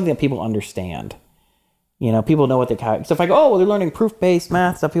 and it's something that people understand. People know what they calculate. So if I go, they're learning proof-based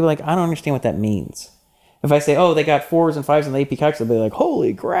math stuff, people are like, I don't understand what that means. If I say, they got 4s and 5s in the AP Calculus, they'll be like,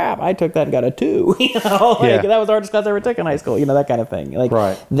 holy crap, I took that and got a 2. That was the hardest class I ever took in high school. That kind of thing.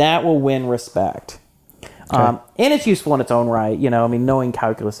 Right. That will win respect. Okay. And it's useful in its own right. Knowing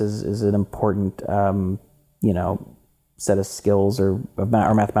calculus is an important, set of skills or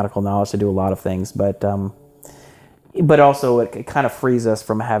mathematical knowledge to do a lot of things. But also it kind of frees us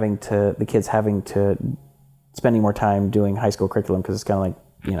from the kids having to spending more time doing high school curriculum, because it's kind of like,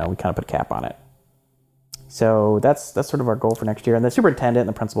 we kind of put a cap on it. So that's sort of our goal for next year. And the superintendent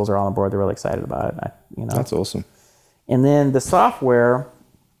and the principals are all on board. They're really excited about it. That's awesome. And then the software.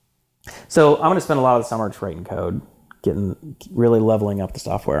 So I'm going to spend a lot of the summer just writing code, really leveling up the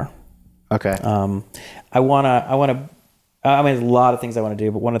software. Okay. there's a lot of things I want to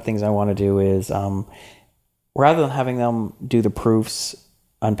do, but one of the things I want to do is, rather than having them do the proofs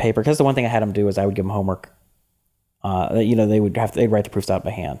on paper, because the one thing I had them do is I would give them homework. They'd write the proofs out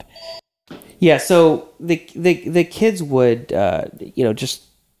by hand. Yeah, so the kids would just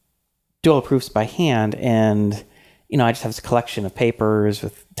do all the proofs by hand, and I just have this collection of papers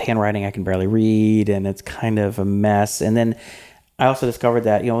with handwriting I can barely read, and it's kind of a mess. And then I also discovered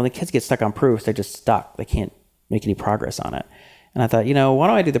that when the kids get stuck on proofs, they're just stuck. They can't make any progress on it. And I thought, why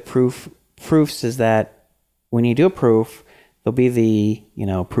don't I do the proofs? Is that when you do a proof, there'll be the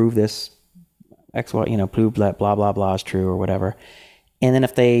prove this X, Y, prove that blah blah blah is true or whatever, and then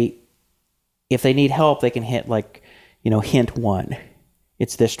if they need help, they can hit hint 1.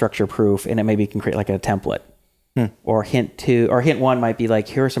 It's this structure proof, and it maybe can create like a template. Or hint 2, or hint 1 might be like,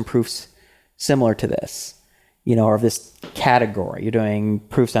 here are some proofs similar to this, or of this category. You're doing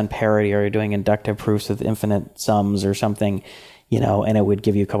proofs on parity, or you're doing inductive proofs with infinite sums or something. and it would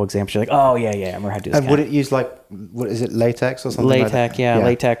give you a couple examples. You're like, oh yeah, I remember how to do this. And would it use what is it, latex or something? LaTeX, like that? yeah.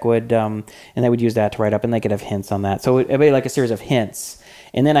 LaTeX would, and they would use that to write up, and they could have hints on that. So it'd be like a series of hints,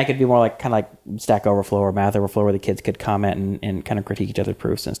 and then I could be more like kind of like Stack Overflow or Math Overflow, where the kids could comment and kind of critique each other's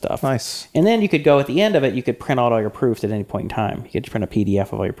proofs and stuff. Nice. And then you could go at the end of it. You could print out all your proofs at any point in time. You could print a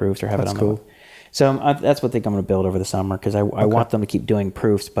PDF of all your proofs or have it on cool. the. So that's what I think I'm going to build over the summer, because I want them to keep doing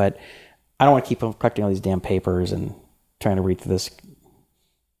proofs, but I don't want to keep them collecting all these damn papers and trying to read through this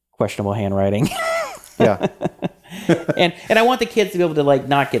questionable handwriting. Yeah. and I want the kids to be able to like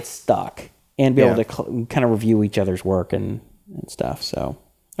not get stuck and be able to kind of review each other's work and stuff. So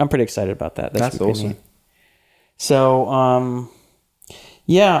I'm pretty excited about that. That's awesome. Neat. So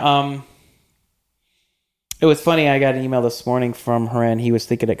it was funny. I got an email this morning from Haran. He was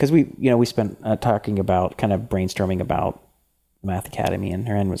thinking it because we spent talking about kind of brainstorming about Math Academy, and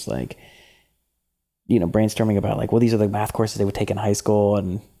Haran was like, brainstorming about like, well, these are the math courses they would take in high school,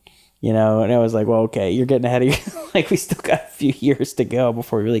 and and I was like, well, okay, you're getting ahead of you. Like, we still got a few years to go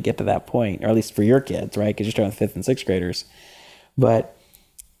before we really get to that point, or at least for your kids, right? Because you're starting with 5th and 6th graders. But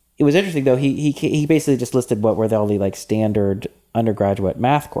it was interesting though. He basically just listed what were all the like standard undergraduate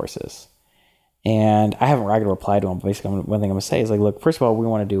math courses, and I haven't regularly replied to him. But basically, one thing I'm going to say is like, look, first of all,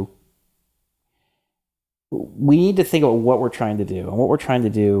 we need to think about what we're trying to do, and what we're trying to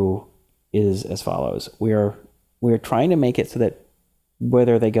do is as follows: we are trying to make it so that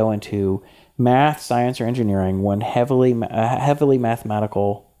whether they go into math, science, or engineering, one heavily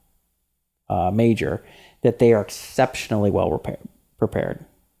mathematical major, that they are exceptionally well prepared.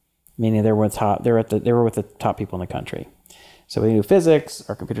 Meaning they were with the top people in the country. So whether you do physics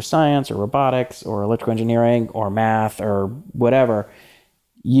or computer science or robotics or electrical engineering or math or whatever,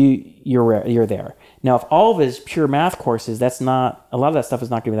 you're there. Now, if all of it is pure math courses, a lot of that stuff is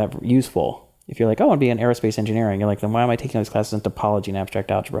not going to be that useful. If you're like, oh, I want to be in aerospace engineering, you're like, then why am I taking all these classes in topology and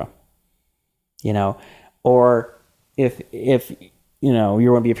abstract algebra? Or if you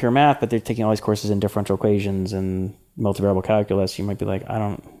want to be a pure math, but they're taking all these courses in differential equations and multivariable calculus, you might be like,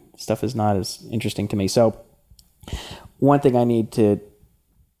 stuff is not as interesting to me. So one thing I need to,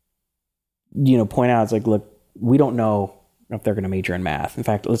 point out is like, look, we don't know if they're going to major in math. In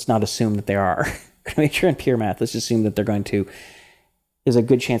fact, let's not assume that they are going to major in pure math. Let's just assume that there's a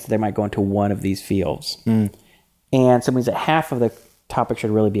good chance that they might go into one of these fields. And so it means that half of the topic should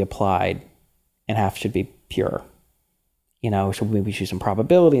really be applied and half should be pure. So maybe choose some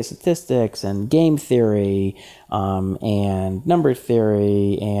probability and statistics and game theory and number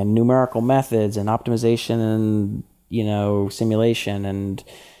theory and numerical methods and optimization and, simulation and,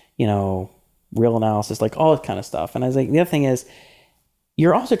 real analysis, like all that kind of stuff. And I was like, the other thing is,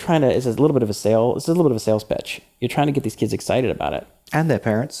 you're also trying to, it's a little bit of a sales pitch. You're trying to get these kids excited about it. And their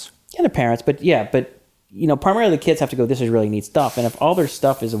parents. But primarily the kids have to go, this is really neat stuff. And if all their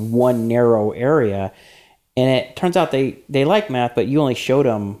stuff is one narrow area, and it turns out they like math, but you only showed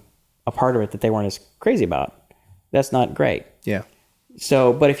them a part of it that they weren't as crazy about, that's not great. Yeah.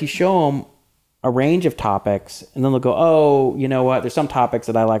 So, but if you show them a range of topics, and then they'll go, oh, you know what? There's some topics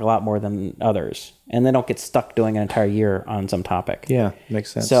that I like a lot more than others. And they don't get stuck doing an entire year on some topic. Yeah, makes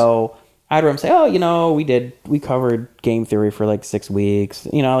sense. So I'd rather say, oh, we covered game theory for like 6 weeks,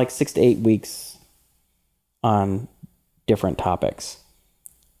 like 6 to 8 weeks on different topics,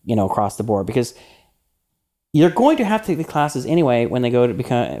 across the board. Because you're going to have to take the classes anyway when they go to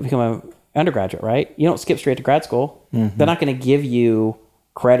become an undergraduate, right? You don't skip straight to grad school. Mm-hmm. They're not going to give you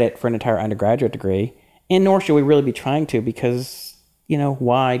credit for an entire undergraduate degree, and nor should we really be trying to, because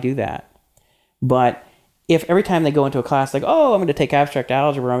why do that? But if every time they go into a class like, oh, I'm going to take abstract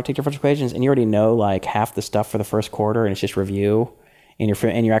algebra, I'm going to take differential equations, and you already know like half the stuff for the first quarter and it's just review, and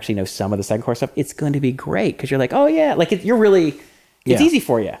you actually know some of the second quarter stuff, it's going to be great, because you're like, oh yeah, like it's easy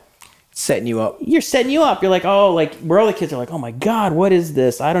for you. Setting you up. You're setting you up. You're like, oh, like where all the kids are like, oh my God, what is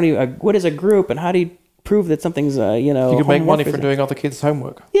this? I don't even, what is a group, and how do you prove that something's, you can make money from doing other kids'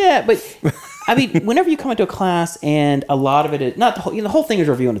 homework. Yeah, but I mean, whenever you come into a class and a lot of it is not the whole thing is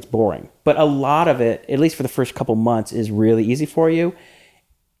review and it's boring, but a lot of it, at least for the first couple months, is really easy for you.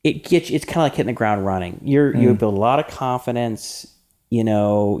 It's kind of like hitting the ground running. You build a lot of confidence. You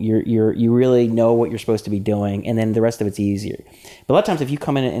really know what you're supposed to be doing, and then the rest of it's easier. But a lot of times, if you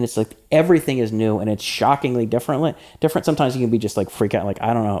come in and it's like everything is new and it's shockingly different, sometimes you can be just like freak out, like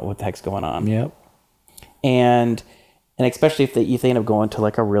I don't know what the heck's going on. Yep. And especially if you end up going to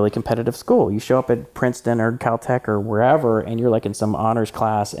like a really competitive school, you show up at Princeton or Caltech or wherever, and you're like in some honors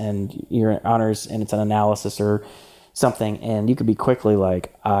class, and you're in honors, and it's an analysis or something, and you could be quickly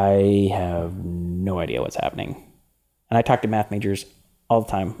like, I have no idea what's happening. And I talk to math majors all the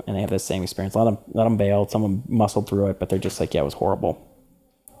time, and they have the same experience. Let them bail. Someone muscled through it, but they're just like, yeah, it was horrible.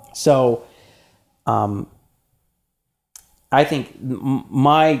 So, I think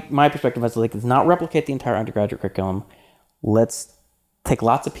my perspective is like, let's not replicate the entire undergraduate curriculum. Let's take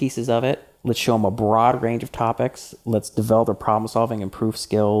lots of pieces of it. Let's show them a broad range of topics. Let's develop their problem solving, improve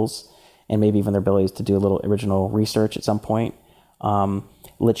skills, and maybe even their abilities to do a little original research at some point.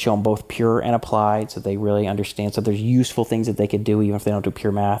 Let's show them both pure and applied, so they really understand. So there's useful things that they could do even if they don't do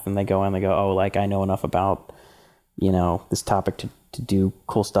pure math, and they go in, they go, oh, like I know enough about, this topic to do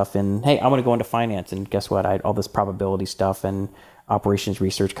cool stuff in, hey, I want to go into finance, and guess what? All this probability stuff and operations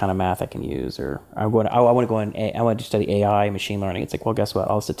research kind of math I can use, or I want to go in, I want to study AI, machine learning. It's like, well, guess what?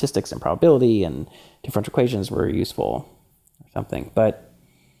 All the statistics and probability and differential equations were useful or something. But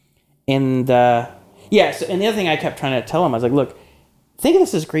and the other thing I kept trying to tell them, I was like, look, think of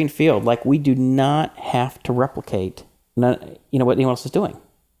this as green field. Like, we do not have to replicate, what anyone else is doing.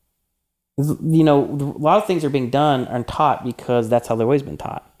 A lot of things are being done and taught because that's how they've always been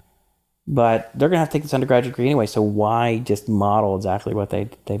taught. But they're going to have to take this undergraduate degree anyway, so why just model exactly what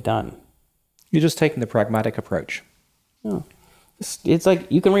they've done? You're just taking the pragmatic approach. Oh. It's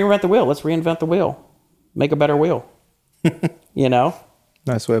like, you can reinvent the wheel. Let's reinvent the wheel. Make a better wheel.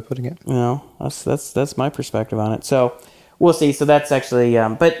 Nice way of putting it. That's my perspective on it. So we'll see. So that's actually,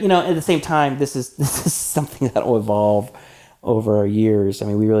 but at the same time, this is something that will evolve over years. I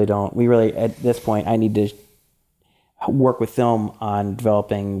mean, we really at this point, I need to work with them on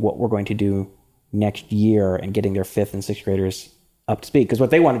developing what we're going to do next year and getting their 5th and 6th graders up to speed. Because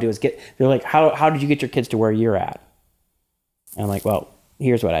what they want to do is they're like, how did you get your kids to where you're at? And I'm like, well,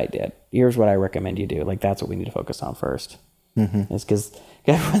 here's what I did. Here's what I recommend you do. Like, that's what we need to focus on first. Mm-hmm. It's because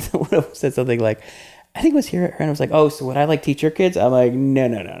I said something like, I think it was here, and I was like, oh, so would I teach your kids? I'm like, no.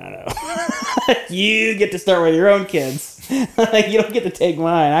 You get to start with your own kids. Like, you don't get to take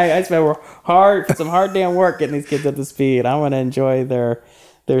mine. I spent some hard damn work getting these kids up to speed. I want to enjoy their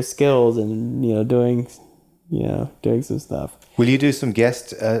skills and doing some stuff. Will you do some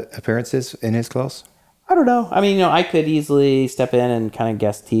guest appearances in his class? I don't know. I mean, I could easily step in and kind of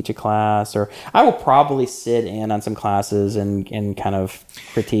guest teach a class, or I will probably sit in on some classes and kind of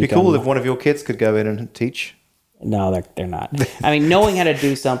critique. It'd be cool if one of your kids could go in and teach. No, they're not. I mean, knowing how to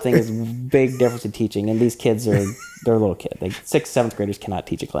do something is a big difference in teaching, and these kids they're a little kid. 6th, 7th graders cannot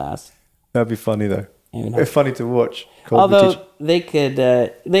teach a class. That'd be funny though. It's funny to watch. Although they could,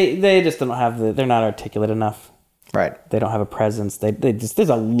 they just don't have they're not articulate enough. Right. They don't have a presence. There's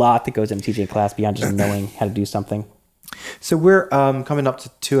a lot that goes into teaching a class beyond just knowing how to do something. So we're coming up to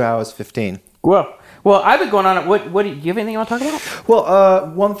 2 hours 15. Whoa. Well, I've been going on. What do you have anything you want to talk about?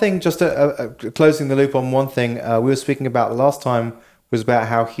 Well, one thing, just closing the loop on one thing we were speaking about the last time was about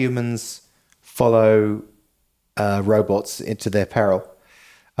how humans follow robots into their peril.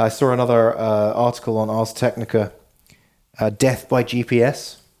 I saw another article on Ars Technica, death by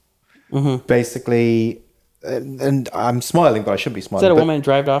GPS. Mm-hmm. Basically, and I'm smiling, but I shouldn't be smiling. Is that a woman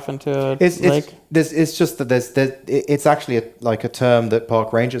drive off into a lake? It's just that it's actually a term that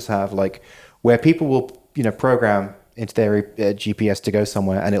park rangers have, where people will program into their GPS to go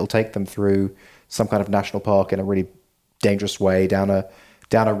somewhere, and it'll take them through some kind of national park in a really dangerous way down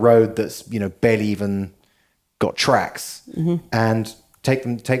a road that's barely even got tracks, mm-hmm. and take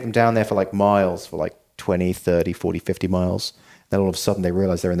them down there for miles, for 20, 30, 40, 50 miles. Then all of a sudden they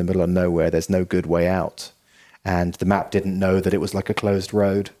realize they're in the middle of nowhere. There's no good way out. And the map didn't know that it was a closed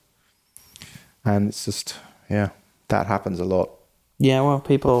road. And it's just, that happens a lot. Yeah, well,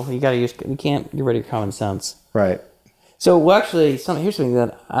 people, you can't get rid of your common sense. Right. So, well, actually, here's something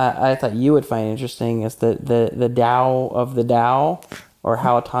that I thought you would find interesting is the DAO of the DAO, or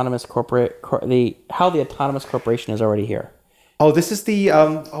how the autonomous corporation is already here. Oh, this is the,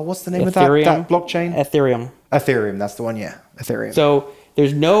 what's the name of that blockchain? Ethereum, that's the one, yeah. Ethereum. So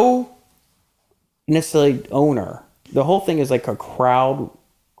there's no necessarily owner. The whole thing is a crowd.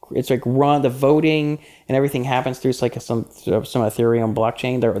 It's run, the voting and everything happens through some Ethereum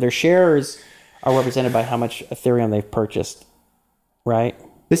blockchain. Their shares are represented by how much Ethereum they've purchased, right?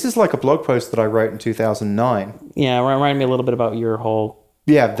 This is a blog post that I wrote in 2009. Yeah, remind me a little bit about your whole...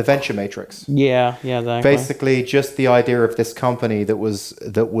 Yeah, the venture matrix. Yeah, exactly. Basically, just the idea of this company that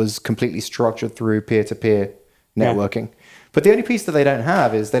was completely structured through peer-to-peer networking. Yeah. But the only piece that they don't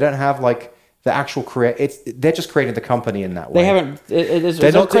have is they don't have the actual they're just creating the company in that way. They haven't. It's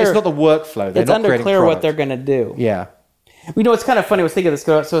not the workflow. It's unclear what they're going to do. Yeah. It's kind of funny. I was thinking of this.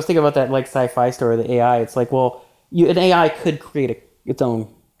 So I was thinking about that sci-fi story, the AI. It's an AI could create its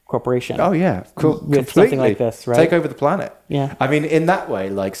own corporation. Oh yeah, cool. With completely. Something like this, right? Take over the planet. Yeah. I mean, in that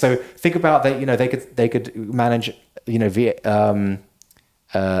way, so think about that. They could manage, via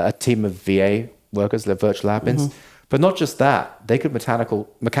a team of VA workers, they're virtual admins. Mm-hmm. But not just that, they could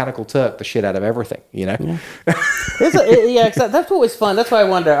mechanical Turk the shit out of everything, you know? Yeah, that's what was fun. That's why I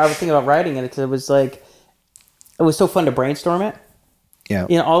was thinking about writing it. It was like, it was so fun to brainstorm it. Yeah.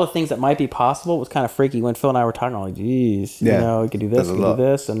 You know, all the things that might be possible was kind of freaky when Phil and I were talking. I'm like, geez, you know, we could do this, we could do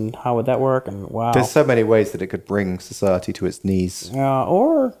this, and how would that work? And wow. There's so many ways that it could bring society to its knees.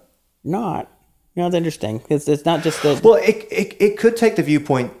 Or not. You know, it's interesting. It's not just that. Well, it could take the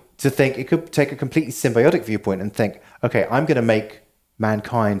viewpoint to think, it could take a completely symbiotic viewpoint and think, okay, I'm going to make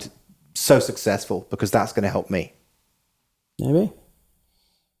mankind so successful because that's going to help me. Maybe.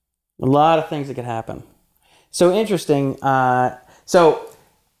 A lot of things that could happen. So interesting. So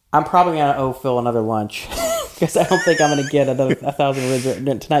I'm probably going to owe Phil another lunch because I don't think I'm going to get another 1,000 words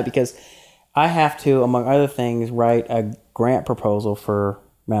tonight because I have to, among other things, write a grant proposal for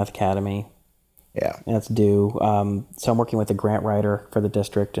Math Academy. Yeah. And it's due. So I'm working with a grant writer for the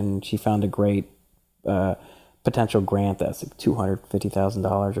district, and she found a great potential grant that's like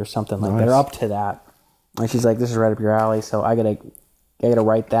 $250,000 or something like that. They're up to that. And she's like, this is right up your alley. So I gotta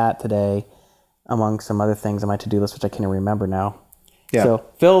write that today among some other things on my to-do list, which I can't even remember now. Yeah. So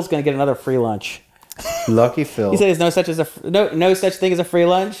Phil's going to get another free lunch. Lucky Phil. He said there's no such thing as a free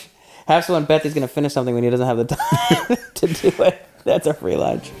lunch. Have someone bet he's going to finish something when he doesn't have the time to do it. That's a free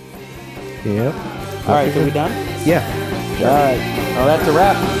lunch. Yep. All right, so we done? Yeah. All right. Well, that's a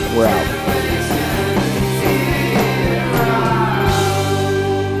wrap. We're out.